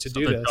do this.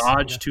 The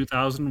Dodge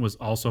 2000 was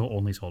also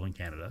only sold in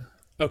Canada.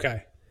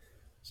 Okay.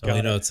 So,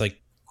 it's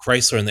like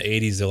Chrysler in the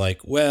 80s. They're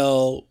like,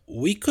 well,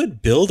 we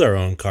could build our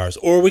own cars,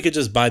 or we could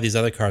just buy these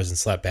other cars and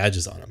slap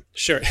badges on them.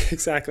 Sure,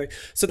 exactly.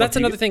 So that's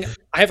another thing.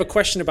 I have a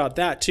question about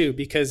that too,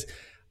 because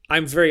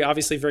I'm very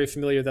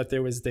familiar that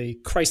there was the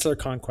Chrysler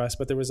Conquest,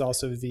 but there was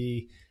also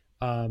the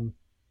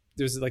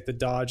like the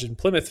Dodge and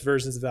Plymouth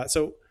versions of that.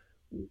 So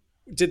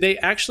did they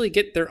actually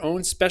get their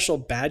own special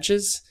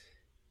badges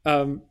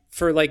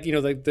for like,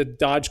 the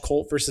Dodge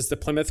Colt versus the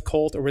Plymouth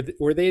Colt, or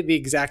were they the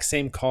exact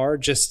same car,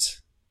 just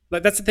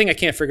Like, that's the thing I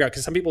can't figure out,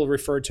 because some people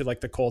refer to like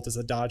the Colt as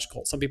a Dodge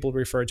Colt. Some people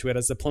refer to it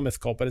as the Plymouth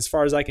Colt. But as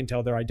far as I can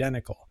tell, they're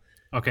identical.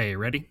 Okay, you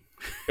ready?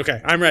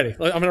 Okay, I'm ready. I'm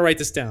going to write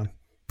this down.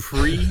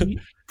 Pre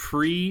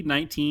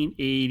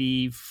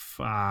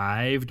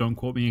 1985, don't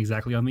quote me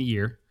exactly on the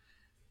year,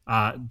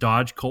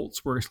 Dodge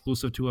Colts were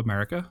exclusive to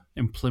America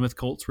and Plymouth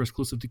Colts were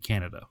exclusive to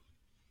Canada.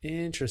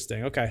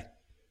 Interesting. Okay.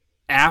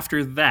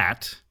 After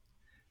that,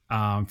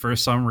 for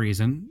some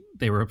reason,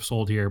 they were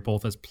sold here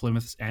both as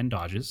Plymouths and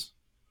Dodges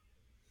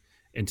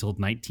until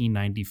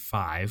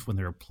 1995, when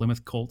there were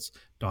Plymouth Colts,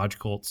 Dodge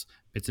Colts,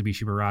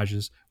 Mitsubishi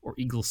Mirages, or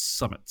Eagle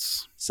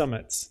Summits.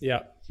 Summits,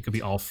 yeah. It could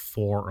be all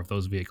four of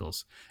those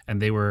vehicles.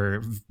 And they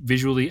were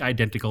visually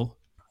identical,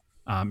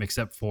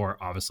 except for,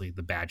 obviously,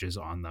 the badges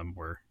on them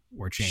were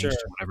changed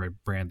to whatever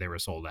brand they were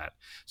sold at.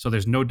 So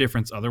there's no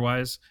difference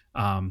otherwise.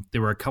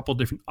 There were a couple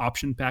different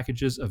option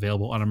packages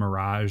available on a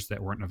Mirage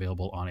that weren't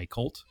available on a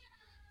Colt.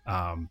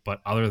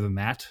 But other than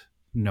that,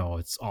 no,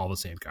 it's all the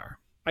same car.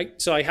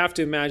 So I have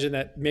to imagine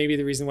that maybe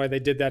the reason why they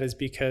did that is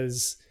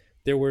because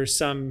there were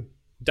some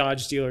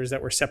Dodge dealers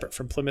that were separate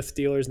from Plymouth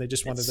dealers, and they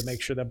just wanted to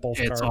make sure that both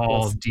cars. It's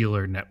all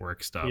dealer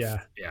network stuff.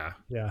 Yeah.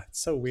 It's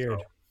so weird.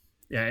 So,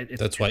 yeah,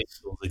 that's why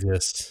Eagles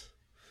exist.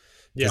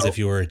 Because Yeah. if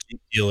you were a Jeep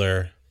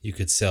dealer, you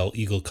could sell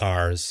Eagle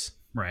cars.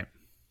 Right.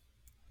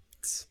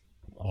 It's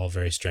all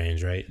very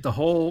strange, right? The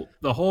whole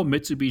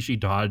Mitsubishi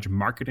Dodge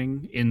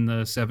marketing in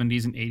the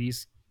 70s and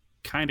 80s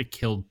kind of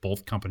killed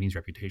both companies'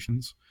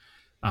 reputations.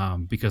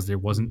 Because there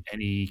wasn't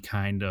any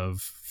kind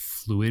of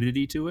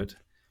fluidity to it.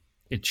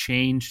 It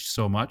changed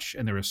so much,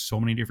 and there were so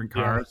many different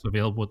cars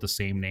available with the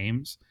same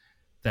names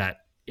that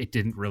it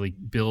didn't really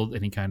build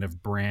any kind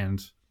of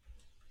brand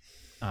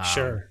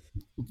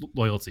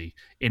loyalty.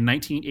 In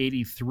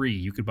 1983,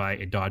 you could buy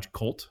a Dodge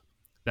Colt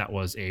that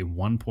was a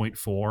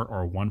 1.4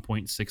 or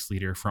 1.6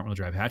 liter front-wheel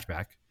drive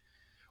hatchback,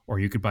 or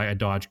you could buy a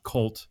Dodge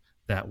Colt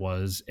that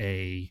was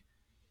a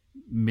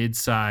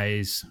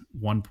mid-size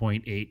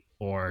 1.8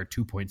 or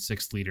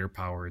 2.6 liter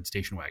powered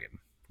station wagon,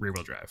 rear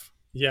wheel drive.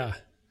 Yeah.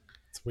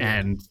 It's weird.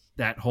 And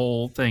that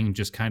whole thing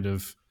just kind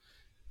of,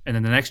 and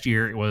then the next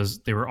year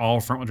they were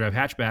all front wheel drive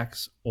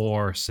hatchbacks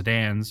or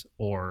sedans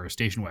or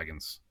station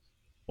wagons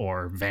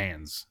or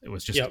vans. It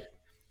was just,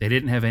 they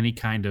didn't have any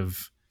kind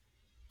of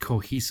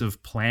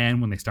cohesive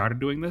plan when they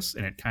started doing this,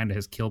 and it kind of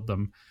has killed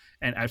them.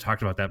 And I've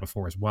talked about that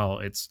before as well.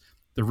 It's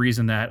the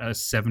reason that a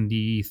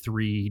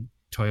 73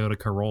 Toyota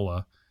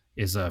Corolla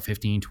is a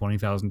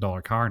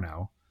 $15,000-$20,000 car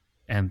now.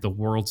 And the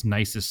world's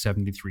nicest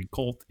 73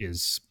 Colt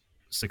is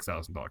a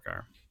 $6,000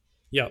 car.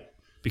 Yep.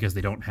 Because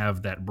they don't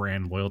have that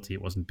brand loyalty.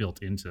 It wasn't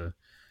built into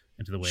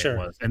the way it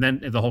was. And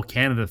then the whole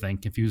Canada thing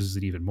confuses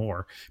it even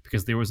more,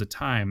 because there was a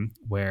time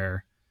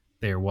where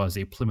there was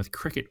a Plymouth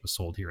Cricket was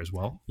sold here as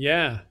well.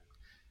 Yeah.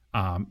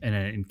 And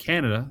in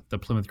Canada, the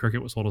Plymouth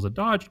Cricket was sold as a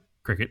Dodge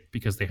Cricket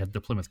because they had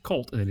the Plymouth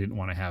Colt and they didn't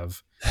want to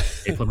have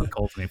a Plymouth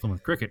Colt and a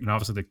Plymouth Cricket. And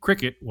obviously the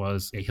Cricket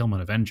was a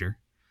Hillman Avenger,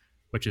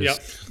 which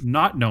is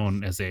not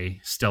known as a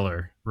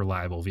stellar,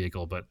 reliable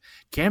vehicle. But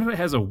Canada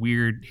has a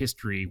weird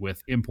history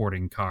with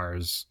importing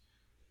cars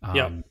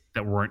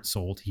that weren't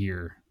sold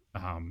here.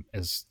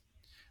 As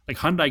like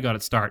Hyundai got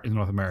its start in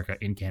North America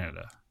in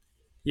Canada.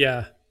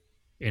 Yeah.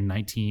 In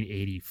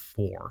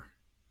 1984.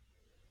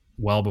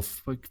 Well, a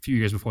few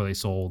years before they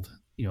sold,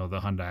 the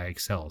Hyundai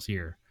Excels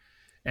here.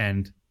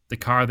 And the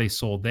car they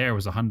sold there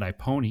was a Hyundai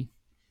Pony.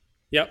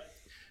 Yep.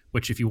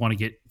 Which, if you want to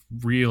get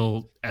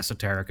real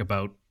esoteric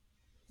about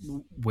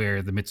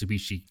where the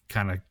Mitsubishi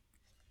kind of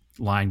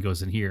line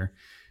goes in here,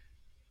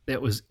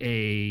 that was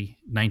a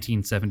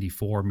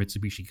 1974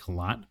 Mitsubishi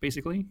Galant,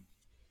 basically.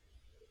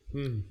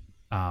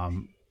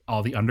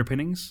 All the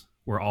underpinnings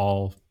were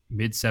all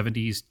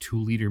mid-70s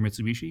 2-liter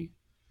Mitsubishi.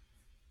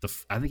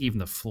 I think even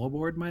the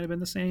floorboard might have been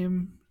the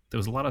same. There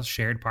was a lot of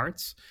shared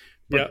parts.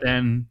 But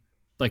then,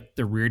 like,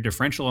 the rear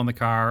differential on the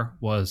car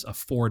was a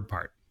Ford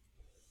part.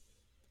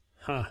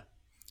 Huh.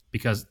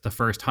 Because the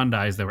first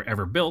Hyundais that were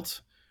ever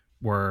built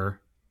were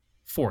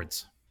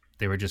Fords.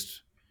 They were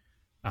just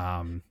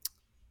badge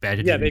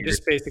engineered. Yeah, they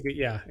just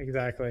basically,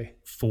 exactly.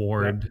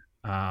 Ford.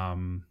 Yep. I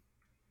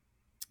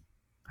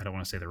don't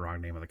want to say the wrong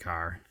name of the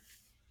car.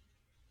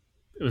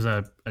 It was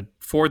a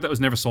Ford that was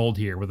never sold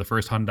here, were the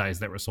first Hyundais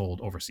that were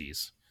sold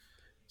overseas.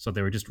 So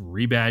they were just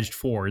rebadged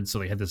Fords. So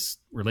they had this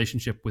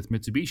relationship with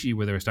Mitsubishi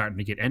where they were starting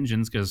to get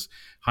engines because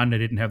Honda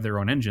didn't have their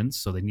own engines.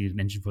 So they needed an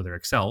engine for their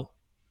Excel.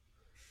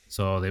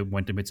 So they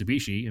went to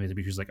Mitsubishi, and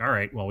Mitsubishi was like, all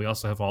right, well, we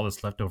also have all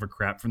this leftover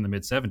crap from the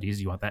mid-70s.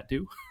 You want that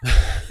too?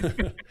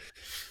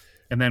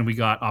 And then we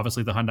got,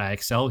 obviously, the Hyundai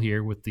Excel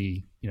here with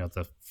the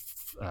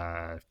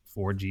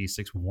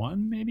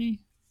 4G61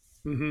 maybe?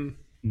 Mm-hmm.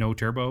 No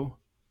turbo.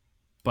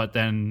 But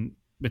then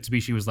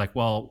Mitsubishi was like,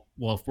 well,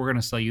 if we're going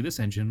to sell you this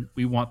engine,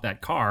 we want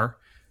that car.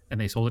 And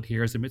they sold it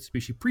here as a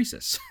Mitsubishi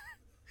Precis.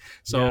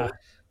 So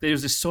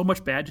there's just so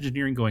much badge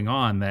engineering going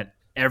on that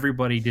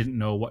everybody didn't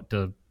know what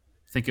to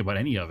think about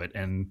any of it.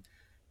 And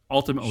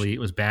ultimately, it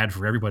was bad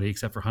for everybody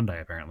except for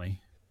Hyundai, apparently.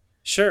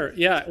 Sure.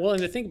 Yeah. Well,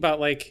 and to think about,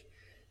 like,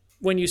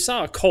 when you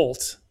saw a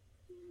Colt,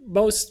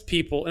 most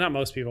people, not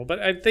most people, but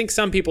I think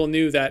some people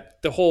knew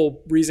that the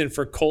whole reason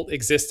for Colt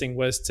existing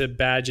was to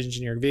badge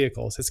engineer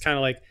vehicles. It's kind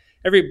of like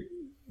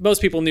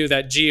most people knew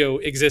that Geo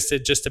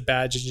existed just to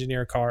badge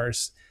engineer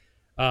cars.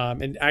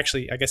 And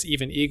actually, I guess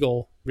even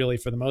Eagle, really,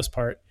 for the most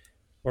part,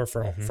 or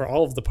for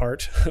all of the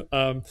part,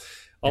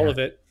 all of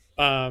it.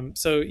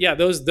 So yeah,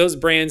 those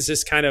brands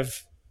just kind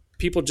of,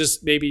 people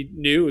just maybe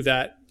knew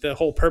that the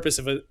whole purpose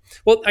of it.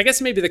 Well, I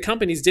guess maybe the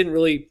companies didn't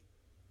really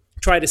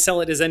try to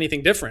sell it as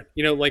anything different.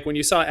 Like when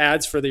you saw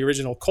ads for the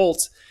original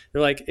Colts,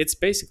 they're like, it's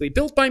basically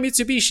built by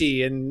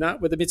Mitsubishi and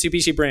not with the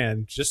Mitsubishi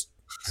brand. Just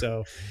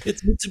so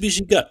it's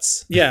Mitsubishi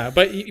guts. Yeah,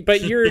 but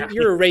you're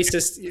a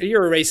racist.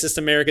 You're a racist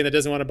American that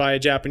doesn't want to buy a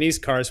Japanese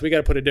car, so we got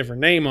to put a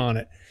different name on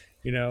it.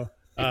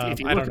 If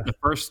you look at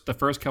the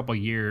first couple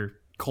year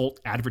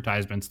Colt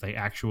advertisements, they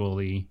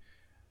actually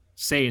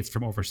say it's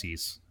from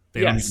overseas.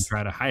 They don't even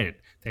try to hide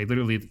it. They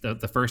literally,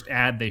 the first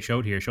ad they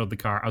showed the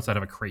car outside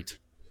of a crate.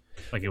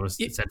 Like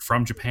it said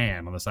from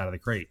Japan on the side of the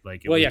crate.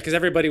 Because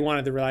everybody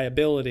wanted the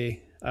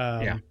reliability.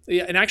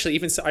 And actually,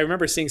 even I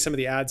remember seeing some of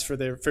the ads for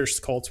the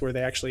first Colts where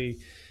they actually,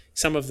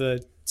 some of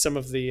the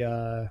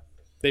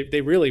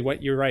they really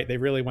went. You're right. They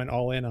really went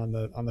all in on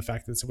the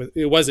fact that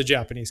it was a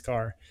Japanese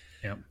car.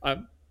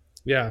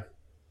 Yeah.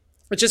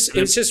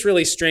 It's just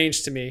really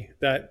strange to me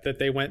that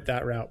they went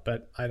that route,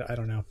 but I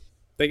don't know.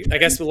 I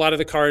guess a lot of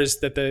the cars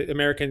that the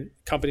American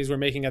companies were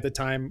making at the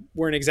time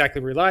weren't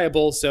exactly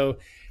reliable, so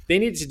they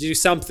needed to do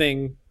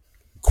something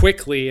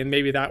quickly, and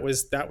maybe that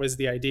was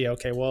the idea.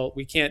 Okay, well,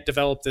 we can't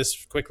develop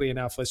this quickly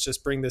enough. Let's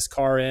just bring this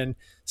car in,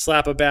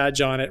 slap a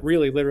badge on it.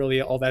 Really,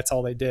 literally, that's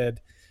all they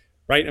did,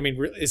 right? I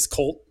mean, is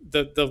Colt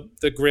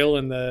the grill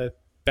and the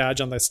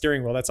badge on the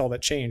steering wheel? That's all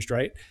that changed,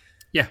 right?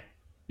 Yeah,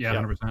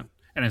 100%.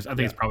 And I think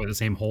it's probably the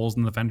same holes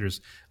in the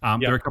fenders.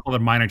 There are a couple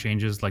of minor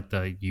changes, like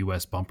the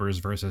U.S. bumpers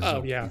versus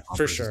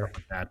for sure,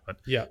 like that. But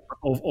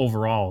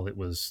overall,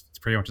 it's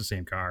pretty much the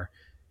same car.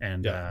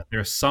 And there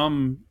are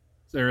some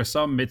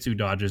Mitsu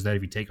Dodges that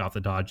if you take off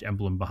the Dodge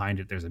emblem behind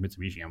it, there's a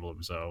Mitsubishi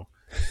emblem. So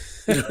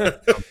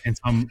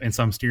and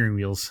some steering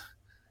wheels,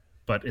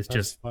 but it's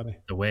just funny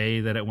the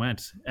way that it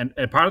went. And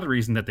part of the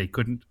reason that they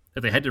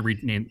had to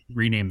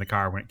rename the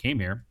car when it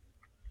came here.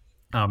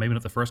 Maybe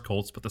not the first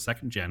Colts, but the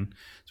second gen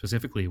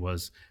specifically,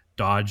 was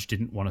Dodge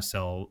didn't want to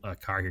sell a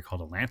car here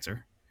called a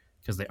Lancer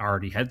because they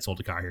already had sold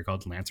a car here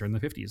called the Lancer in the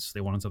 50s. They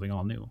wanted something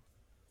all new.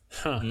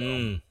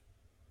 And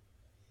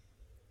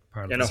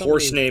a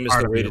horse name is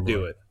the way to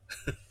do it.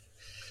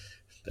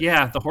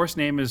 Yeah, the horse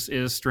name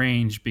is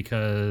strange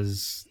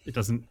because it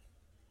doesn't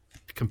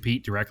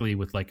compete directly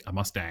with like a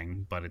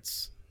Mustang, but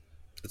it's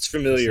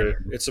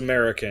familiar. It's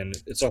American.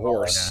 It's a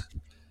horse.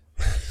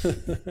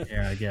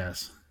 Yeah, I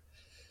guess.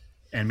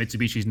 And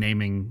Mitsubishi's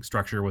naming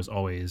structure was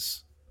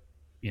always,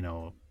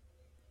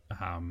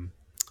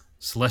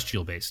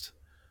 celestial based.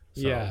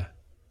 So, yeah,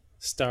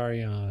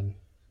 Starion.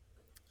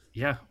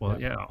 Yeah, well,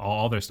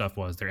 all their stuff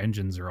was. Their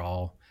engines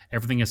are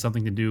everything has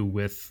something to do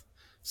with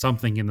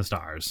something in the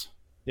stars.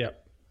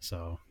 Yep.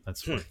 So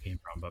that's where it came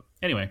from. But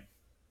anyway,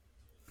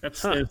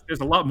 there's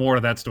a lot more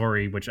to that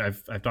story, which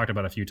I've talked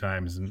about a few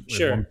times. And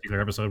there's one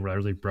particular episode where I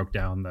really broke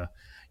down the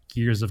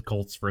gears of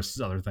Colts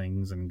versus other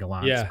things, and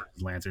Gallants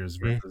versus Lancers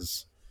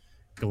versus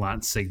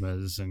Galant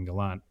Sigmas and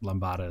Galant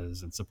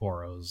Lambadas and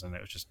Sapporos, and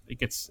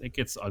it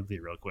gets ugly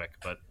real quick.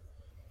 But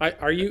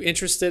are you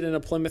interested in a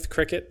Plymouth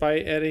Cricket by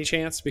any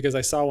chance? Because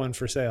I saw one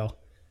for sale.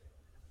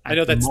 I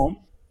know that's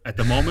at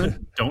the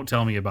moment. Don't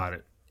tell me about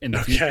it. In the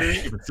future,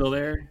 if it's still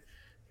there,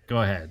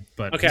 go ahead.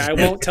 But okay, I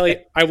won't tell you.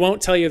 I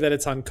won't tell you that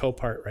it's on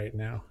Copart right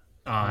now.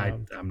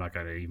 I'm not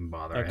going to even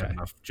bother. Okay. I have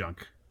enough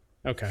junk.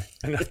 Okay,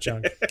 enough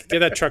junk. Get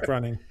that truck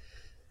running.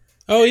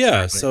 Oh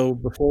yeah. So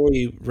before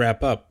we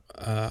wrap up,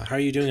 how are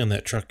you doing on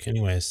that truck,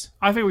 anyways?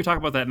 I think we talk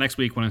about that next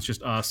week when it's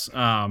just us.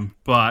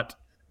 But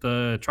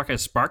the truck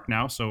has spark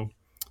now, so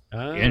the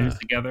engine's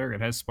together.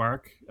 It has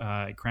spark.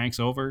 It cranks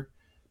over.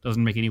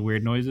 Doesn't make any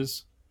weird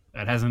noises.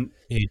 It hasn't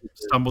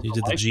stumbled. You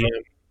did the GM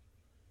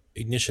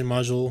ignition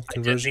module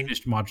conversion.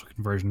 Ignition module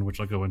conversion, which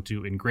I'll go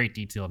into in great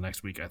detail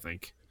next week, I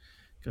think,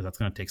 because that's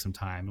going to take some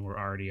time. And we're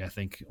already, I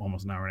think,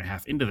 almost an hour and a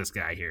half into this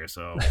guy here,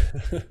 so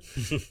I'm going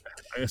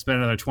to spend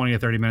another 20 or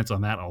 30 minutes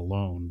on that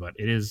alone. But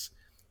it is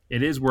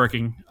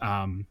working.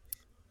 The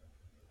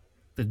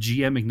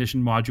GM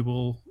ignition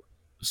module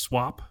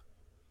swap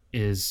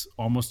is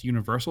almost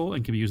universal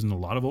and can be used in a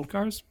lot of old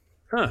cars.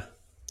 And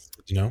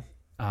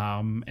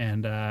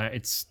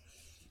it's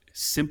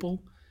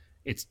simple,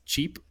 it's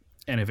cheap,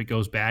 and if it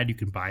goes bad, you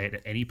can buy it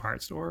at any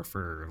part store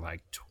for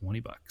like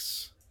 $20.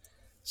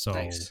 So,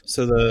 nice.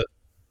 So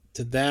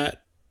did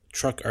that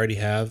truck already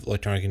have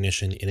electronic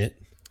ignition in it?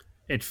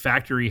 It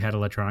factory had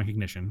electronic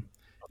ignition.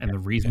 And the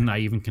reason I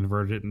even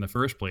converted it in the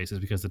first place is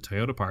because the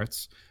Toyota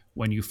parts,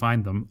 when you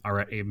find them,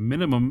 are at a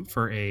minimum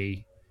for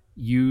a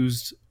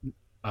used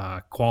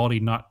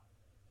quality not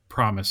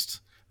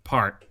promised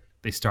part.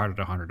 They start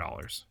at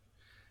 $100.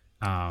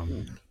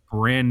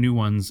 Brand new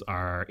ones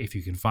are, if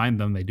you can find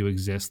them, they do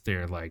exist.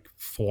 They're like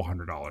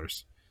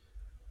 $400,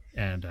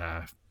 and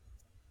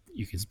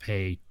you can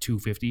pay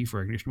 $250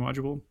 for ignition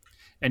module.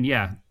 And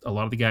yeah, a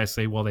lot of the guys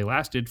say, well, they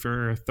lasted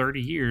for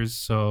 30 years.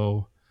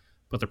 So,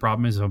 but the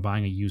problem is if I'm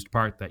buying a used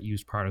part, that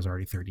used part is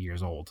already 30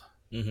 years old.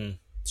 Mm-hmm.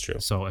 It's true.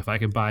 So if I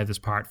can buy this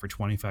part for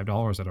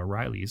 $25 at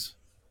O'Reilly's,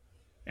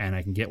 and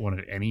I can get one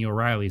at any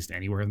O'Reilly's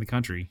anywhere in the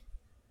country,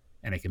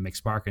 and it can make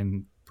spark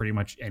in pretty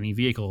much any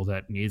vehicle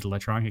that needs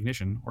electronic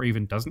ignition or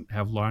even doesn't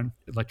have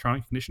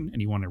electronic ignition,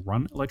 and you want to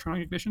run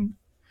electronic ignition,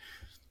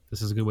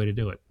 this is a good way to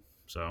do it.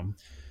 So,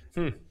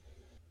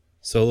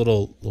 So a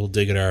little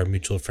dig at our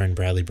mutual friend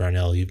Bradley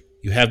Brownell. You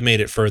have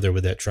made it further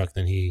with that truck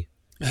than he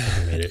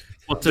ever made it.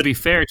 well, to be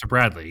fair to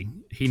Bradley,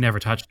 he never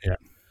touched it. Yeah.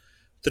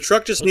 The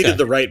truck just needed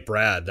the right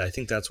Brad. I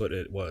think that's what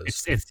it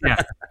was.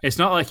 It's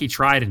not like he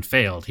tried and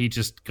failed. He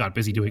just got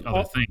busy doing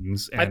other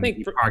things, and I think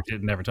he parked it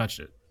and never touched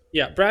it.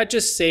 Yeah, Brad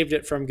just saved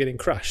it from getting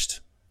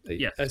crushed.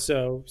 Yeah.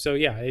 So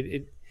yeah,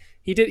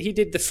 he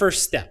did the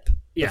first step.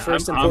 The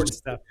first important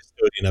step.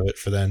 Custodian of it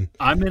for then.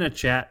 I'm in a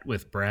chat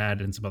with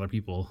Brad and some other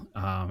people,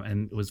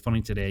 and it was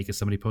funny today because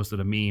somebody posted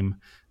a meme,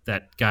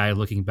 that guy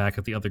looking back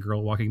at the other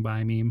girl walking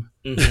by meme,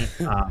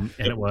 and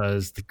it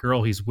was the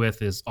girl he's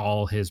with is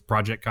all his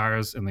project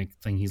cars, and the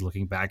thing he's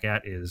looking back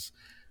at is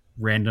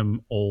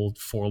random old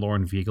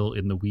forlorn vehicle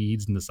in the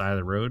weeds in the side of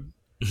the road.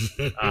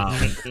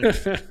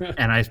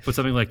 And I put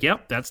something like,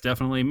 "Yep, that's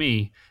definitely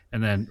me,"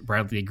 and then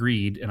Bradley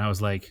agreed, and I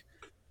was like,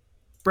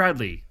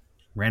 "Bradley,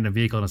 random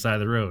vehicle on the side of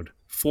the road.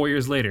 4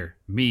 years later,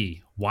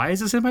 me. Why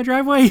is this in my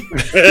driveway?"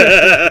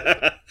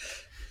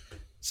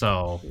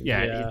 So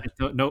yeah.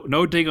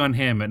 No dig on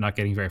him at not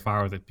getting very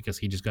far with it because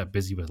he just got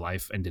busy with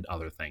life and did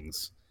other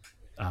things.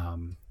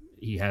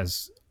 He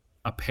has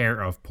a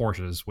pair of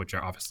Porsches, which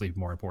are obviously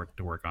more important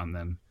to work on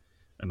than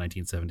a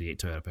 1978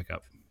 Toyota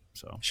pickup.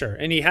 So sure,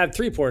 and he had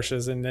 3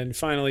 Porsches, and then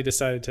finally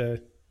decided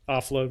to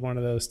offload one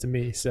of those to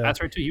me. So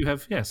that's right too. You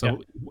have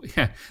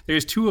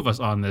there's 2 of us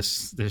on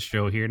this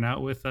show here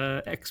now with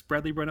ex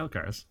Bradley Brownell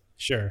cars.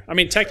 Sure. I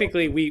mean,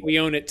 technically, we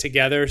own it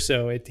together,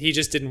 so he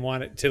just didn't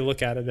want it to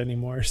look at it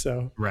anymore.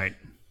 So right.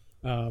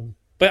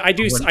 But I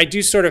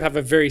do sort of have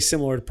a very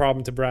similar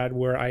problem to Brad,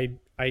 where I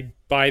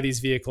buy these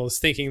vehicles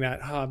thinking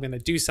that I'm going to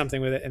do something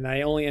with it, and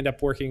I only end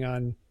up working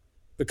on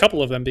a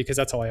couple of them because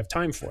that's all I have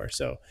time for.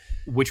 So,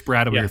 which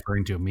Brad are we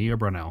referring to, me or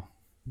Brownell?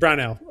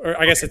 Brownell, or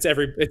I guess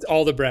it's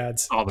all the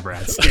Brads. All the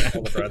Brads. Yeah.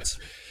 All the Brads.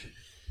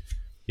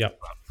 Yep.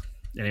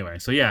 Anyway,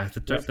 so yeah,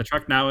 the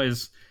truck now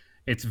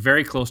it's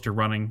very close to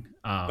running.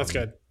 That's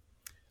good.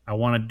 I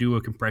want to do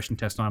a compression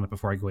test on it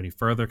before I go any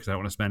further because I don't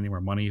want to spend any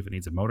more money if it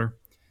needs a motor.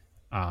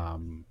 So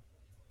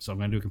I'm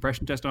going to do a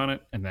compression test on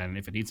it, and then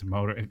if it needs a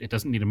motor, if it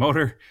doesn't need a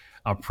motor,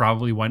 I'll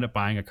probably wind up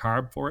buying a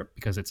carb for it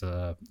because it's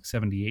a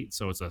 78,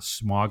 so it's a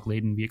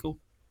smog-laden vehicle.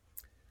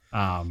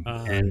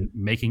 And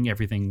making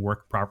everything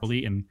work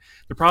properly. And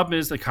the problem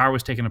is the car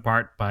was taken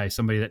apart by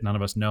somebody that none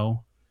of us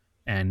know,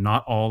 and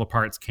not all the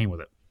parts came with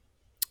it.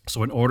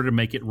 So in order to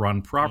make it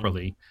run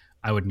properly,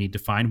 I would need to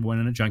find one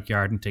in a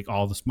junkyard and take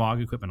all the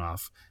smog equipment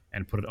off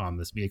and put it on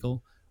this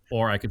vehicle,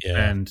 or I could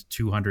spend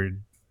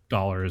 $200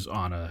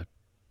 on a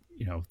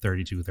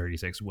 32,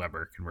 36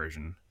 Weber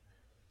conversion.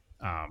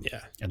 And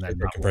then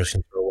not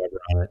compression for a Weber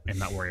on it and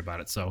not worry about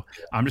it. So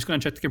I'm just going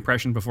to check the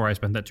compression before I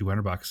spend that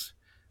 $200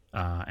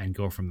 and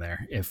go from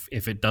there.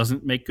 If it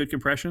doesn't make good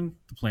compression,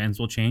 the plans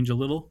will change a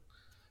little.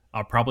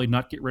 I'll probably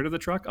not get rid of the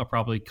truck. I'll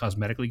probably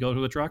cosmetically go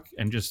to the truck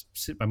and just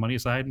sit my money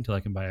aside until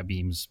I can buy a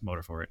Beams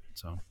motor for it.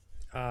 So,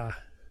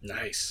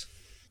 nice.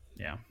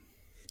 Yeah,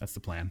 that's the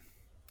plan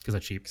because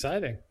that's cheap.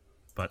 Exciting.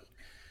 But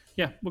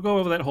yeah, we'll go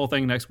over that whole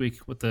thing next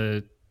week with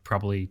the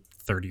probably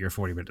 30 or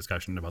 40-minute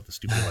discussion about the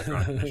stupid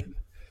electronic ignition.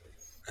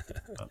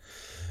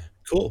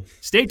 Cool.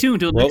 Stay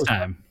tuned till next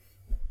time.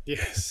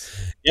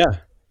 Yes. Yeah.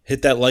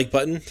 Hit that like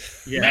button.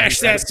 Yeah, mash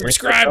that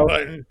subscribe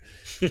button.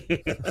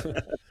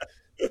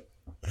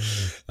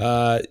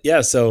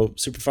 So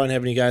super fun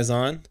having you guys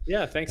on.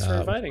 Yeah, thanks for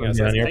inviting us.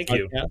 Thank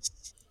you.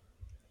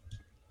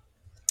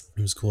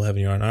 It was cool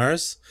having you on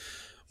ours.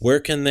 Where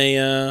can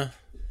they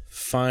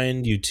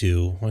find you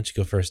two? Why don't you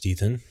go first,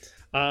 Ethan?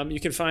 You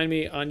can find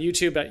me on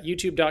YouTube at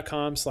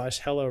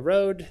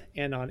youtube.com/HelloRoad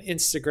and on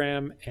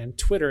Instagram and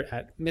Twitter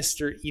at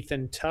Mr.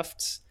 Ethan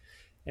Tufts.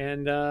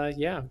 And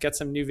got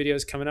some new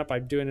videos coming up.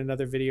 I'm doing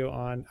another video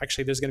on,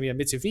 actually, there's going to be a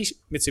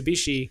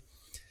Mitsubishi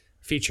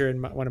feature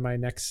in one of my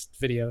next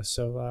videos.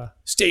 So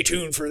stay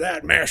tuned for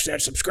that. Mash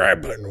that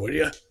subscribe button, will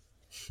you?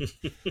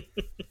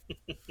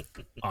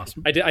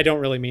 Awesome. I don't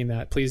really mean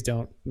that. Please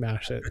don't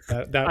mash it.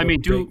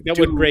 That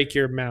would break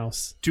your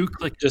mouse. Do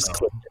click. Just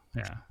click it.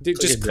 Yeah.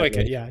 Just click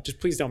it. Yeah. Just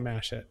please don't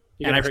mash it.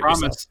 And I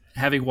promise,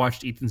 having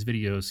watched Ethan's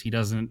videos, he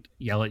doesn't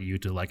yell at you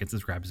to like and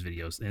subscribe his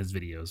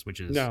videos,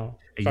 which is a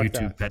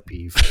YouTube pet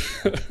peeve.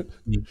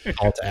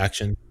 Call to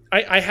action.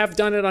 I have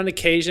done it on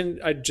occasion,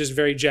 just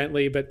very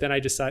gently, but then I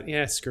decide,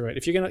 screw it.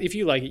 If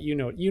you like it, you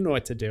know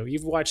what to do.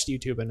 You've watched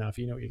YouTube enough,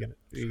 you know what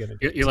you're gonna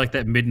do. You're like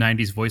that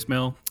mid-90s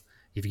voicemail.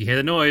 If you hear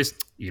the noise,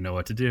 you know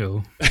what to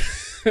do.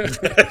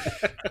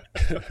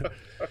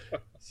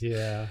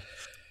 Yeah.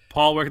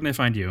 Paul, where can they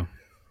find you?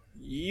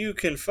 You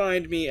can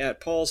find me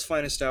at Paul's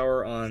Finest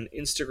Hour on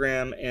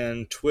Instagram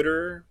and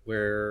Twitter,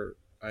 where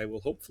I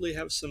will hopefully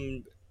have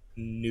some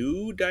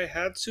new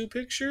Daihatsu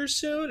pictures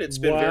soon. It's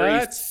been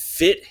very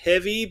fit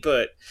heavy,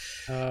 but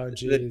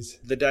the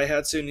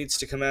Daihatsu needs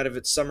to come out of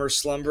its summer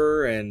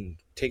slumber and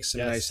take some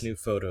nice new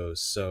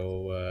photos.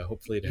 So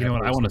hopefully, you know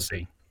what I want to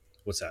see.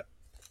 What's that?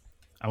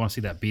 I want to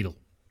see that Beetle.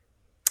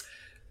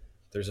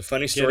 There's a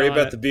funny story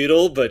about the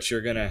Beetle, but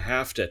you're going to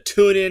have to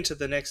tune in to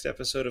the next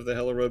episode of the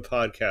Hello Road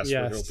podcast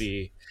where it'll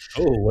be...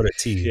 Oh, what a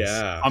tease.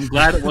 Yeah. I'm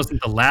glad it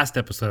wasn't the last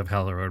episode of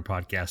Hello Road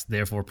podcast,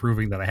 therefore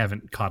proving that I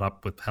haven't caught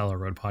up with Hello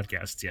Road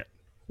podcasts yet.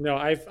 No,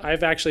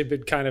 I've actually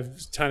been kind of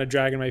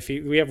dragging my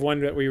feet. We have one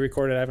that we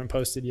recorded I haven't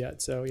posted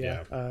yet, so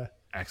yeah.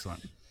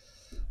 Excellent.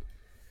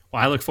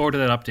 Well, I look forward to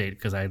that update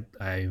because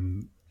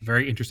I'm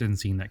very interested in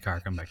seeing that car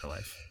come back to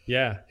life.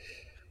 Yeah.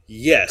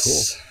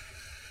 Yes. Cool.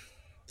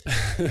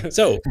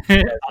 So,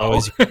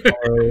 always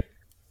follow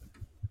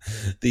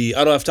the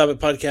Auto Off Topic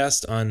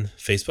podcast on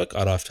Facebook,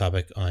 Auto Off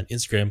Topic on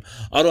Instagram,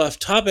 Auto Off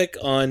Topic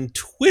on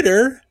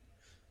Twitter.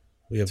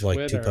 We have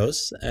like 2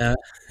 posts. And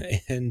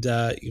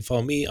you can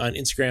follow me on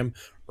Instagram,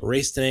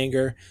 Raced in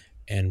Anger.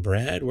 And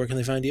Brad, where can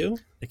they find you?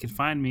 They can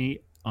find me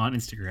on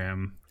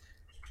Instagram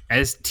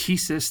as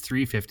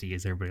TSIS350,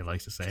 as everybody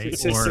likes to say,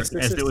 or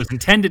as it was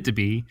intended to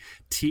be,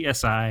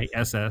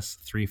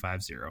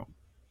 TSISS350.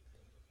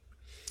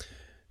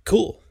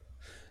 Cool.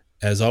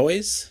 As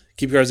always,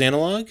 keep your cars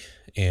analog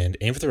and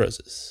aim for the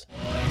roses.